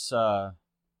famous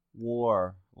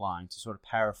war line, to sort of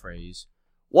paraphrase,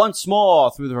 once more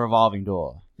through the revolving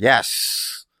door.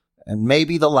 Yes. And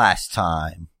maybe the last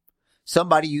time.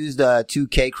 Somebody used a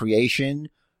 2K creation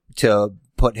to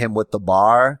put him with the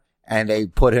Bar, and they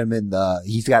put him in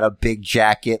he's got a big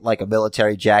jacket, like a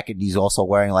military jacket, and he's also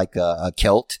wearing like a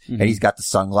kilt, and he's got the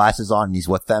sunglasses on, and he's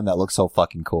with them. That looks so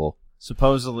fucking cool.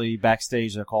 Supposedly,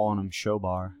 backstage, they're calling him Show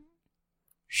Bar.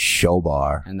 Show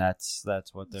Bar. And that's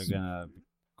what they're gonna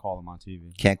call him on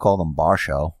TV. Can't call them Bar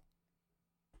Show.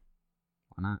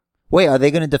 Why not? Wait, are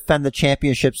they gonna defend the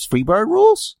championship's Freebird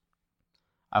rules?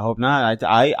 I hope not.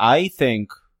 I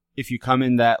think if you come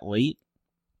in that late,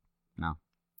 no.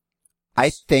 I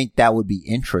think that would be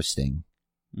interesting.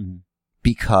 Mm-hmm.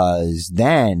 Because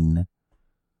then,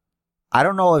 I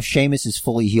don't know if Sheamus is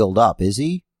fully healed up, is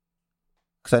he?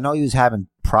 Because I know he was having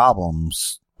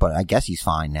problems, but I guess he's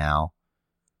fine now.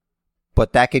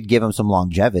 But that could give him some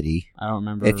longevity. I don't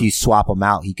remember. If you swap him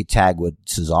out, he could tag with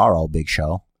Cesaro, Big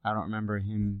Show. I don't remember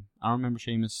him. I don't remember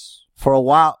Sheamus. For a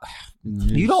while,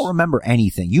 you don't remember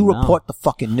anything. You report the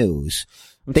fucking news.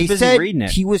 They said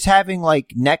he was having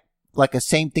like a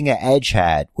same thing that Edge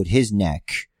had with his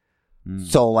neck.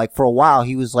 So like for a while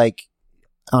he was like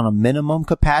on a minimum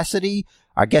capacity.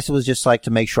 I guess it was just like to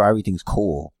make sure everything's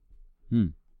cool.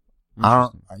 I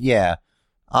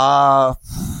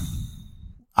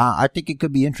think it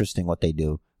could be interesting what they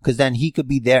do. Cause then he could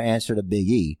be their answer to Big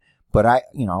E. But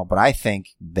I think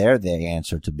they're the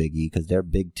answer to Big E because they're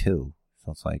big too.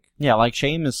 So it's like, yeah, like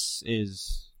Sheamus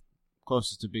is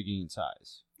closest to Big E in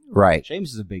size. Right.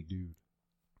 Sheamus is a big dude.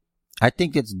 I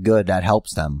think it's good that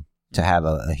helps them to have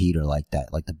a heater like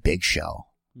that, like the Big Show,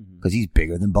 because he's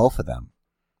bigger than both of them.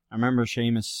 I remember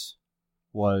Sheamus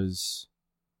was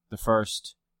the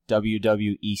first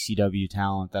WWE ECW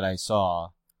talent that I saw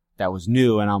that was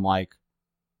new, and I'm like,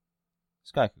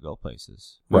 this guy could go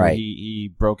places. Remember right.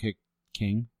 He broke hit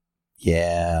King.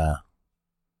 Yeah.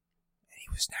 And he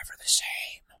was never the same.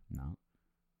 No.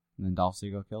 And then Dolph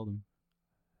Ziggler killed him.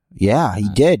 Yeah, he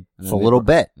did for a little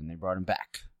bit. And they brought him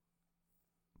back.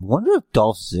 I wonder if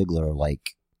Dolph Ziggler,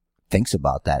 like, thinks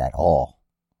about that at all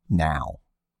now.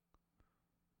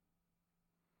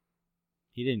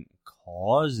 He didn't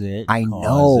cause it. I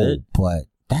know, but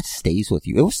that stays with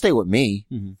you. It will stay with me.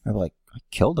 Mm-hmm. I'm like, I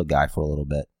killed a guy for a little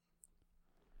bit.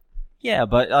 Yeah,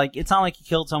 but like, it's not like he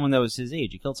killed someone that was his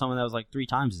age. He killed someone that was like 3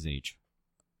 times his age.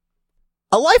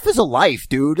 A life is a life,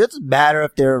 dude. It doesn't matter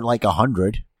if they're like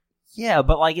 100. Yeah,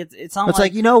 but like, it's not it's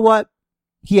like, you know what?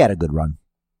 He had a good run.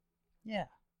 Yeah.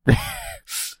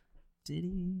 Did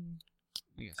he?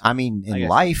 I mean, in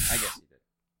life. I guess he did.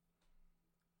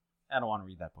 I don't want to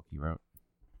read that book he wrote.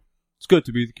 It's good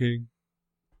to be the king.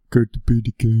 Good to be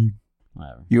the king.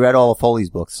 Whatever. You read all of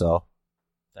Foley's books, so.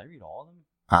 Did I read all of them?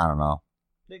 I don't know.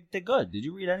 They're good. Did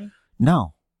you read any?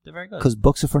 No. They're very good. Because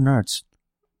books are for nerds.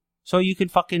 So you can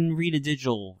fucking read a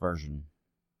digital version.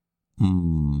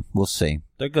 We'll see.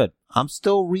 They're good. I'm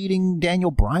still reading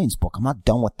Daniel Bryan's book. I'm not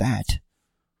done with that.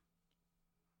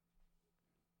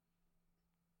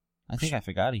 I think I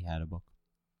forgot he had a book.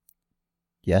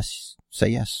 Yes. Say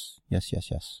yes. Yes, yes,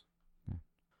 yes.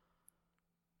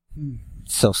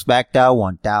 So SmackDown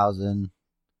 1000.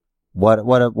 What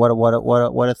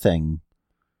a thing.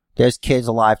 There's kids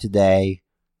alive today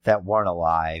that weren't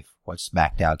alive when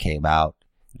SmackDown came out.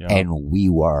 Yep. And we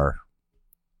were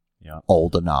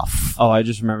old enough. Oh, I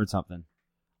just remembered something.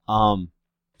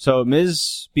 So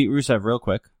Miz beat Rusev real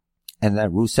quick. And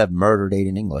then Rusev murdered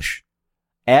Aiden English.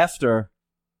 After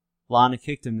Lana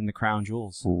kicked him in the crown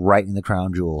jewels. Right in the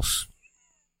crown jewels.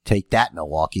 Take that,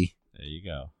 Milwaukee. There you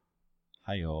go.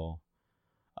 Hi-yo.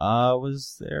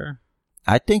 Was there?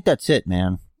 I think that's it,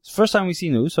 man. It's the first time we've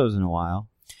seen the Usos in a while.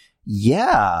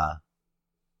 Yeah.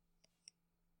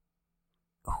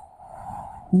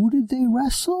 Who did they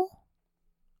wrestle?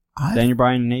 Daniel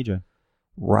Bryan and AJ.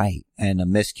 Right. And a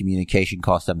miscommunication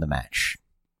cost them the match.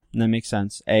 And that makes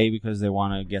sense. A, because they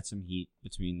want to get some heat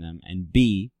between them. And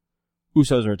B,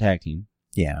 Usos are a tag team.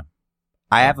 Yeah.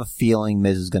 I have a feeling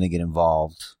Miz is going to get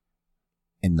involved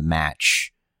in the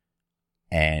match.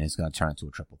 And it's going to turn into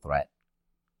a triple threat.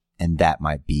 And that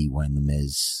might be when the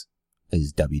Miz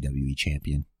is WWE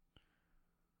champion.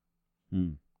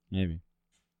 Maybe.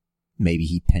 Maybe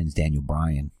he pins Daniel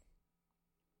Bryan.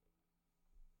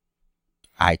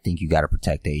 I think you got to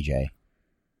protect AJ.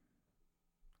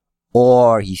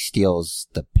 Or he steals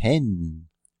the pin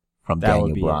from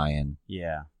Daniel Bryan.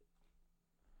 Yeah.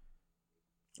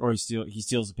 Or he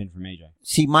steals the pin from AJ.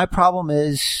 See, my problem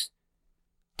is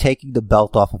taking the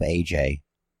belt off of AJ.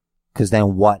 Because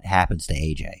then what happens to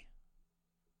AJ?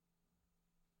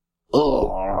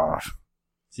 Ugh.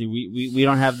 See, we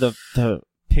don't have the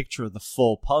picture of the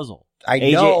full puzzle. I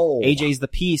know. AJ's the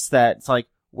piece that's like,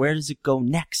 where does it go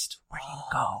next? Where do you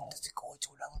go? Does it go into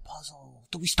another puzzle?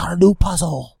 Do we start a new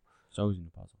puzzle? It's always a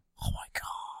new puzzle. Oh my god.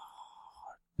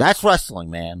 That's wrestling,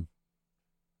 man.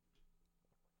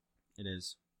 It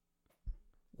is.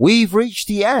 We've reached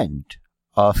the end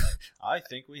of... I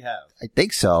think we have. I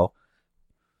think so.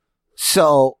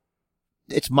 So,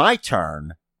 it's my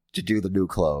turn to do the new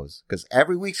close. Because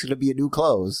every week's going to be a new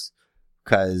close.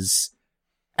 Because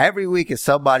every week is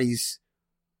somebody's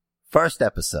first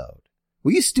episode.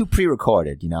 We used to do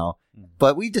pre-recorded,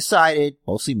 but we decided,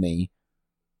 mostly me,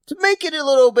 to make it a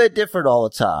little bit different all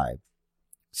the time.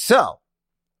 So,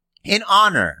 in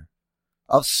honor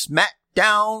of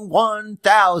SmackDown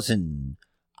 1000,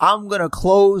 I'm going to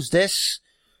close this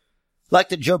like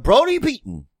the jabroni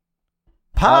beaten.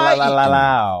 Pie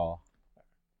eaten.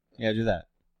 Yeah, do that.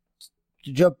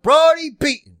 Jabroni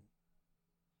beaten.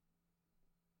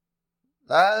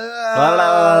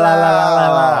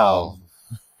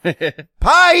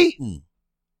 Pie eating,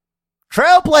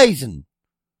 trailblazing,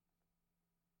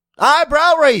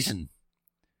 eyebrow raising.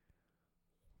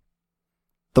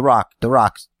 The Rock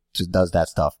just does that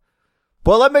stuff.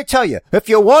 But let me tell you, if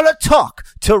you want to talk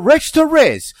to Rich the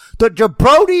Riz, the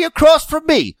jabroni across from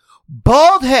me,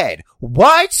 bald head,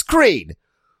 widescreen,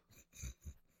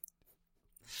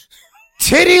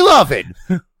 titty loving,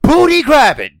 booty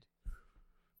grabbing,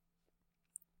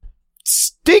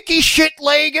 stinky shit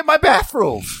laying in my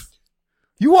bathroom.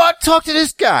 You want to talk to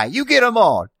this guy? You get him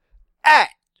on at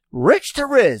Rich to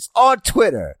Riz on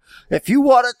Twitter. If you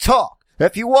want to talk,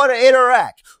 if you want to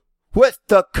interact with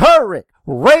the current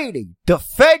reigning,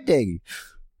 defending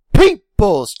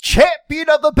people's champion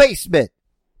of the basement,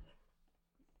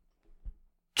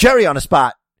 Jerry on the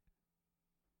spot.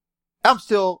 I'm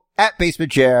still at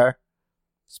Basement Jer.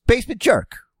 It's Basement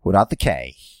Jerk without the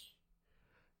K.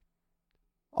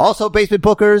 Also, Basement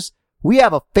Bookers, we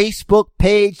have a Facebook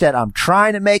page that I'm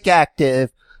trying to make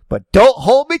active, but don't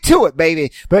hold me to it,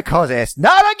 baby, because it's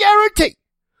not a guarantee.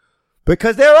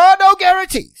 Because there are no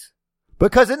guarantees.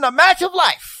 Because in the match of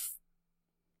life,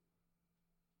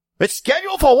 it's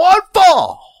scheduled for one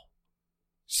fall.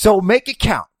 So make it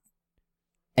count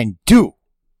and do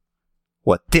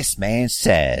what this man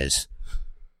says.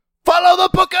 Follow the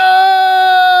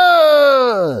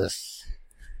Bookers!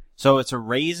 So it's a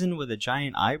raisin with a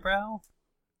giant eyebrow?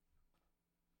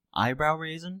 Eyebrow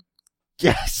raisin?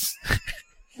 Yes.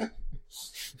 That's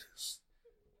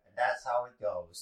how